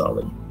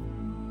 Kasali."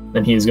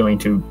 And he is going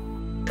to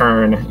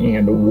turn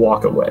and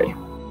walk away.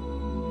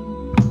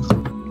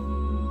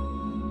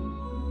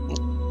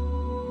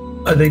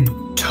 I think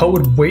Toe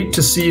would wait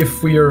to see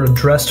if we are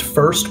addressed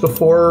first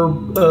before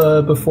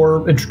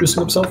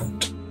introducing himself,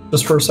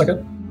 just for a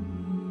second.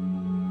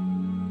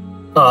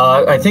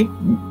 I think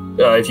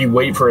if you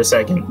wait for a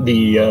second,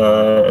 the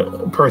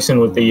person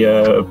with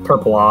the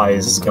purple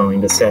eyes is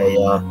going to say,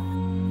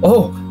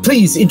 "Oh,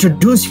 please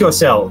introduce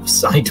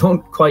yourselves. I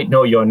don't quite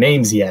know your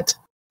names yet.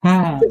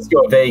 Just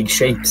your vague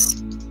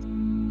shapes."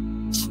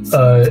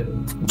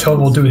 Toe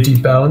will do a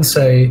deep bow and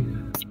say,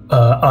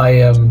 "I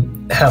am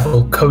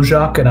Havel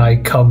Cojoc, and I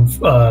come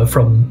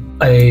from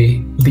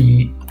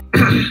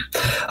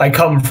I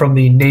come from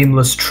the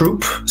nameless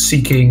troop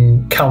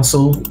seeking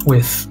counsel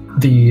with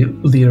the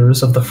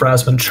leaders of the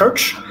Pharasmin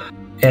Church,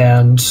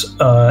 and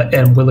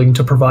am willing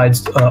to provide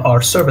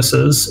our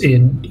services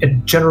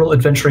in general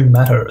adventuring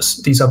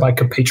matters. These are my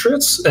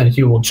compatriots," and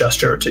he will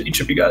gesture to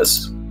each of you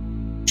guys.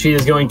 She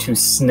is going to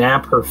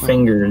snap her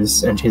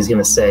fingers, and she's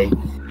going to say,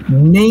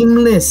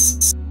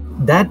 "Nameless.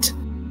 That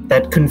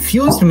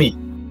confused me,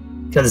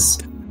 because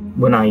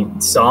when I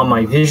saw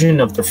my vision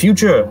of the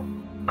future,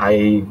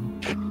 I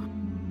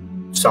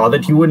saw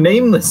that you were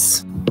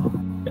nameless.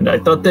 And I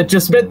thought that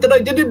just meant that I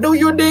didn't know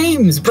your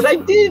names, but I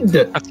did."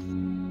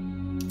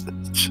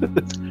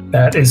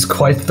 That is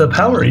quite the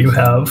power you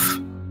have.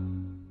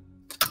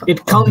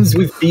 It comes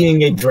with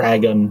being a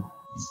dragon.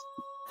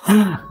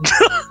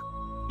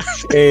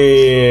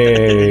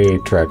 A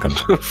dragon.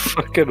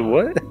 Fucking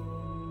what?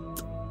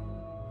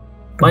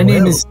 My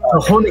name is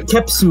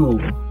Honikepsu,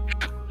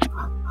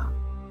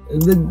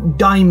 the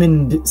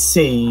Diamond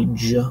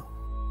Sage.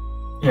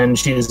 And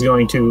she is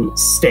going to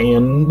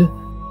stand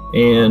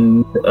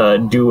and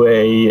do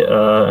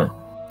a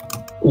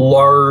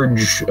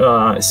large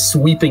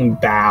sweeping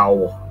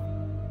bow.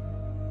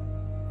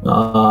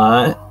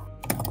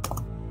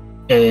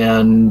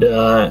 And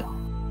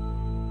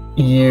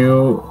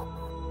you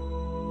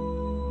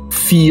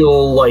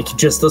feel like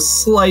just the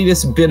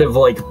slightest bit of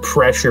like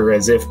pressure,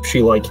 as if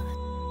she like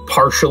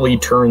partially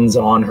turns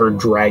on her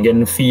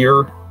dragon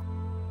fear,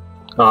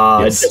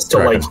 just to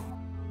like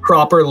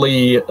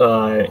properly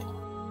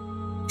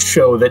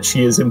show that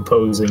she is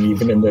imposing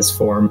even in this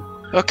form.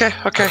 Okay,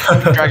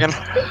 dragon.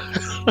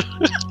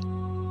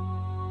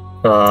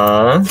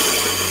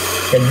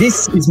 And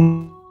this is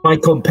my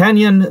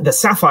companion, the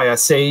Sapphire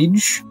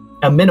Sage,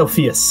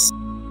 Amenopheus.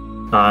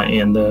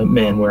 And the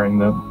man wearing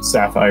the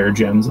sapphire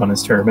gems on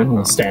his turban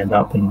will stand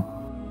up and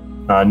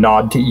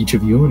nod to each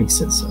of you, and he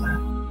says,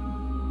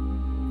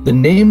 "The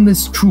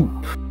nameless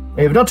troop.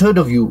 I have not heard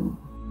of you.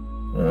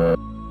 Where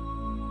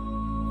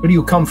do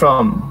you come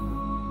from?"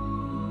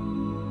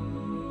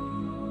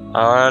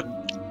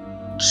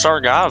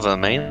 Sargava,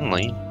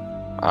 mainly.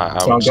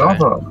 I would say.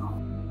 Sargava.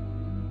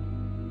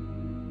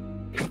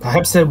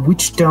 Perhaps that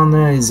witch down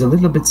there is a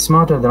little bit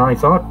smarter than I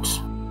thought.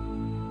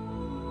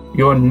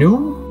 You're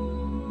new?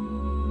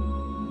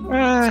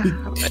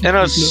 In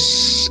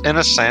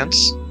a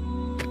sense.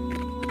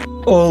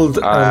 Old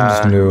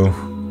and new.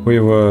 We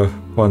were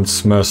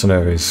once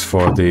mercenaries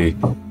for the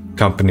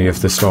Company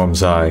of the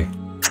Storm's Eye,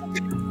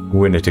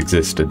 when it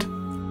existed.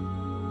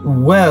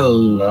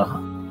 Well,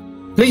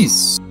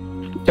 please,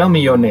 tell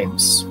me your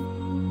names.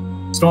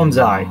 Storm's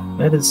Eye,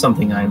 that is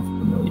something I am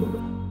familiar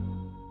with.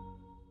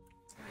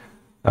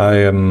 I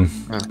am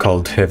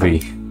called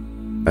Heavy.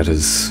 That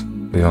is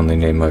the only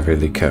name I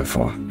really care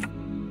for.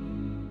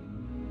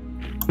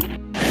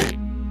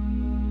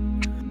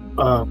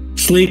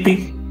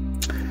 Sleepy.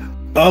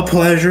 A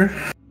pleasure.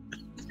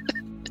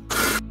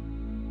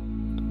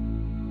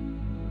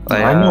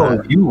 I know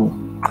of you.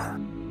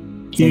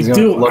 You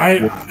do.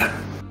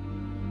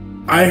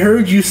 I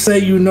heard you say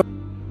you know.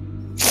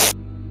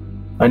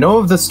 I know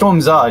of the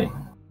Storm's Eye.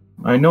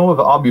 I know of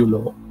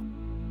Abulo.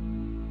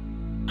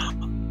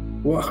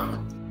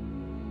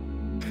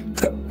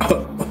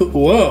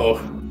 Whoa.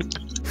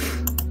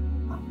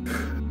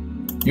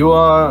 You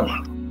are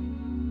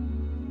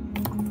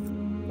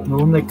the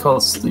one they call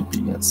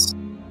Sleepy, yes.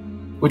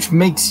 Which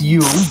makes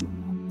you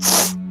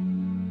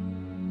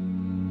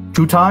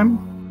two-time?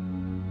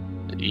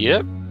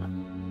 Yep.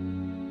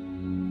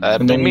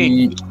 That'd be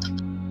me.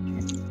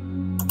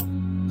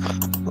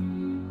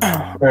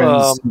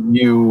 Turns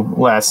you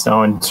last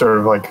now and sort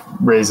of like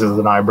raises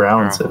an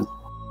eyebrow and says,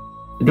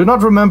 "I do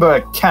not remember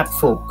a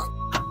catfolk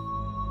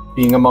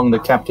being among the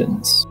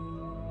captains."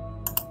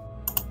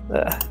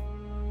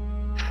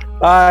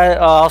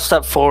 I'll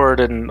step forward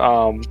and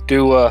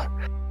do a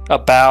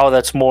bow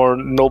that's more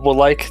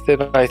noble-like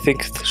than I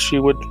think she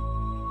would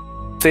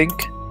think,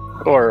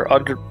 or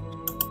under.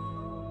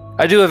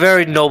 I do a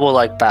very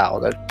noble-like bow.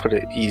 That put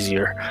it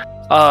easier.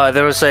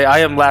 They would say, "I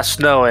am Last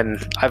Snow, and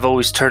I've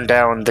always turned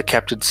down the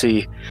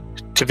captaincy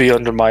to be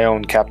under my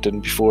own captain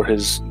before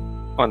his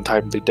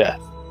untimely death."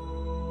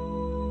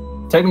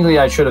 Technically,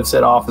 I should have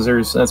said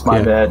officers. That's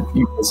my bad.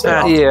 You can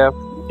say yeah,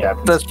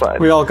 captains. that's fine.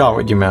 We all got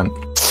what you meant.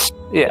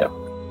 Yeah.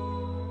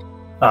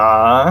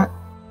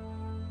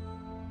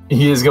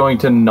 He is going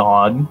to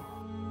nod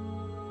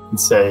and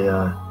say,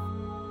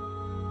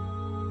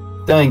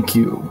 "Thank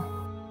you.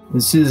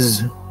 This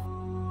is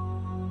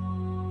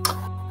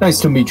nice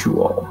to meet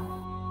you all."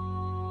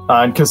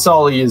 And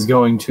Kasali is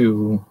going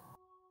to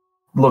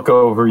look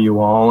over you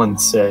all and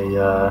say,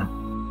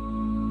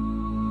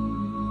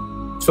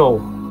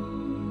 "So,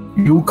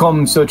 you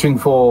come searching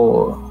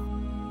for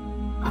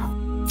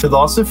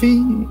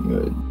philosophy?"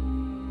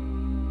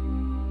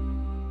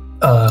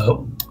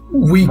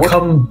 What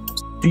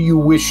do you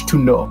wish to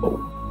know?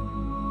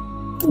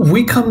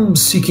 We come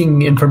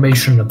seeking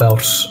information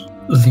about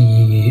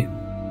the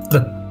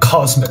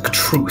cosmic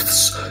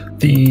truths,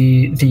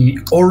 the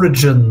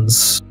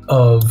origins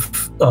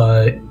of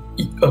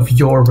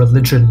your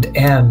religion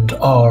and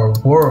our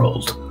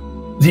world.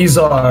 These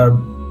are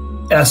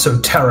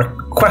esoteric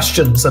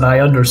questions, and I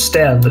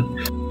understand that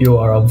you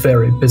are a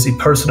very busy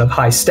person of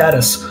high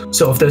status.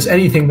 So if there's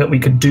anything that we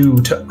could do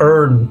to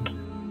earn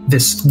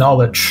this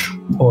knowledge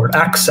or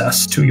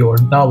access to your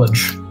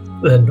knowledge,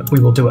 then we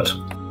will do it.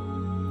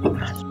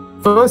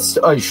 First,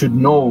 I should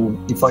know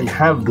if I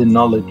have the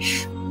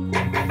knowledge.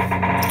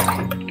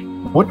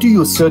 What do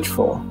you search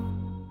for?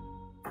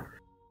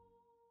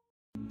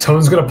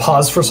 Tone's gonna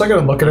pause for a second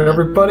and look at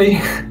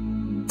everybody,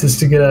 just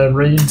to get a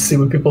read, see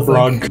what people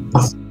think.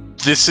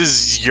 This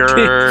is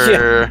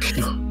your...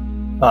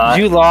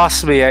 you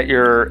lost me at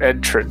your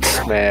entrance,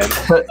 man.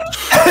 So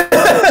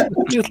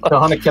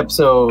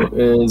Hanakepso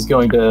is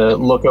going to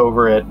look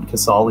over at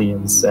Kasali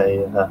and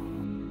say,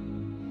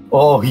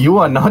 "Oh, you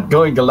are not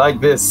going to like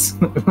this."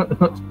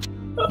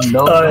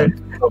 No.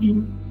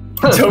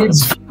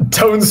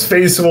 Tone's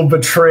face will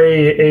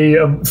betray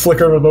a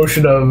flicker of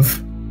emotion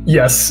of,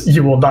 yes,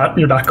 you will not.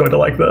 You're not going to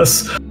like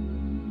this.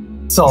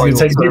 So you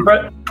take a deep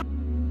breath.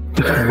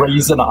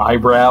 raise an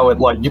eyebrow at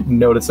like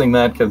noticing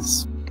that,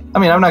 because I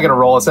mean, I'm not gonna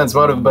roll a sense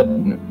motive, but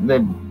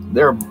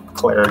they're a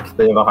cleric.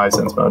 They have a high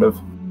sense motive.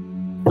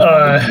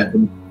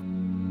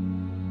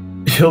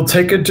 He'll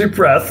take a deep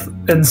breath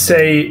and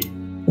say,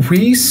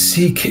 "We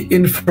seek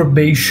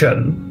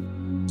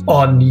information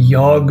on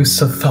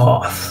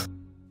Yog-Sothoth,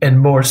 and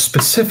more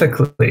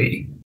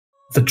specifically,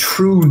 the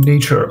true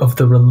nature of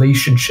the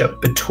relationship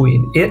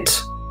between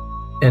it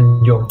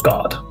and your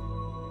god."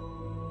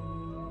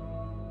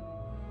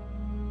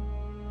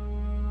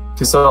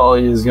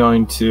 Tisali is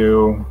going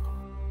to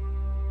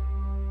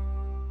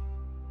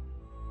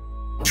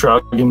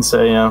shrug and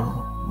say,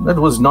 that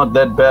was not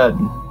that bad.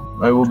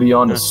 I will be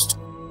honest.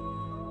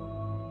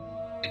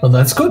 Well,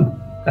 that's good.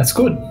 That's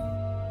good.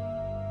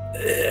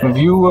 Have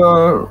you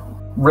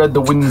read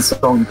the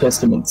Windsong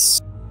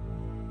Testaments?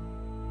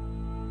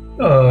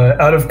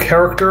 Out of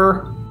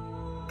character,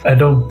 I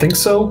don't think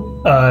so.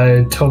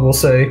 Tone will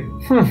say,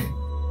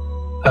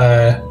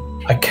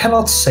 I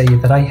cannot say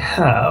that I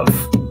have.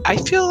 I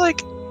feel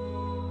like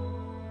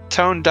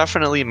Tone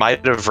definitely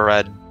might have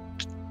read.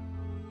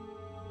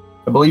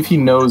 I believe he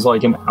knows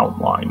like an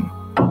outline.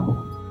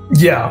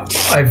 Yeah,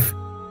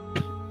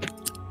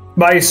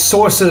 my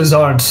sources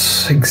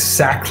aren't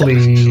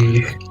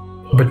exactly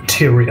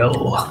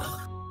material.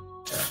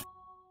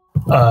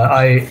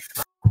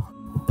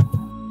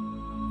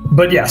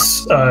 But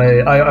yes,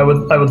 I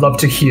would love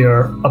to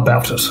hear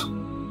about it.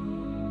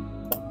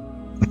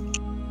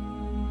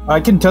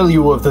 I can tell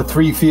you of the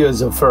 3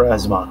 fears of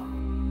Pharasma.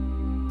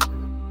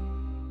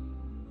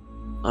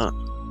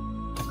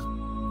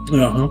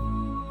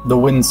 The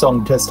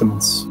Windsong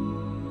Testaments.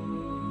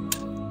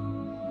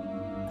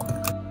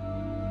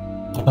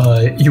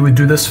 You would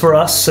do this for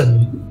us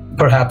and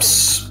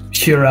perhaps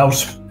hear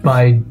out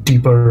my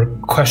deeper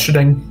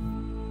questioning?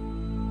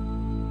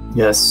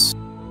 Yes.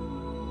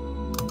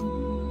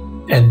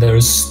 And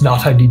there's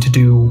naught I need to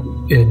do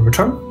in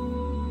return?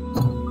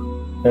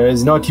 There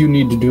is naught you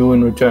need to do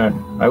in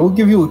return. I will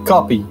give you a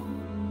copy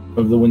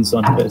of the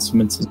Windsong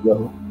Testaments as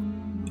well.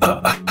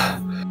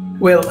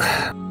 Well,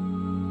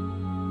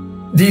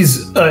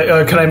 these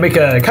can I make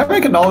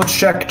a knowledge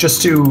check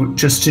just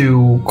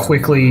to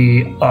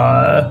quickly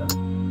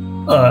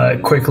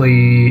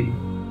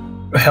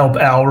help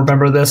Al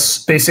remember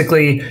this?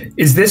 Basically,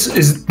 is this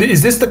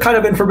the kind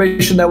of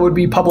information that would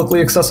be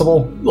publicly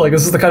accessible? Like,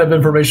 is this the kind of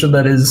information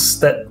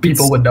that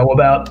people would know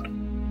about?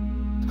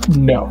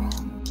 No,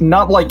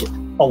 not like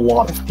a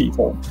lot of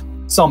people.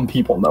 Some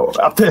people know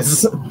about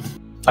this.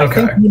 I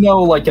think you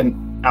know like an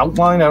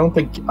outline. I don't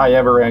think I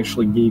ever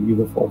actually gave you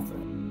the full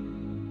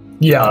thing.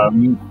 Yeah.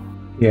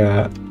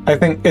 Yeah, I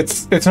think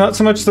it's not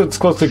so much that it's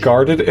closely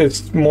guarded,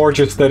 it's more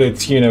just that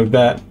it's,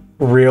 that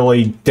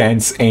really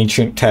dense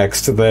ancient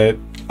text that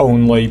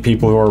only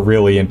people who are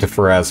really into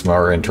Pharasma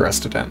are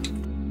interested in.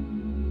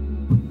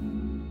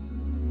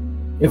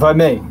 If I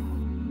may.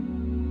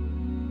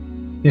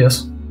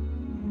 Yes.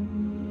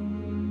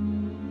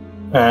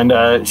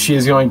 And she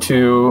is going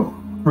to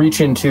reach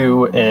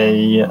into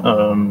a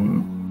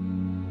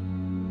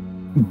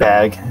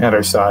bag at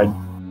her side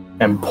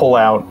and pull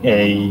out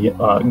a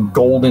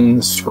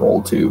golden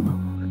scroll tube.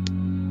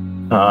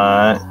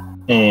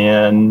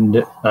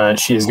 And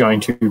she is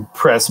going to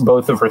press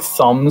both of her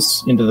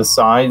thumbs into the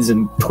sides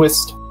and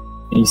twist.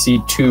 And you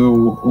see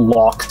 2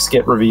 locks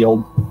get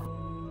revealed.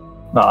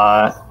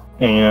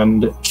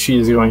 And she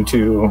is going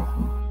to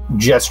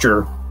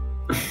gesture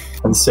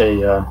and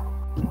say,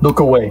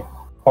 look away,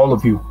 all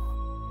of you.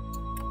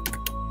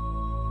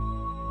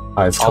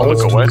 I'll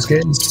look away.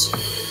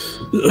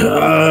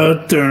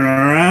 Turn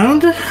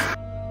around.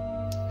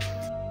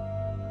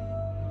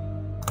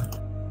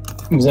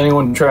 Is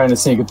anyone trying to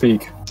sneak a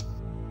peek?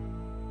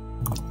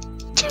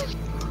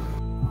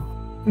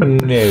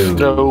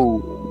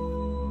 No.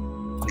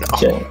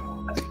 Okay.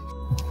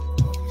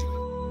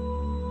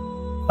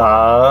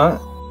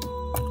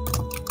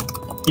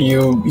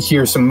 You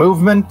hear some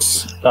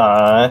movement,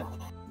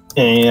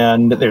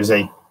 and there's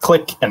a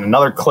click and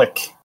another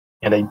click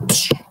and a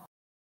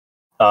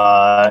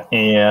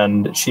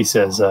and she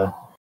says, go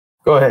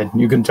ahead,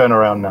 you can turn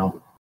around now.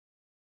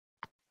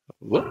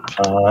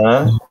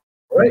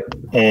 Right.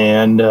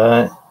 And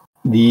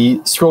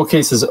the scroll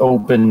case is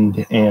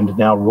opened, and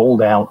now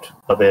rolled out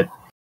of it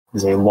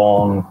is a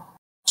long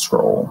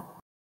scroll.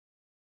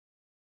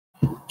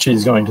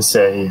 She's going to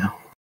say,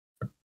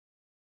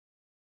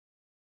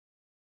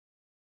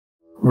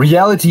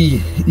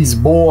 reality is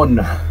born.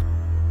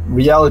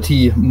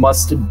 Reality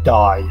must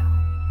die.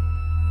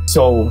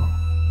 So,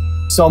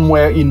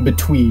 somewhere in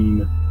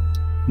between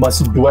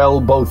must dwell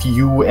both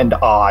you and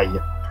I.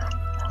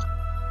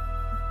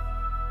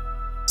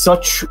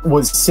 Such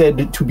was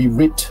said to be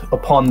writ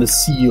upon the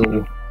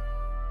seal,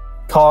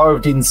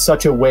 carved in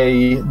such a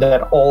way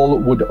that all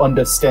would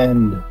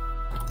understand,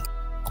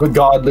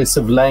 regardless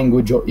of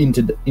language or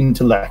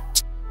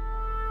intellect.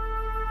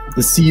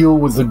 The seal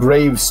was the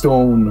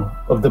gravestone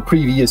of the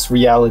previous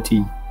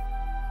reality.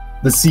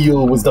 The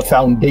seal was the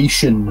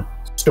foundation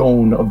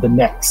stone of the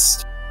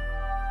next.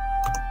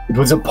 It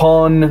was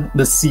upon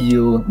the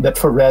seal that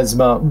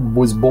Pharasma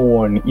was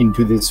born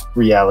into this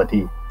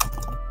reality.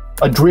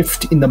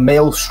 Adrift in the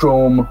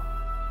maelstrom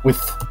with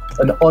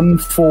an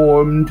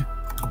unformed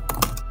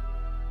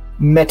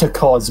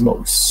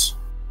metacosmos.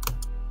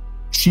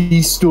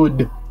 She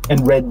stood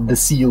and read the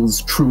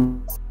seal's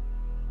truth,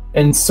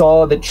 and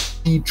saw that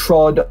she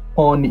trod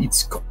on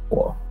its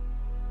core.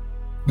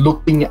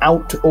 Looking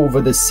out over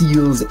the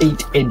seal's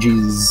 8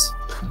 edges,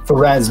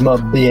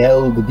 Pharasma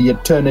beheld the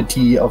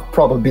eternity of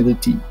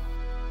probability,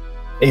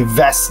 a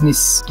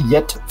vastness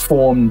yet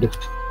formed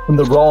from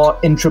the raw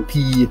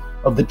entropy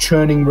of the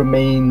churning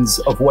remains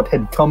of what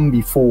had come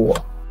before.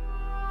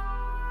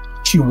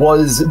 She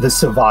was the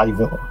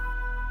survivor,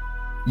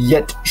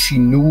 yet she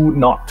knew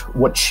not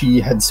what she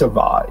had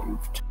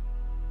survived,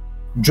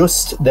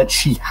 just that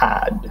she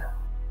had.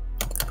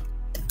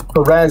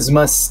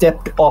 Pharasma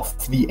stepped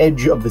off the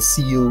edge of the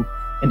seal,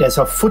 and as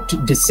her foot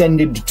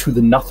descended to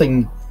the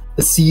nothing,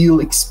 the seal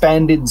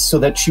expanded so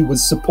that she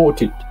was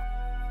supported.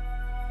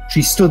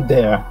 She stood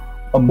there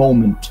a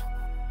moment,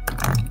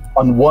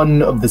 on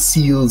one of the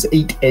seal's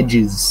 8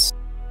 edges,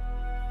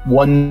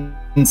 one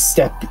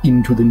step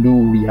into the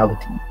new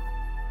reality,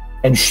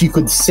 and she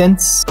could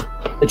sense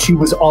that she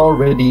was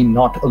already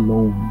not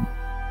alone.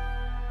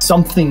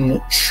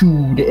 Something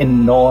chewed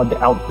and gnawed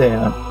out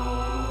there,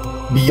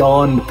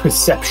 beyond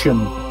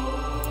perception,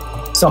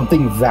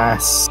 something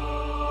vast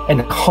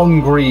and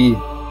hungry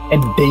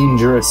and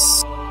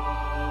dangerous.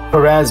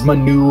 Pharasma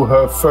knew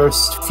her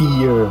first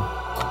fear,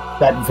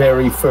 that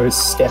very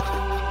first step.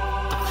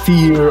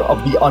 Fear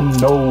of the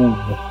unknown.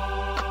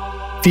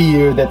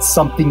 Fear that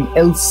something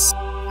else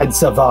had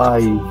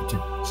survived.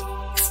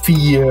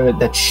 Fear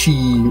that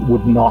she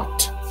would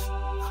not.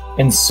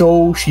 And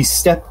so she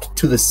stepped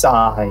to the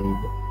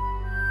side.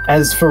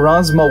 As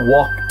Pharasma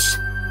walked,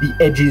 the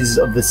edges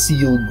of the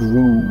seal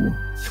grew.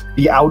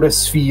 The outer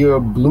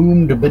sphere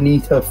bloomed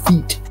beneath her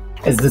feet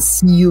as the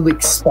seal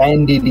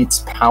expanded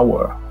its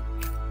power.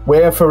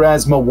 Where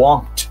Pharasma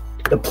walked,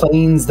 the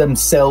planes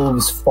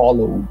themselves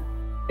followed,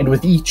 and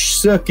with each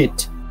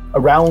circuit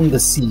around the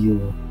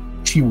seal,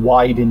 she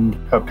widened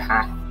her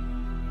path,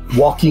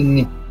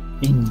 walking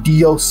a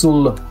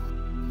deosul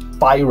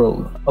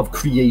spiral of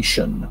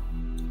creation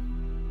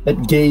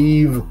that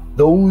gave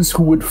those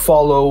who would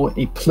follow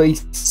a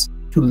place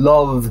to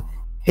love,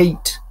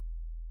 hate,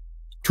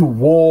 to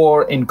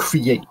war and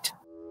create.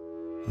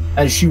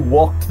 As she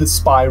walked the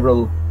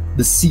spiral,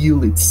 the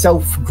seal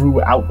itself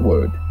grew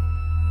outward,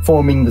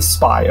 forming the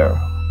spire.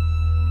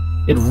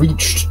 It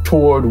reached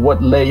toward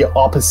what lay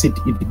opposite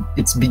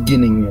its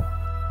beginning,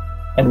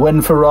 and when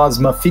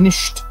Pharasma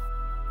finished,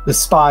 the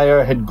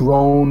spire had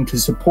grown to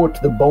support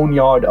the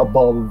boneyard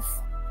above,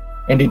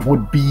 and it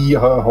would be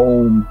her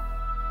home.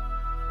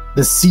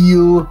 The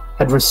seal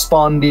had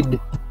responded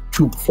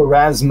to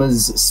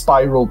Pharasma's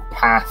spiral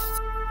path,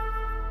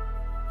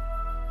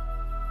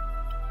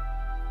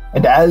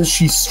 and as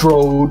she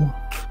strode,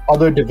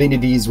 other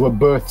divinities were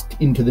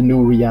birthed into the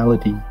new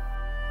reality.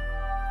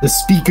 The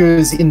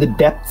speakers in the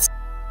depths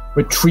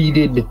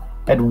retreated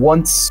at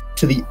once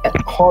to the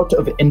heart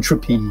of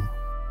entropy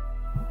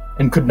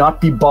and could not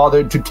be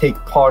bothered to take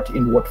part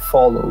in what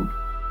followed.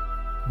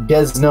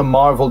 Desna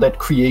marveled at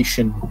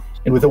creation,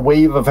 and with a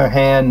wave of her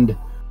hand,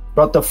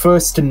 brought the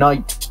first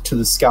night to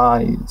the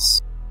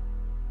skies.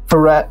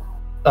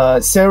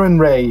 Saren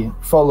Ray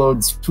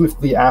followed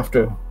swiftly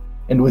after,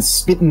 and was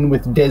smitten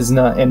with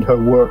Desna and her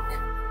work.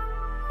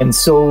 And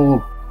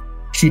so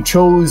she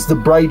chose the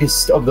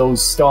brightest of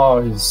those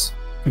stars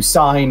to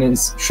shine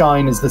as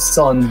the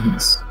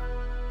suns,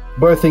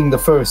 birthing the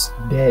first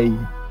day.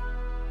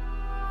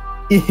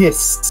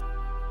 Ihis,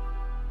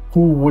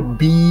 who would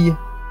be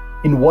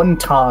in one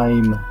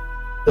time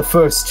the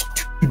first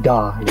to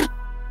die,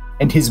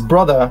 and his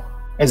brother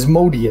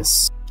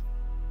Asmodeus,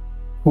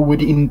 who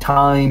would in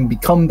time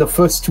become the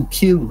first to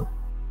kill.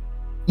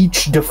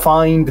 Each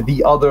defined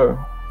the other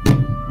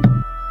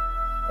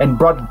and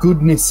brought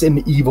goodness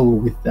and evil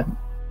with them.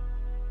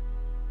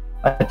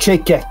 A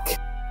Chekek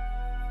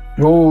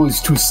rose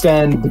to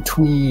stand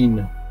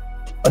between,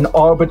 an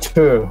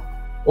arbiter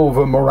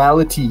over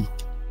morality,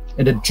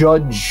 and a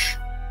judge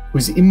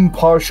whose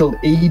impartial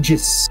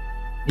aegis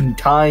in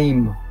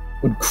time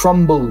would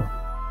crumble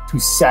to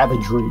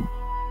savagery.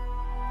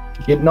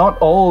 Yet not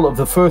all of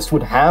the first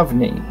would have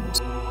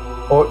names,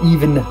 or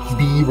even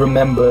be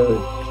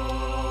remembered.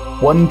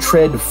 One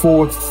tread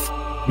forth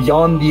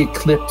beyond the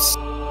eclipse,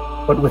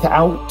 but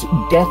without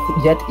death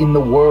yet in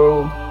the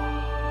world,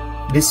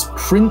 this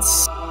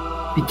prince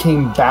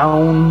became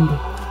bound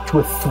to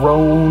a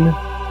throne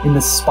in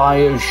the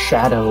spire's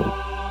shadow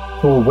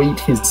to await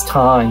his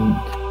time.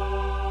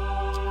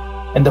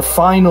 And the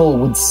final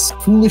would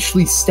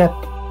foolishly step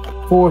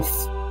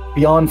forth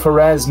beyond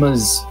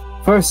Pharasma's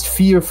first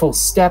fearful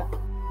step,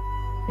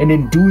 and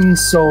in doing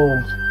so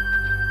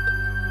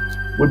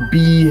would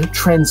be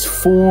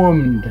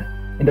transformed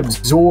and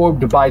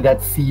absorbed by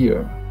that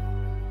fear.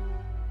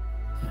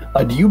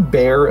 Do you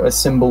bear a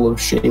symbol of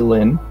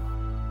Shaylin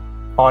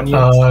on you?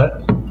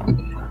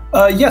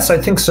 Yes, I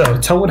think so.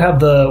 Toe would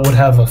have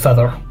a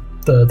feather.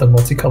 the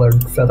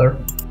multicolored feather.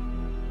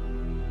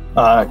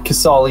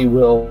 Kasali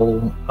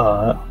will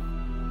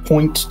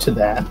point to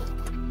that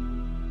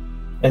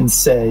and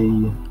say,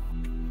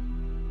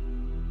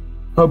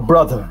 her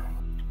brother,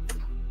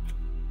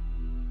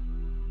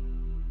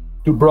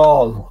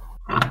 Dubral,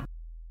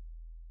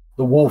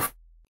 the wolf,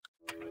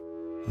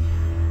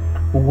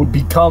 who would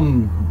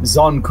become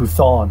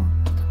Zon-Kuthon,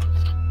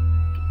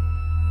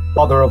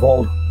 father of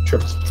all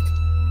church.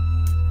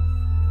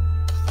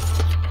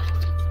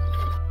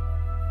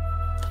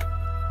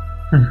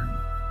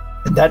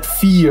 And that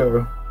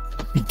fear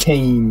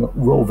became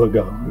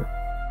Rovagug.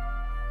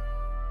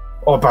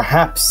 Or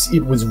perhaps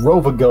it was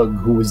Rovagug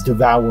who was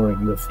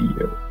devouring the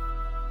fear.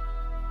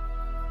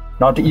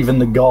 Not even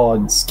the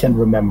gods can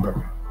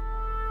remember.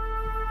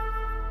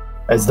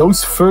 As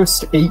those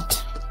first 8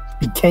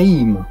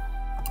 became,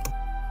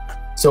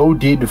 so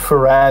did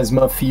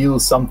Pharasma feel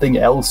something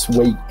else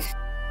wake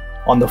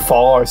on the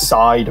far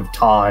side of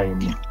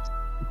time.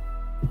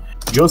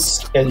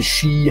 Just as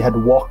she had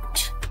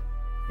walked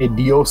a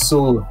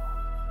diosal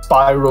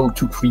spiral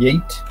to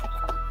create,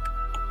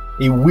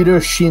 a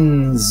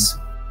Widdershin's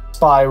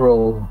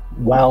spiral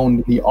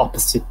wound the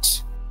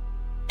opposite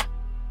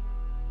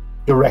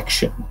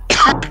direction,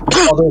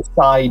 the other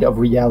side of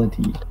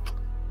reality,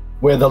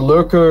 where the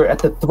lurker at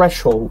the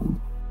threshold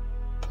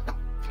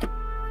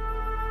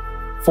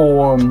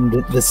formed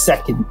the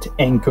second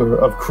anchor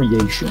of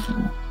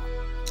creation.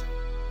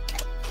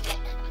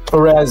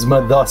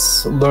 Pharasma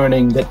thus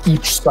learning that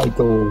each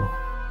cycle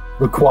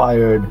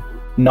required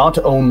not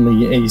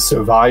only a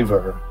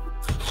survivor,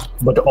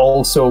 but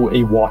also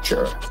a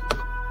watcher.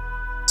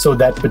 So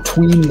that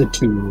between the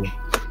two,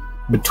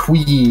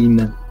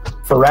 between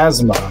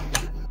Pharasma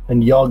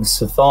and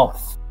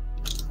Yog-Sothoth,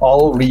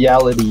 all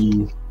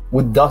reality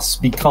would thus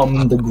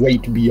become the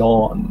great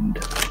beyond.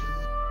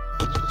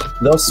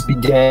 Thus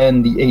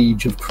began the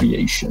age of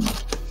creation.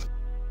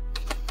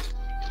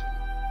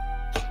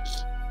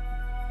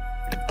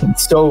 And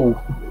so,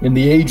 in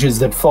the ages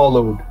that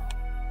followed,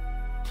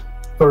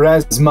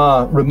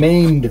 Pharasma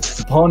remained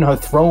upon her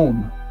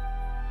throne.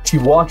 She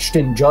watched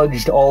and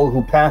judged all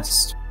who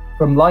passed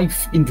from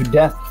life into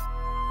death.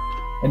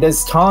 And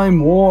as time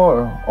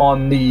wore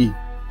on, the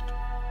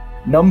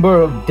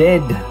number of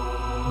dead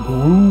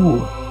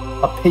grew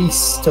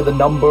apace to the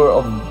number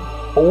of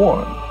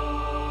born.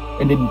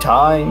 And in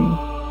time,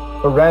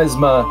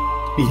 Pharasma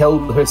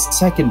beheld her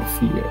second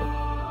fear,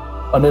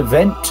 an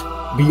event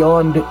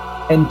beyond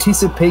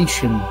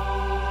anticipation,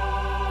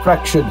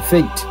 fractured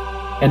fate,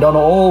 and on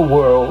all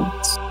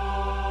worlds,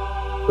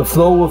 the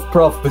flow of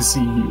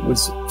prophecy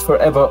was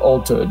forever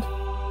altered.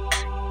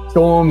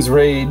 Storms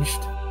raged,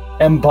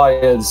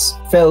 empires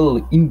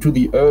fell into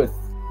the earth,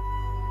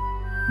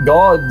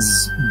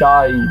 gods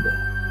died,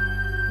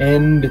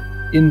 and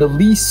in the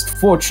least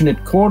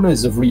fortunate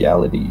corners of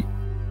reality,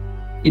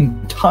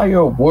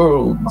 entire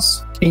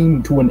worlds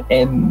came to an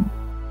end.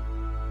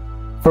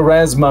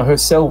 Pharasma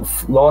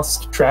herself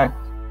lost track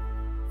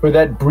for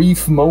that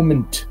brief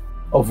moment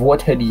of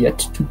what had yet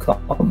to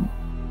come.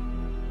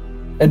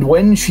 And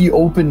when she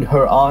opened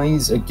her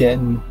eyes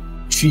again,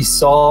 she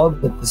saw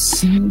that the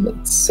seal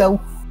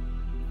itself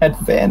had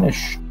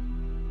vanished,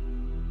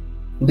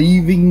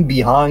 leaving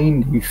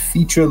behind a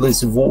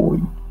featureless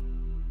void.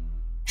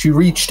 She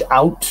reached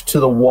out to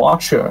the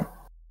Watcher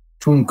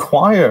to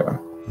inquire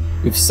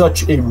if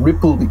such a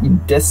ripple in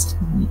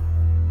destiny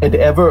had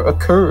ever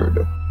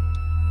occurred,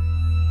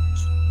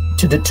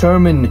 to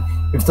determine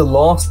if the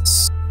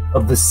loss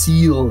of the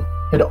seal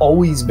had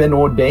always been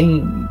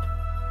ordained,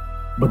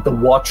 but the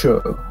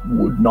Watcher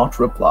would not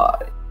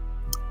reply.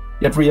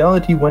 Yet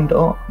reality went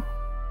on.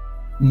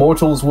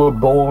 Mortals were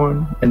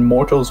born, and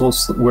mortals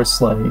were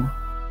slain.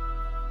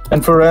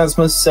 And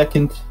Pharasma's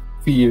second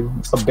fear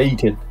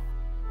abated,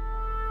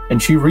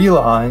 and she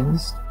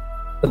realized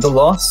that the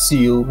lost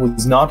seal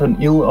was not an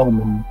ill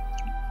omen,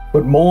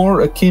 but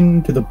more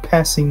akin to the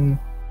passing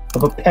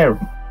of a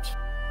parent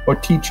or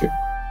teacher.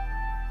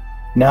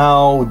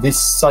 Now this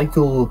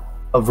cycle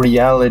of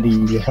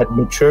reality had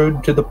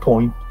matured to the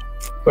point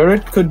where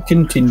it could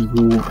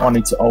continue on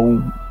its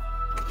own.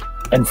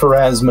 And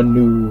Pharasma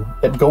knew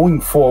that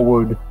going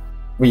forward,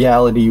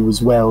 reality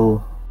was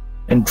well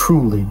and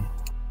truly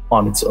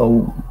on its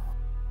own.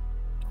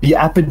 The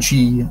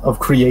apogee of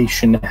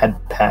creation had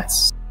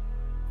passed,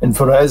 and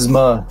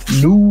Pharasma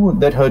knew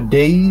that her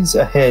days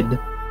ahead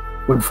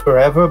would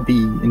forever be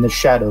in the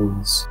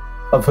shadows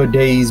of her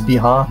days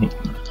behind.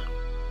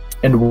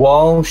 And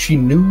while she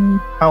knew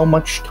how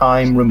much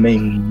time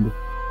remained,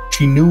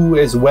 she knew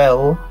as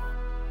well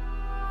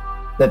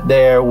that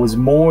there was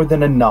more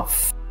than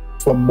enough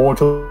for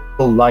mortal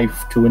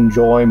life to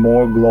enjoy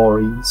more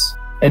glories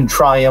and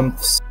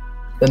triumphs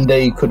than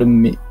they could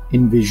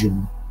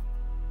envision.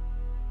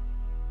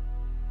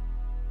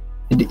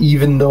 And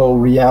even though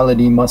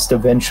reality must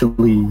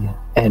eventually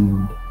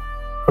end,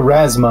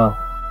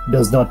 Pharasma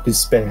does not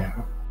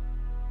despair.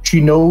 She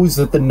knows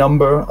that the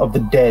number of the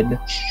dead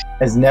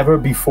has never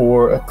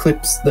before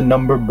eclipsed the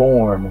number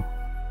born.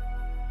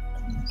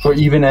 For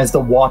even as the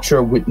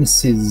Watcher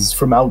witnesses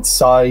from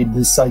outside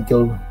the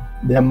cycle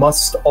there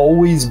must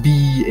always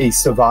be a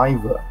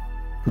survivor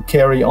to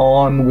carry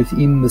on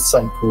within the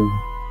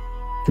cycle,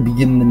 to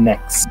begin the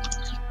next.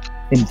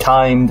 In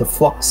time, the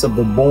flux of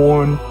the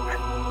born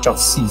shall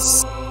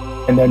cease,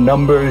 and their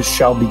numbers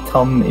shall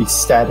become a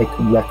static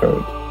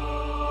record.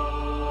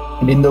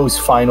 And in those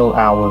final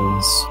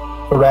hours,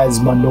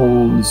 Pharasma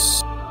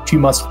knows she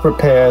must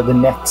prepare the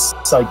next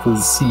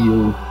cycle's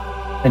seal,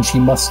 and she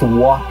must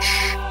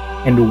watch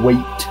and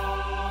wait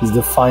as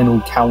the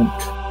final count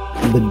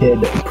of the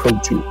dead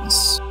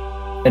approaches.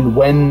 And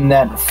when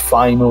that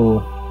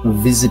final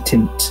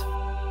visitant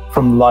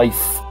from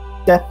life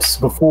steps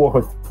before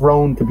her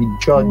throne to be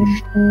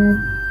judged,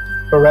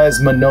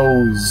 Pharasma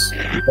knows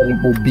that it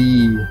will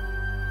be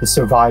the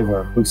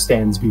survivor who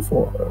stands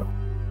before her,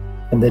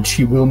 and that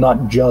she will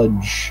not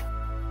judge,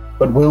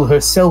 but will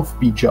herself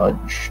be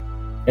judged.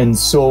 And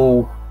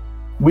so,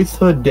 with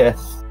her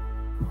death,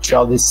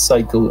 shall this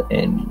cycle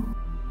end.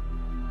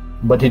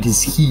 But it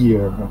is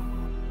here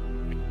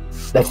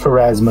that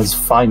Pharasma's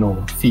final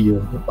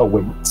fear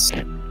awaits.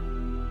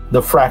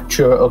 The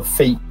fracture of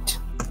fate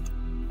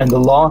and the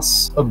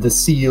loss of the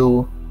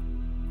seal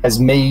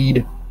has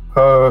made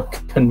her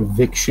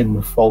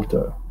conviction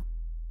falter.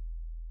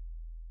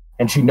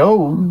 And she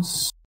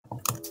knows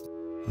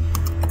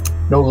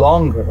no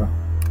longer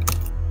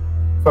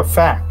for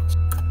fact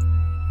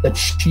that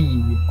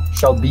she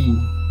shall be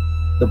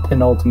the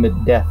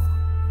penultimate death.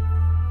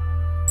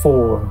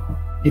 For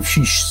if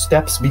she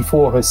steps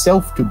before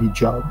herself to be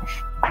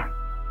judged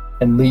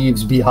and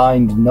leaves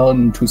behind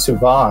none to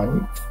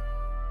survive,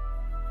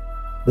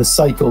 the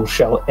cycle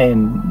shall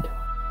end,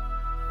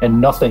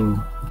 and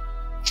nothing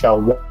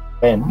shall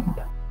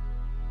end.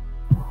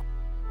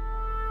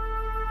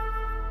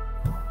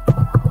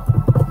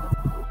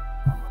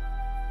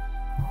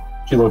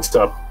 She looks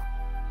up.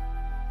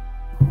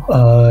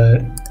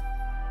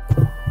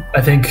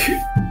 I think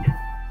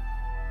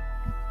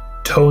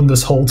Tone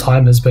this whole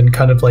time has been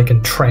kind of like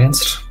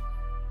entranced,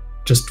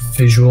 just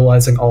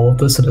visualizing all of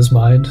this in his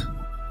mind.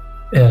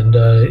 And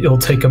it'll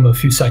take him a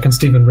few seconds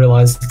to even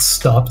realize it's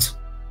stopped.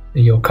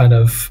 And you'll kind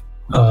of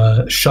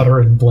shudder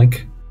and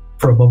blink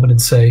for a moment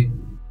and say,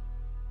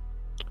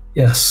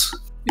 yes,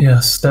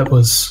 that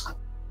was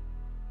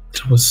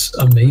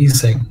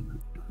amazing.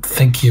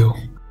 Thank you.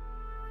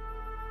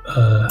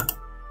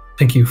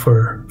 Thank you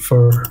for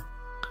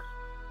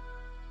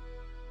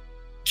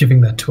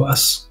giving that to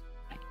us.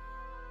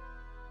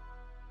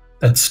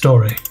 That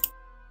story.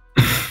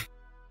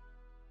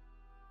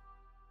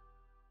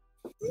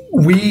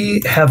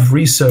 We have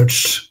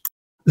researched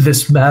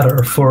this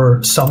matter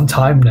for some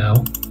time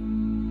now.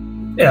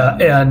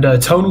 And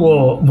Tone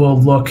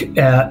will look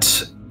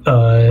at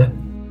the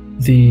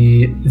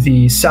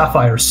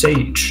Sapphire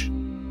Sage,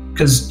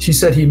 because he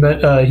said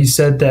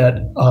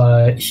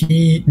that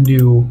he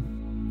knew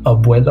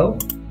Abulo,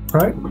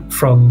 right?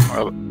 From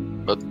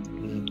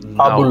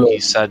Abulo. He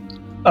said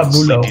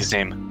Abulo. his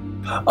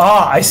name.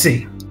 Ah, I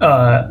see.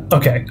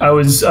 Okay, I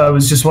was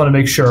just want to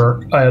make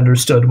sure I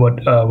understood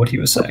what he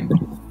was saying.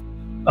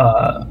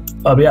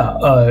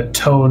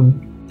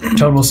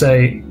 Tone will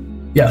say,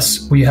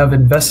 yes, we have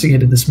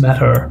investigated this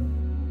matter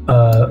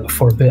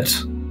for a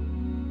bit.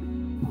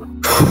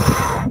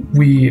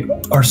 We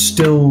are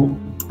still.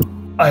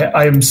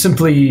 I am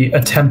simply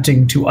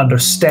attempting to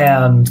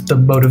understand the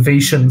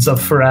motivations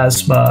of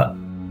Pharasma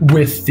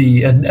with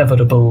the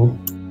inevitable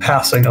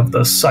passing of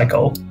the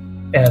cycle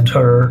and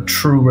her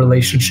true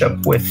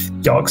relationship with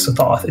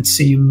Yog-Sothoth. It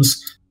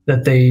seems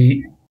that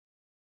they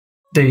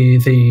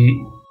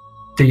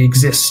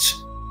exist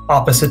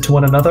opposite to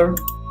one another,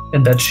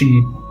 and that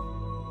she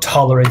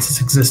tolerates its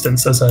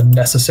existence as a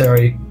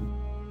necessary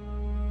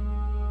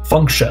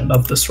function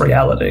of this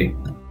reality.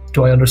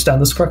 Do I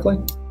understand this correctly?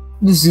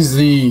 This is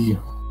the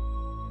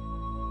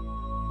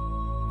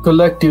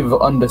collective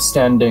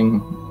understanding,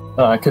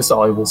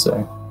 Kasali will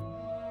say.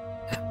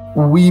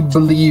 We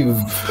believe,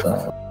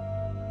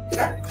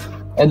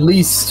 at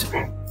least,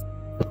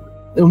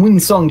 the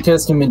Winsong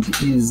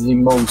Testament is the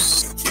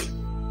most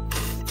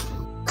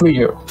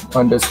clear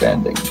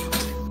understanding.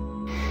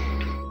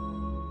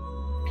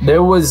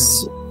 There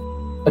was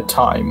a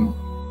time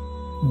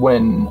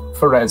when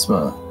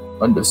Pharasma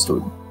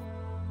understood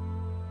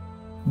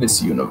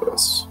this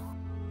universe.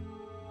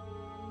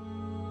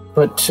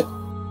 But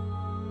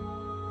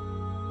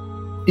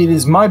it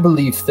is my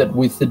belief that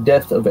with the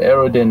death of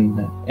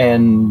Eredin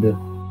and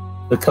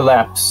the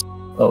collapse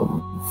of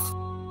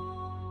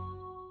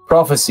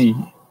prophecy,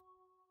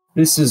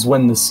 this is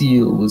when the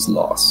seal was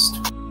lost.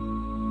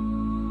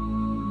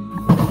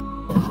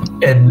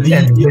 And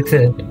with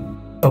it...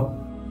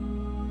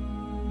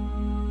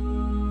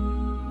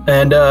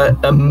 And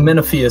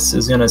Menepheus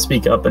is going to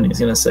speak up, and he's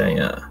going to say,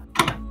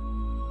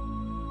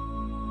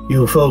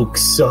 you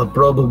folks are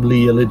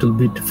probably a little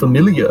bit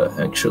familiar,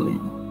 actually,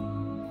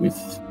 with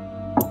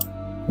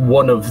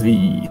one of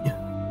the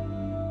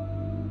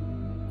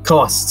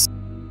costs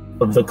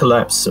of the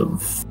collapse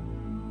of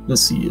the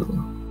seal.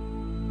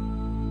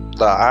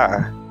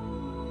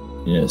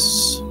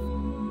 Yes.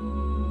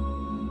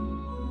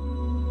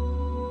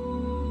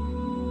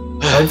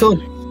 I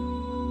thought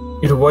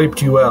It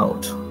wiped you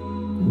out.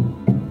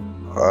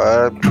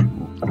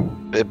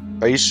 It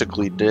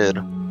basically did.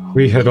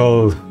 We had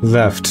all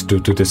left due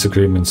to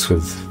disagreements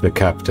with the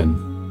captain.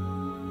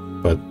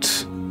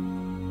 But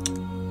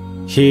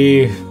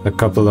he, a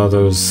couple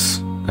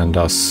others, and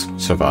us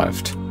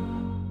survived.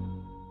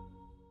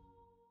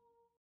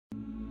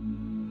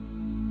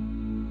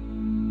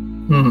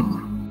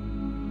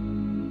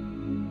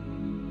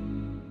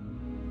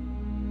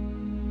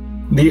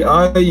 The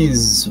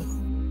eyes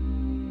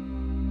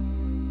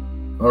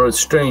are a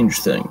strange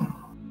thing.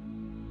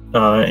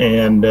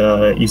 And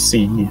you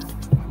see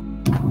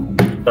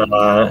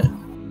a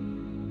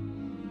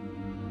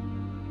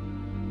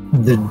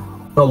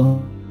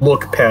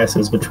look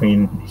passes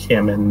between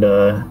him and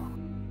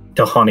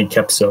Tahani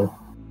Kepsu.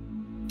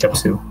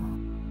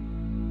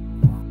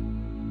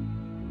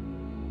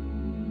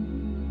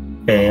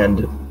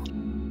 And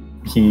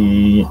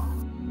he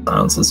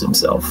silences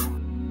himself.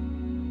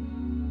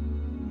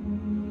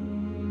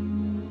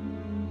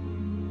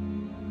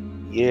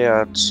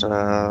 Yeah, it's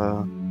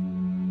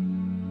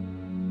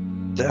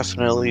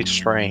definitely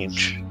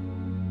strange.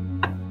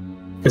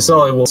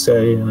 Kasali will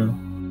say,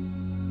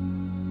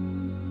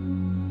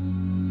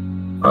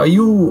 are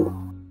you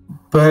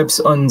perhaps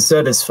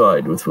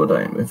unsatisfied with what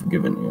I have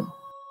given you?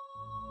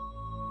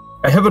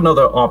 I have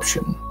another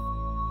option,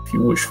 if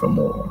you wish for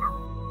more.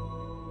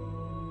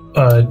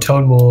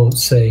 Tone will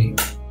say,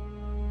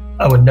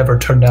 I would never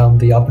turn down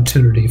the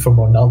opportunity for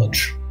more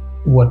knowledge.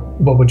 What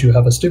would you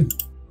have us do?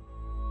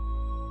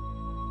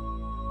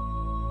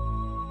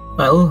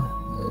 Well,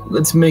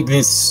 let's make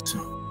this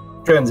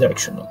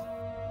transactional.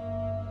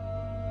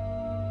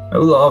 I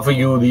will offer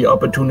you the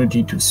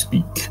opportunity to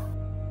speak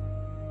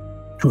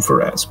to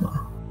Pharasmin,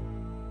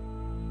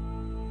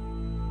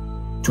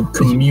 to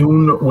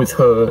commune with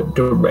her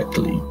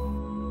directly.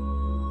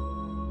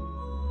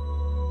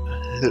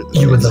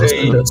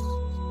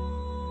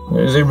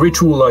 There's a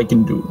ritual I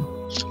can do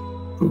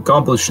to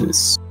accomplish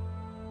this.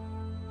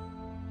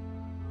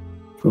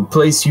 To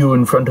place you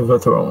in front of a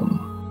throne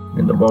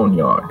in the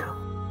boneyard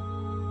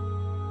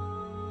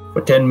for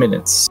 10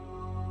 minutes.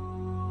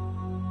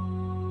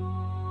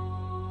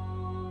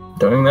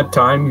 During that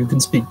time, you can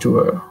speak to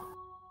her.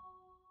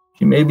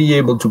 She may be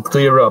able to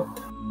clear up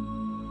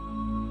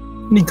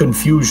any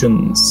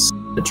confusions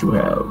that you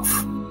have.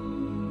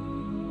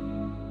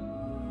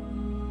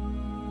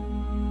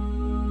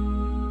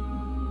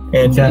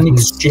 And in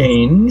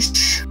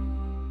exchange,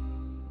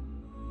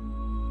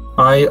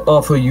 I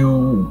offer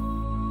you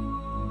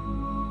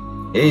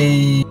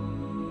a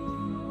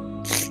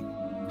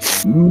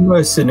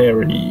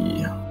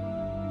mercenary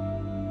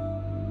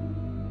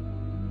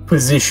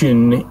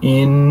position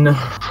in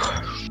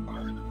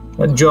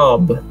a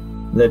job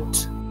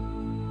that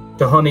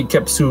Tahani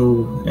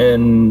Kepsu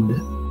and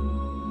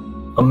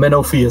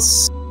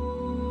Amenophius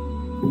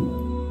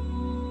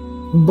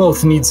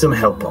both need some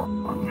help on.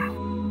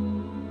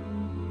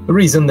 The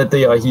reason that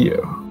they are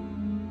here.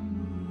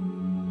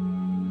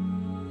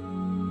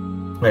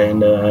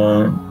 And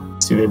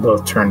see, they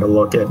both turn to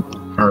look at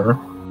her.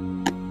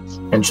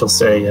 And she'll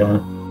say,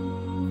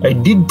 I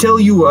did tell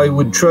you I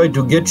would try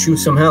to get you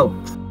some help.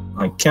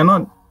 I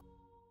cannot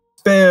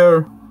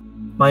spare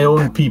my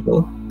own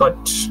people, but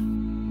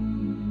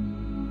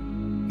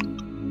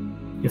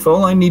if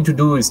all I need to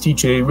do is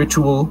teach a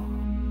ritual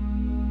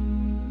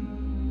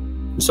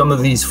to some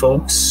of these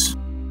folks,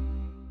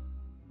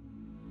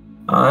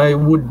 I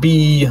would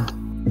be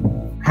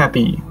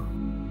happy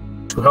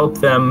to help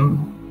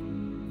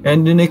them,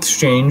 and in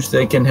exchange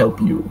they can help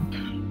you.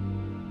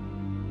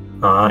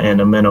 And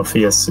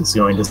Amenophius is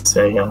going to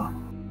say,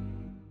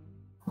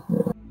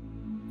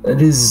 that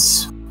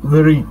is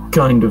very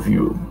kind of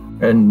you,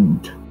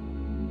 and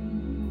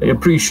I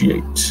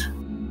appreciate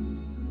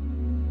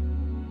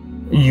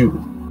you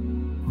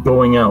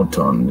going out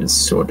on this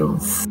sort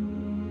of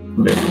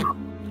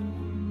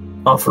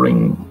limb,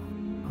 offering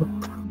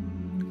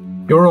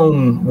your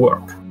own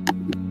work.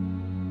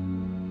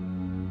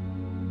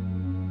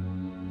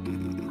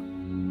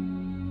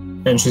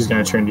 And she's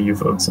going to turn to you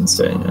folks and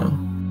say,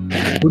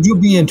 would you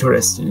be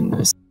interested in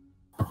this?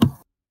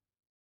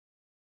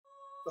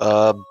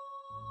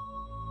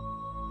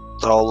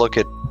 I'll look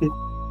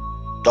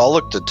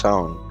to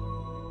Tone.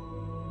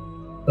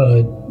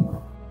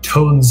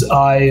 Tone's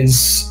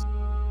eyes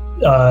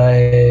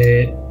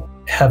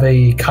have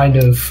a kind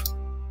of,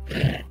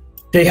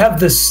 they have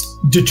this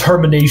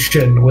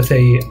determination with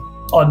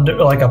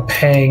like a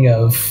pang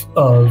of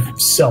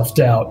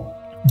self-doubt,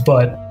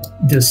 but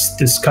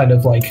this kind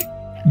of like,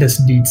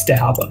 this needs to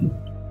happen.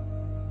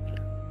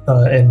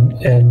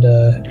 And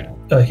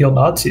he'll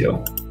nod to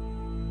you.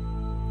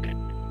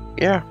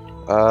 Yeah.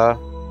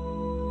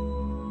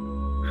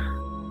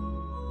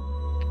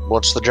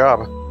 What's the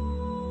job?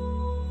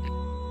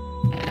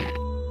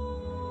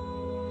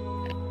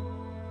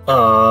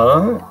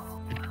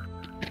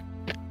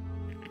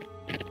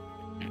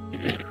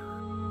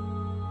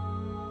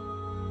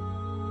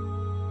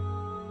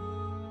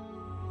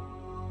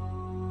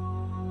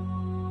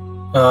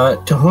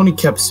 Tahani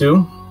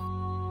Kepsu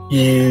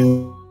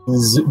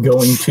is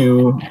going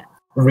to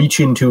reach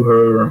into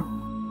her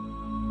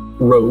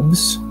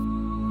robes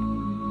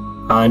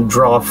and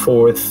draw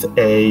forth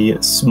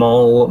a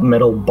small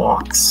metal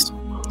box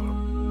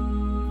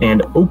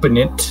and open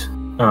it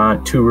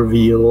to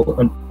reveal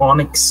an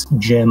onyx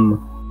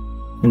gem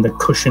in the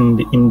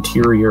cushioned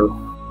interior.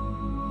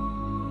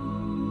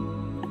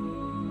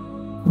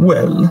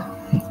 Well,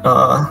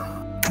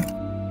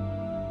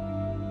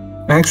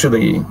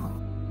 actually,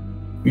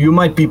 you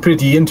might be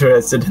pretty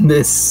interested in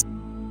this.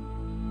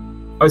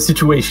 Our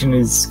situation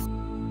is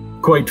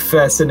quite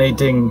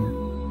fascinating,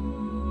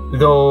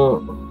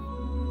 though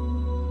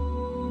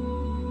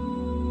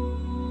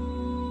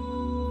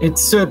it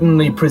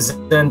certainly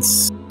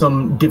presents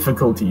some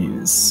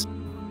difficulties.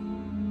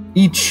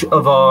 Each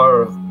of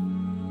our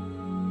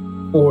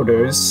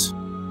orders,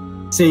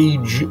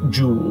 Sage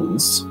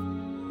Jewels,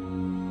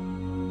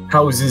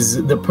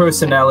 houses the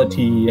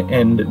personality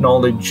and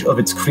knowledge of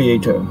its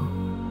creator.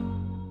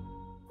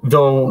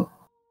 Though,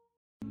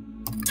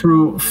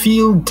 through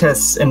field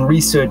tests and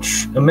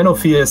research,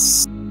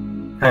 Menopheus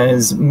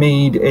has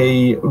made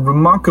a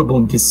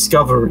remarkable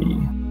discovery.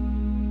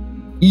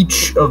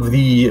 Each of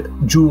the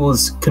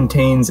jewels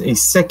contains a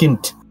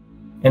second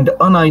and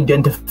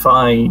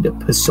unidentified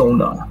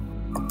persona.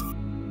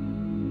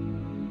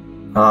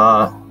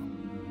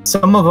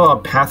 Some of our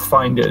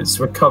pathfinders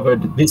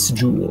recovered this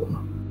jewel.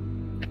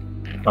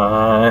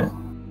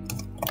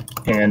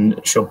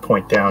 And she'll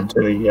point down to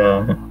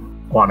the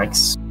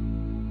onyx.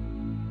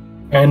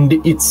 And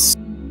its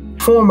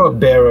former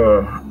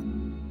bearer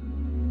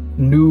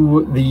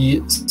knew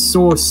the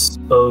source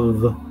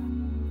of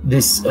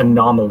this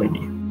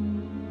anomaly.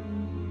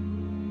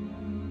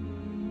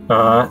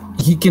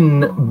 He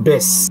can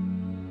best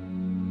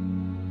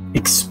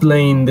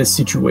explain the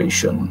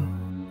situation.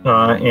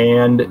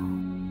 And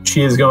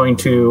she is going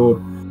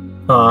to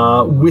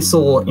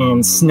whistle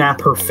and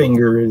snap her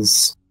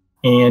fingers,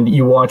 and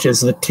you watch as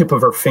the tip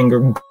of her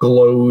finger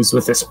glows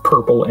with this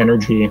purple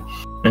energy,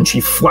 and she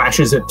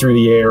flashes it through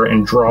the air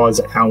and draws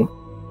out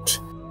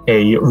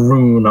a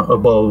rune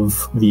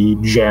above the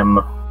gem,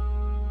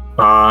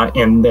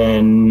 and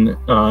then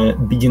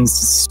begins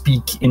to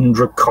speak in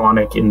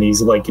Draconic in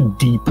these like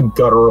deep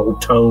guttural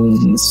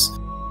tones,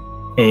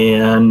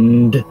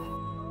 and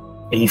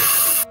a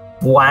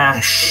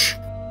flash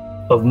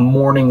of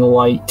morning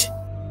light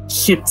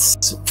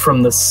hits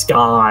from the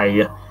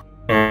sky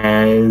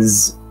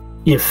as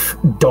if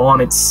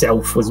dawn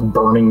itself was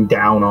burning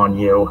down on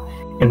you,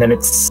 and then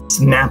it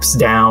snaps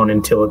down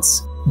until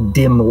it's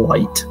dim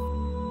light,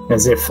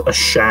 as if a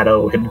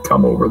shadow had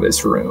come over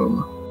this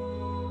room.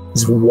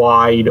 This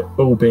wide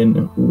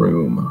open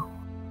room.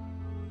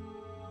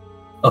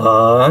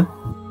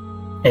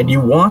 And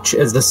you watch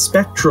as the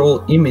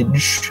spectral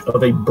image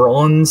of a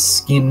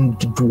bronze-skinned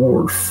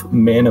dwarf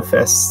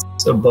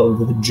manifests above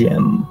the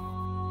gem.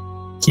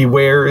 He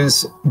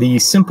wears the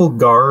simple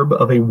garb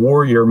of a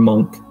warrior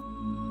monk,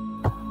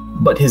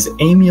 but his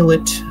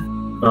amulet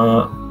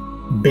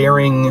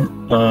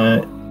bearing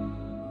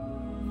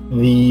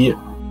the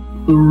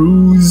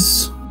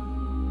uruz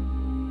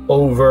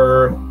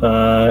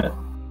over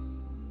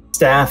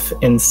staff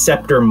and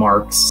scepter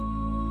marks.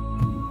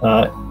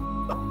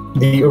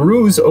 The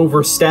uruz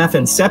over staff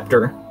and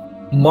scepter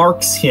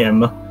marks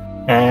him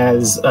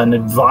as an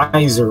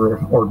advisor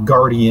or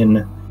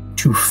guardian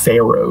to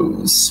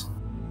pharaohs.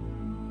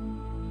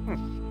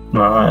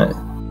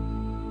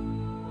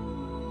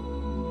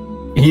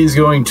 He is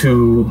going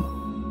to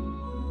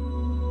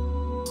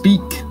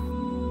speak.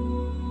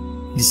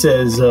 He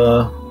says,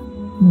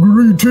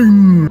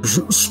 "Greetings,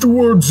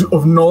 stewards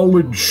of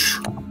knowledge.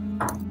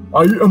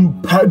 I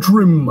am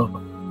Padrim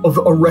of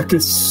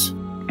Arrakis.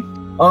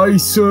 I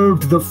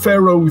served the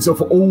pharaohs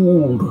of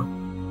old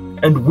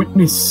and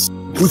witnessed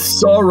with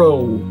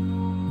sorrow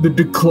the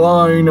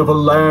decline of a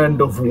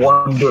land of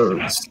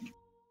wonders.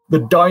 The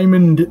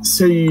Diamond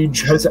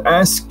Sage has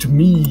asked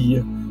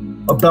me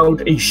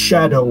about a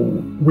shadow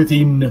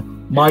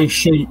within my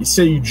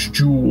Sage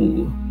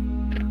Jewel.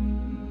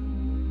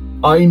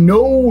 I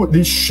know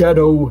this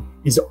shadow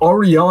is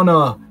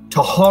Ariana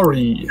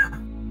Tahari,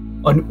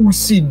 an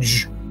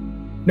Usij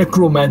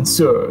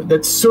necromancer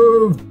that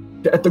served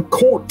at the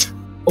court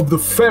of the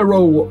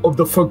Pharaoh of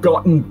the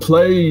Forgotten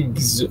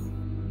Plagues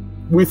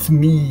with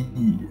me,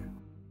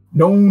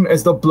 known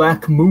as the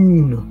Black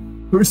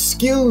Moon. Her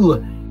skill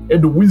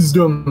and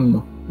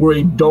wisdom were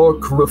a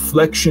dark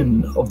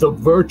reflection of the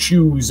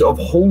virtues of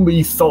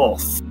Holy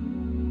Thoth.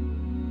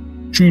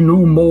 She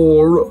knew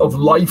more of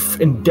life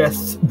and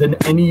death than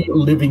any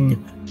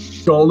living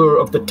scholar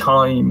of the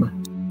time,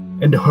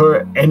 and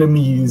her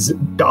enemies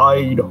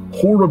died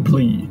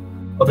horribly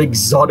of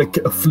exotic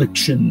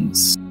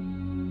afflictions.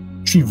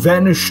 She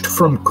vanished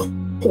from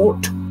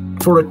court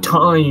for a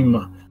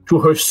time to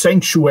her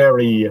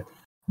sanctuary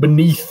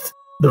beneath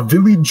the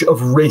village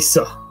of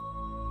Resa,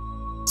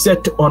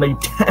 set on a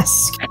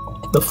task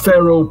the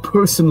pharaoh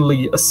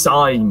personally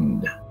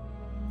assigned.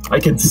 I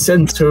can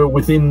sense her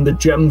within the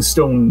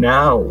gemstone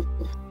now,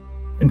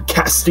 and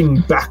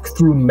casting back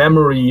through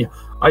memory,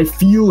 I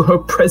feel her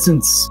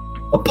presence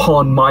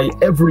upon my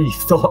every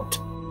thought.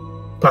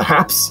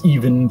 perhaps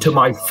even to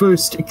my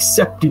first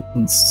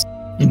acceptance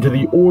into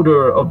the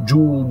Order of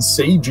Jeweled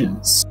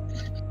Sages.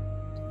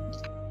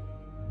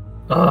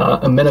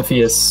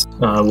 Amenopheus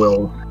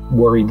will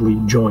worriedly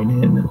join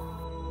in.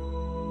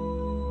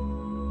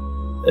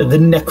 The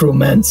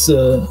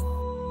necromancer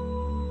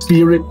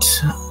spirit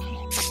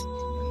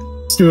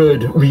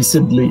stirred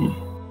recently.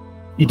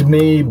 It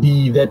may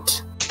be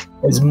that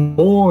as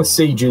more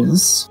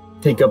sages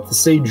take up the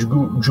sage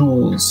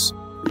jewels,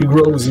 it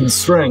grows in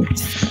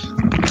strength.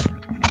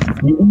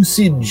 The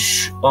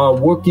Usage are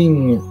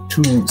working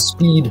to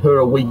speed her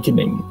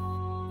awakening.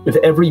 With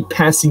every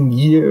passing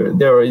year,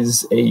 there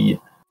is a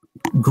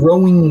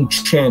growing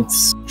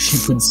chance she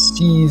could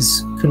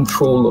seize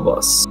control of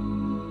us.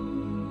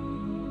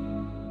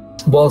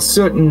 While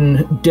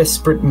certain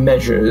desperate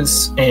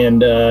measures,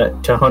 and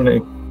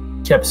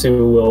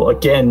Kepsu will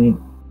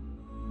again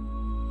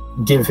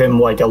give him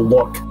like a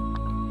look,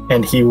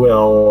 and he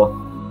will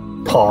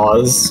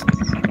pause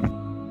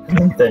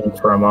and think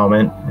for a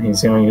moment.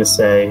 He's going to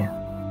say,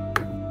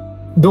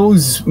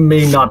 those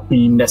may not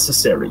be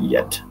necessary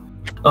yet.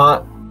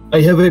 I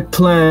have a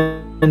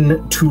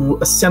plan to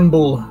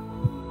assemble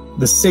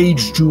the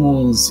sage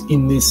jewels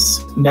in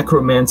this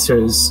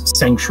necromancer's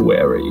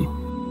sanctuary.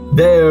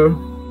 There,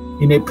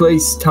 in a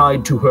place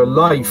tied to her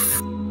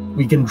life,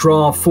 we can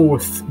draw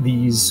forth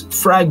these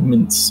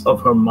fragments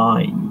of her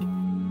mind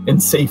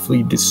and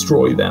safely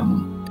destroy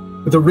them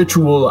with a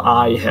ritual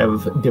I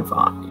have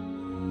devised.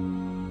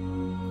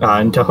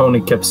 And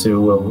Tahoni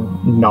Kepsu will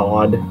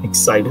nod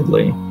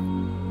excitedly.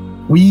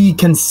 We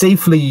can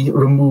safely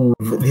remove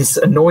this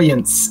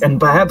annoyance and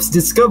perhaps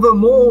discover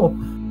more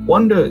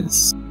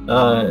wonders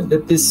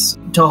that this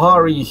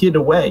Tahari hid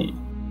away.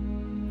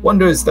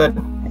 Wonders that,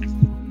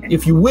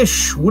 if you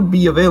wish, would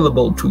be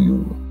available to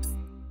you.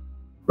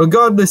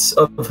 Regardless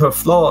of her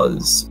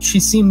flaws, she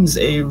seems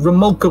a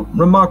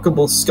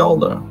remarkable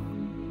scholar.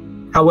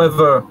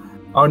 However,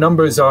 our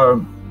numbers are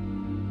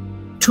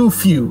too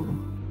few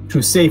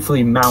to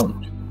safely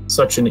mount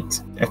such an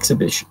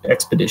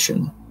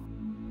expedition.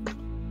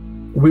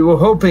 We were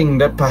hoping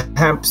that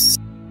perhaps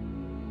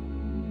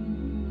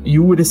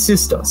you would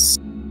assist us.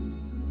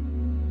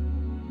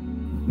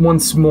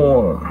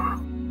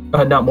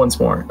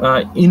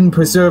 In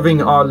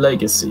preserving our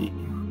legacy.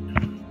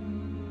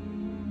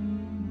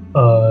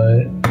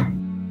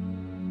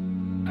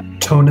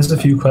 Tone has a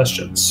few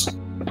questions.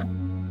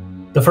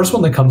 The first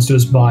one that comes to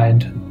his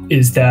mind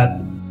is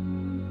that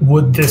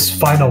would this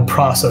final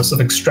process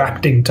of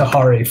extracting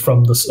Tahari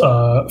from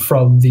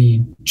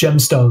the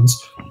gemstones,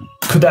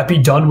 could that be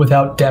done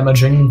without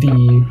damaging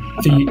the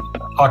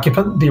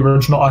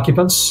original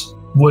occupants?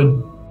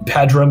 Would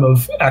Padrim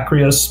of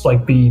Acreus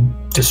be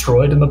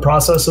destroyed in the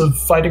process of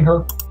fighting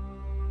her?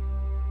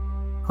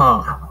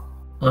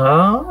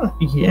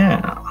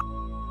 Yeah.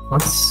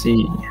 Let's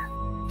see.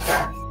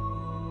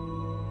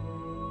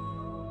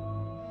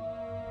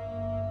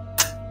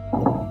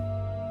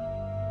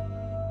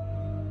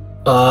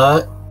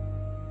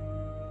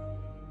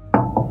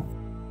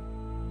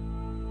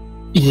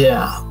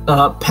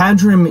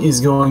 Padrim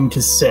is going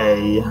to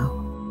say,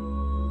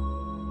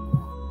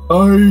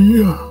 I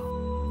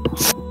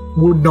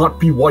would not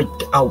be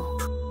wiped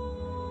out.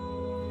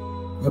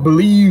 I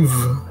believe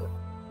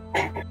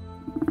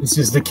this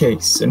is the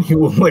case, and he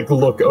will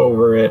look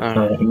over at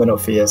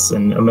Amenopheus,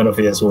 and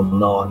Amenopheus will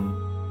nod.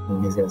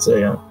 And he's going to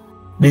say,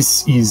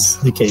 this is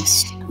the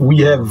case. We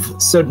have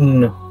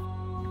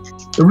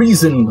the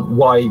reason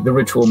why the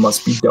ritual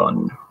must be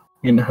done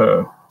in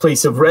her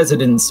place of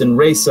residence in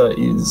Resa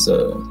is,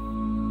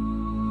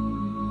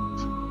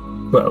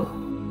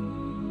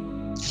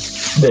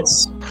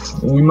 this.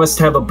 We must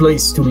have a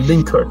place to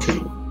link her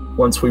to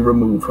once we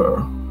remove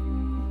her.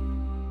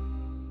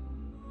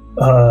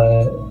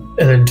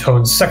 And then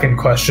Tone's second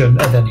question,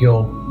 and then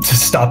he'll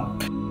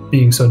stop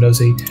being so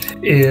nosy,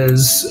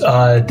 is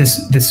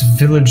this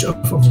village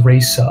of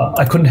Resa.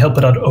 I couldn't help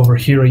but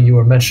overhearing you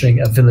were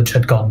mentioning a village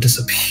had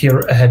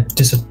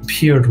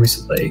disappeared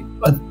recently.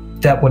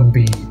 That wouldn't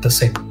be the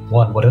same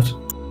one, would it?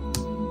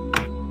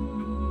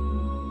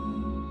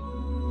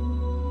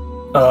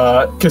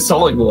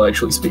 Kasali will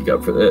actually speak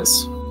up for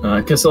this.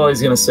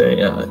 Kasali's going to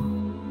say,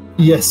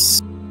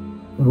 yes,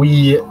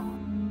 we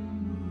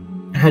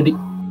had,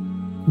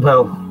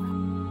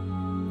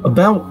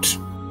 about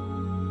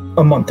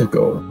a month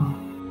ago,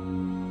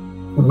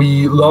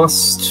 we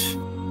lost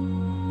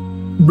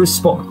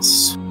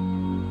response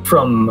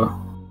from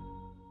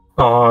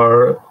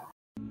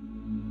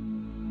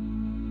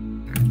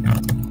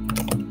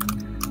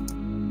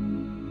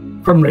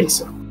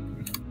Resa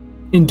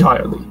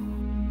entirely.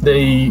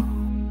 They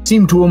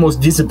seem to almost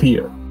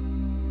disappear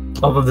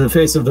off of the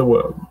face of the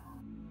world.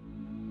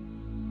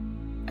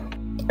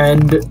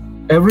 And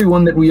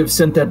everyone that we have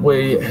sent that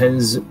way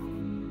has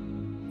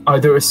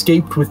either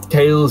escaped with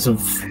tales of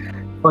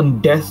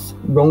undeath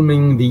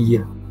roaming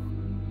the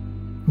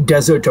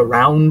desert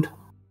around,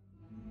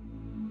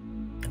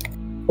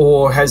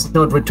 or has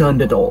not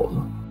returned at all.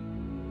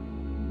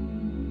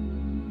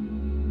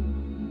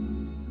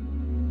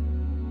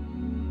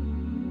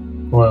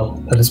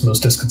 Well, That is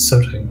most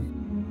disconcerting.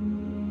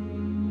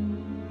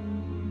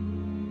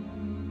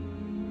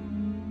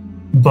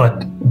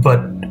 But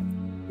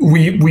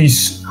we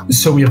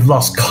have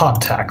lost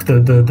contact.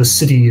 The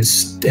city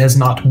has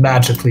not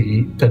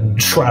magically been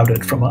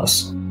shrouded from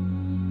us.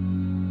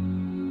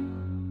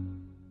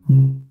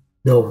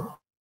 No.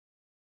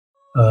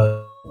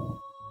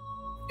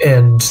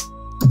 And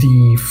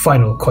the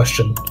final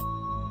question: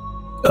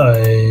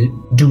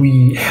 do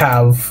we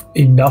have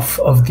enough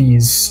of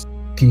these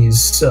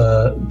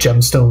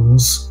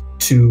gemstones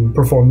to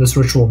perform this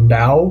ritual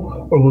now,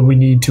 or will we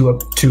need to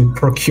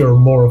procure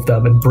more of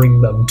them and bring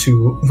them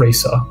to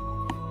Reza?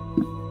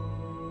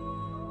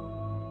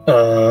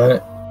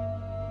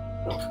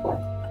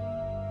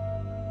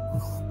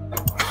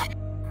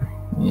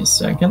 Give me a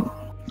second.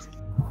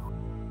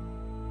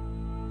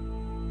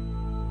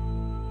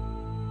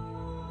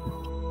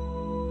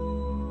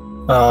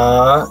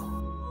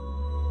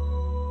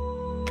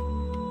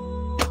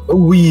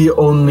 We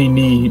only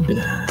need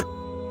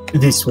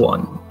this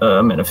one.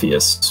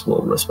 Menepheus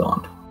will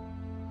respond.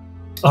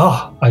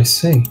 Ah, I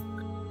see.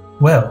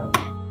 Well,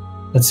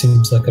 that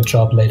seems like a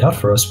job laid out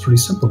for us. Pretty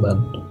simple then.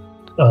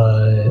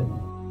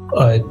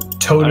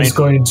 Toad is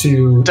going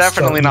to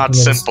definitely not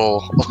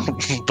simple,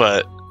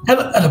 but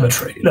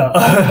elementary. No,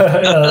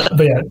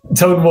 but yeah,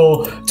 Toad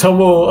will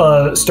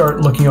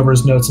start looking over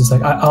his notes and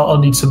saying, "I'll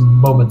need some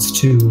moments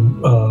to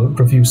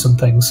review some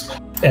things,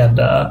 and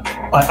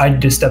I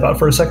need to step out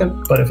for a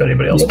second. But if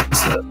anybody else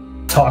wants to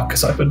talk,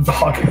 because I've been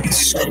hogging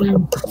this."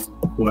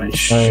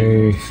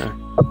 I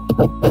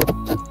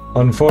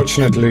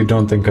unfortunately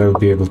don't think I'll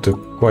be able to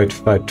quite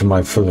fight to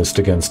my fullest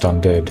against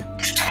undead.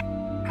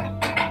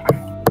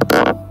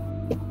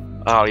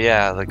 Oh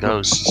yeah, the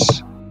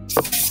ghosts.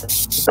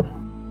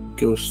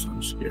 Ghosts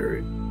are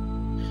scary.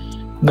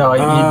 No,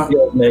 you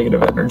deal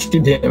negative energy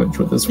damage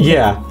with this one.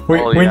 Yeah,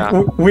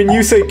 when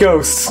you say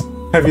ghosts,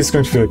 Heavy's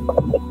going to be like,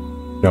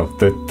 no,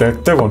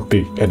 there won't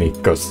be any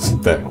ghosts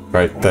there,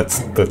 right?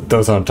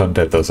 Those aren't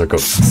undead, those are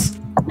ghosts.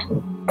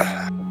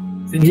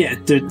 Yeah,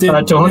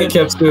 Tony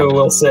Kepsu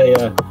will say,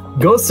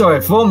 ghosts are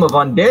a form of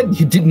undead?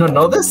 You did not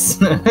know this?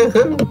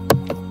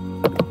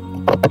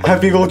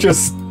 Heavy will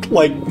just,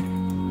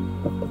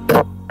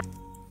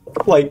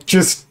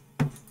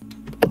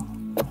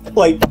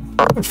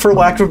 for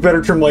lack of a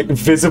better term,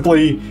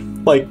 visibly,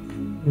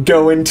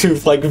 go into,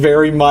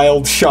 very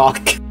mild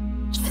shock.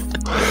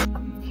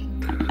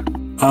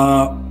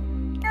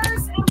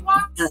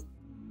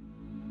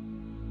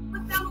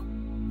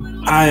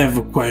 I have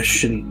a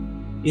question.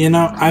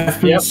 I've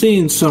been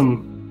seeing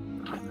some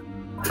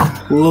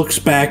looks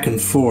back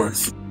and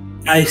forth.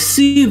 I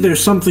see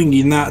there's something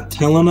you're not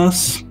telling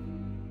us.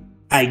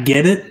 I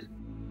get it.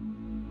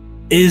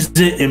 Is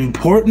it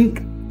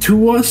important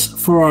to us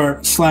for our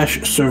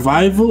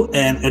 /survival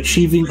and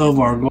achieving of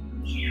our goal?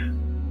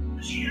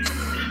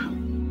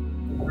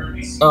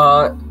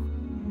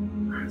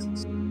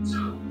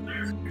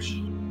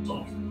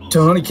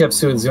 Tony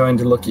Kepsu is going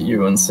to look at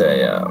you and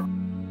say,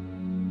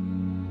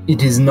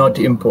 it is not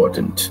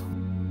important.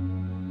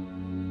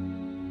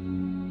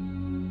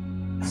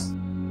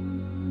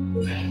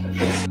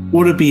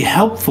 Would it be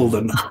helpful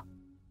to know?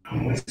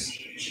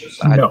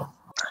 No.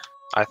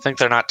 I think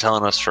they're not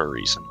telling us for a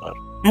reason, but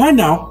I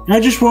know. I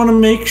just want to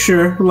make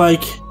sure,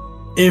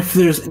 if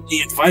there's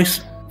any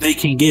advice they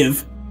can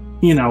give,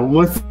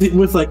 with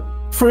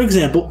for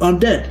example,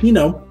 undead.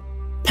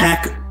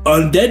 Pack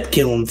undead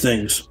killing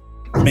things.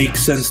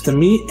 Makes sense to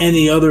me.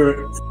 Any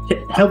other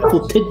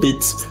helpful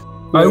tidbits?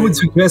 I would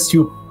suggest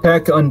you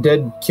pack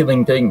undead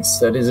killing things.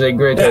 That is a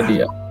great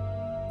idea.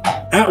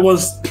 That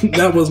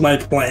was my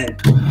plan.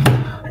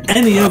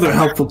 Any other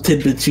helpful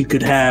tidbits you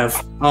could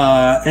have?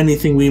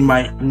 Anything we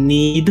might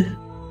need?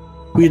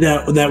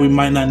 That we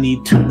might not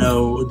need to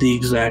know the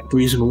exact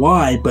reason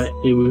why, but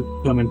it would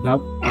come in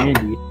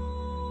handy.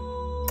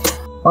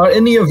 Are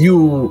any of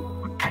you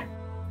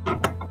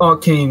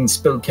arcane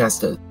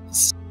spellcasters?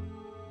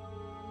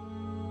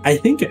 I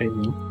think I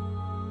know.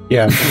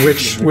 Yeah,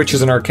 which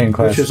is an arcane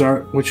class.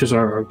 Which is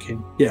our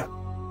arcane. Yeah.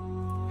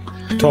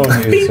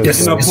 Tony is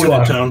Yes, no point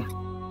in town.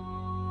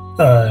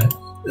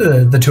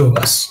 The two of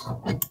us.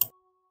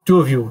 Two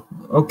of you.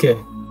 Okay.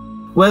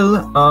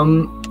 Well,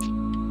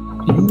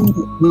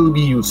 you will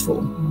be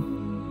useful.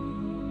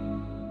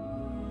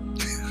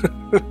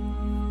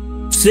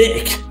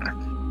 Sick.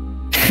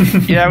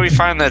 yeah, we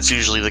find that's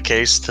usually the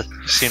case. They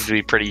seem to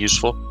be pretty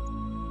useful.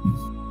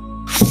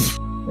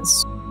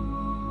 Yes.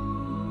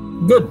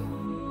 Good.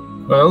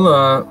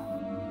 Well,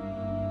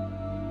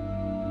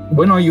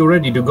 when are you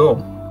ready to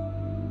go?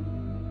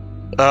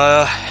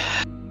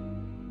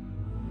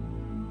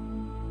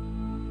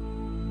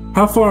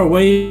 How far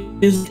away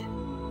is it?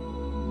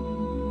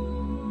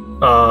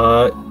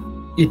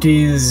 It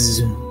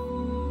is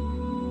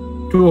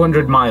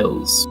 200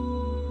 miles.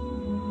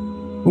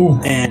 Ooh.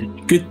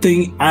 And good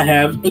thing I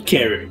have a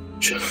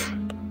carriage.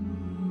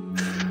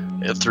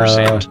 Yeah, through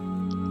sand.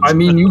 I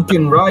mean, you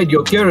can ride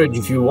your carriage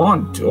if you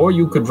want, or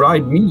you could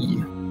ride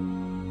me.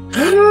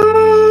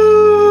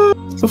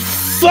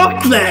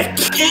 Fuck that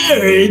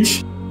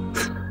carriage!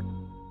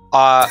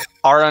 Are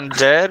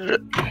undead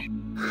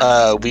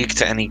weak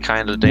to any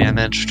kind of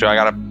damage? Do I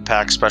gotta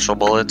pack special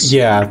bullets?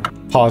 Yeah,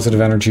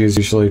 positive energy is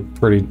usually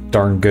pretty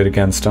darn good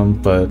against them,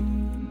 but...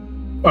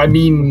 I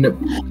mean,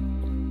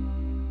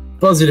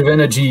 positive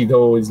energy,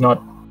 though, is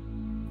not...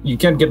 You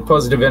can't get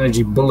positive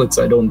energy bullets,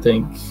 I don't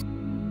think.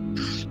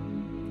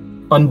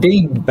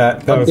 Undead...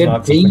 That was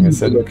not something I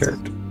said in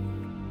character.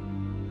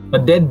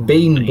 Undead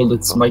Bane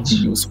bullets might be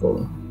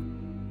useful.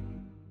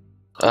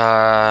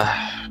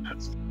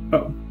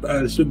 Oh, I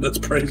assume that's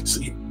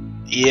pricey.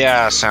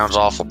 Yeah, sounds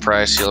awful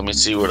pricey. Let me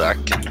see what I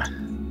can...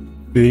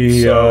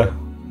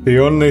 The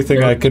only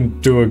thing I can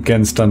do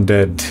against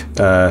undead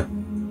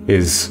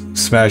is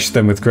smash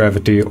them with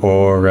gravity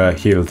or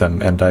heal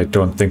them, and I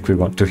don't think we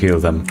want to heal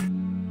them.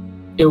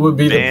 It would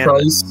be the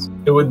price.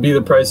 It would be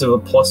the price of a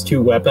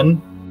 +2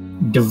 weapon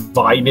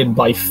divided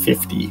by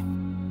 50.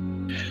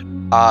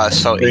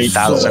 So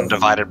 8,000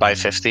 divided by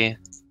 50?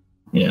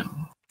 Yeah.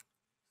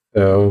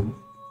 So...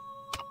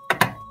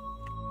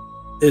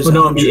 Well,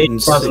 no, it'd be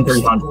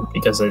 8,300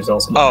 because there's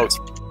also... Oh,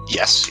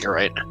 yes, you're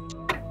right.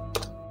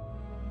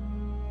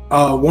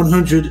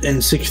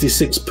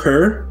 166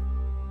 per?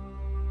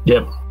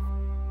 Yep.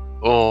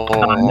 Oh.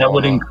 That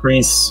would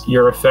increase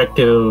your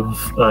effective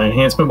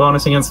enhancement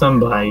bonus against them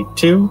by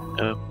 2.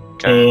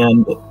 Okay.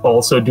 And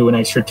also do an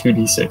extra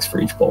 2d6 for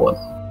each bullet.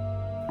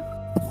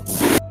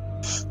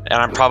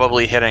 And I'm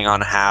probably hitting on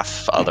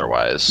half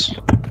otherwise.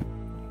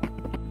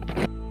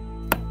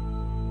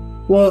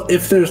 Well,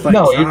 if there's like...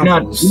 No, you're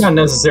not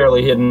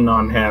necessarily hitting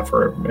on half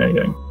or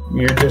anything.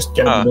 You're just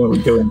gonna be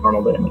doing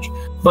normal damage.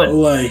 But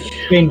like,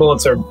 Bane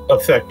bullets are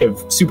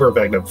effective, super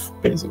effective,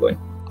 basically.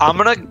 I'm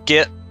gonna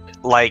get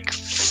like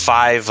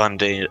 5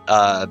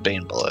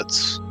 Bane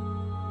bullets.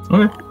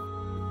 Okay.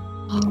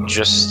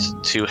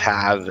 Just to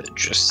have,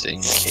 just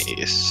in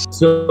case.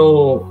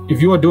 So,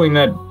 if you are doing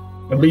that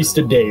at least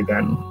a day,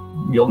 then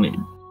you'll need.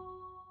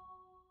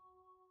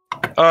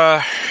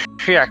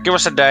 Yeah, give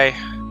us a day.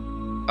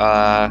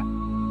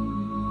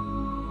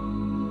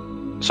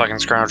 So I can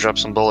scrounge up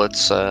some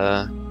bullets,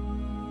 and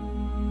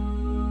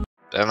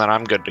then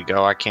I'm good to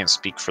go. I can't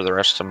speak for the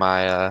rest of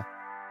my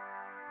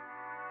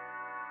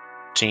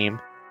team.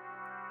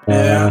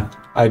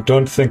 I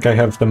don't think I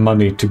have the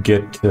money to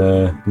get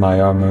my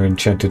armor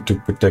enchanted to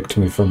protect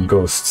me from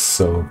ghosts,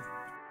 so...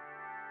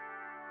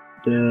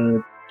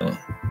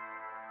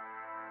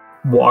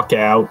 Walk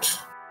out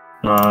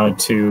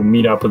to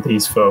meet up with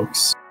these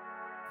folks.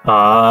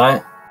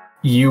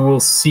 You will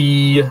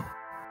see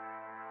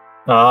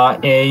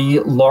a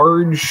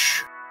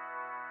large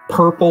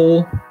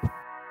purple...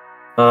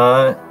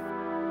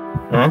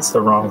 that's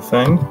the wrong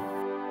thing.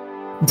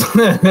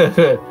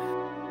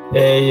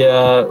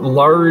 A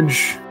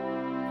large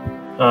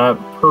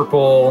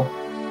purple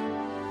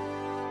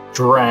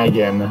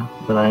dragon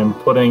that I am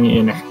putting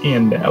in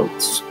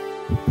handouts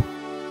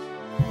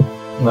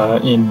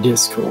in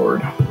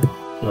Discord,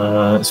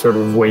 sort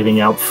of waiting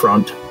out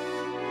front.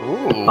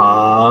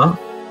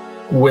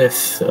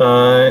 With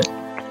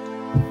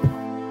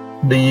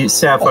the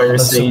sapphire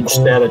sage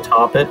stat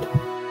atop it.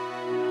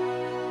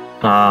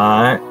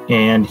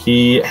 And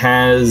he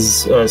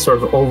has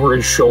sort of over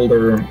his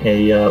shoulder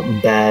a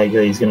bag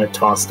that he's going to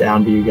toss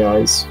down to you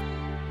guys.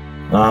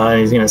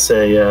 He's going to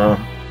say,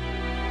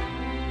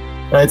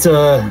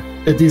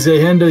 it is a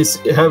handy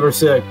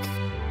haversack.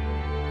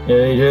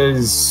 It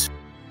has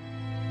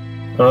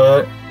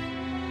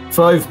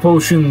 5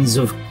 potions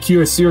of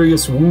cure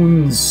serious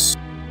wounds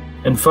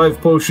and 5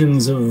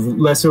 potions of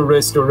lesser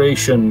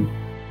restoration.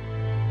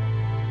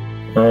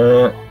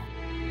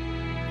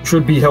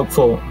 Should be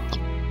helpful.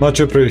 Much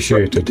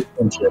appreciated.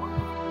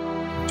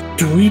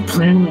 Do we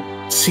plan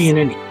on seeing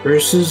any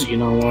curses? You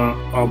know what?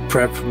 I'll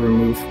prep to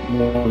remove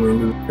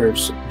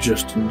curse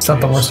just in case. It's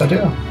not the worst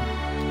idea.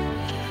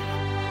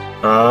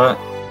 And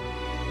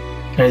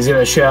he's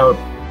gonna shout,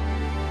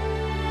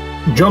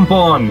 "Jump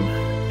on!"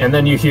 And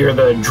then you hear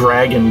the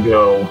dragon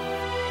go,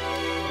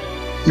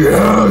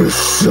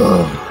 "Yes!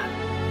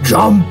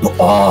 Jump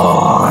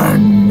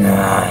on!"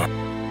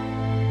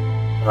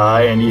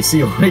 And you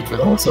see,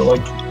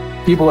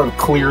 people have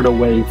cleared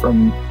away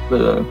from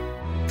the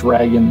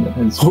dragon that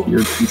has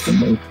appeared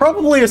recently.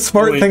 Probably a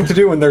smart thing to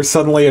do when there's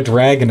suddenly a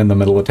dragon in the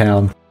middle of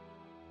town.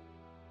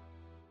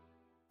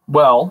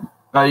 Well,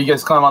 you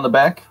guys climb on the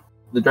back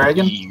of the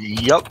dragon?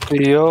 Yup.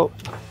 It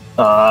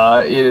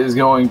is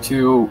going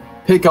to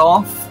pick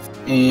off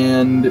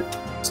and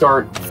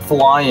start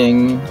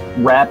flying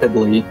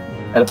rapidly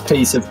at a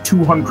pace of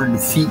 200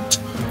 feet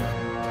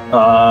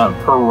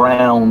per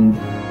round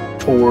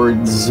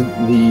towards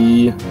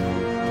the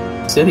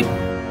city.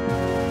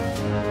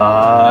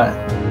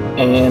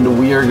 And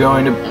we are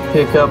going to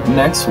pick up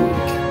next week.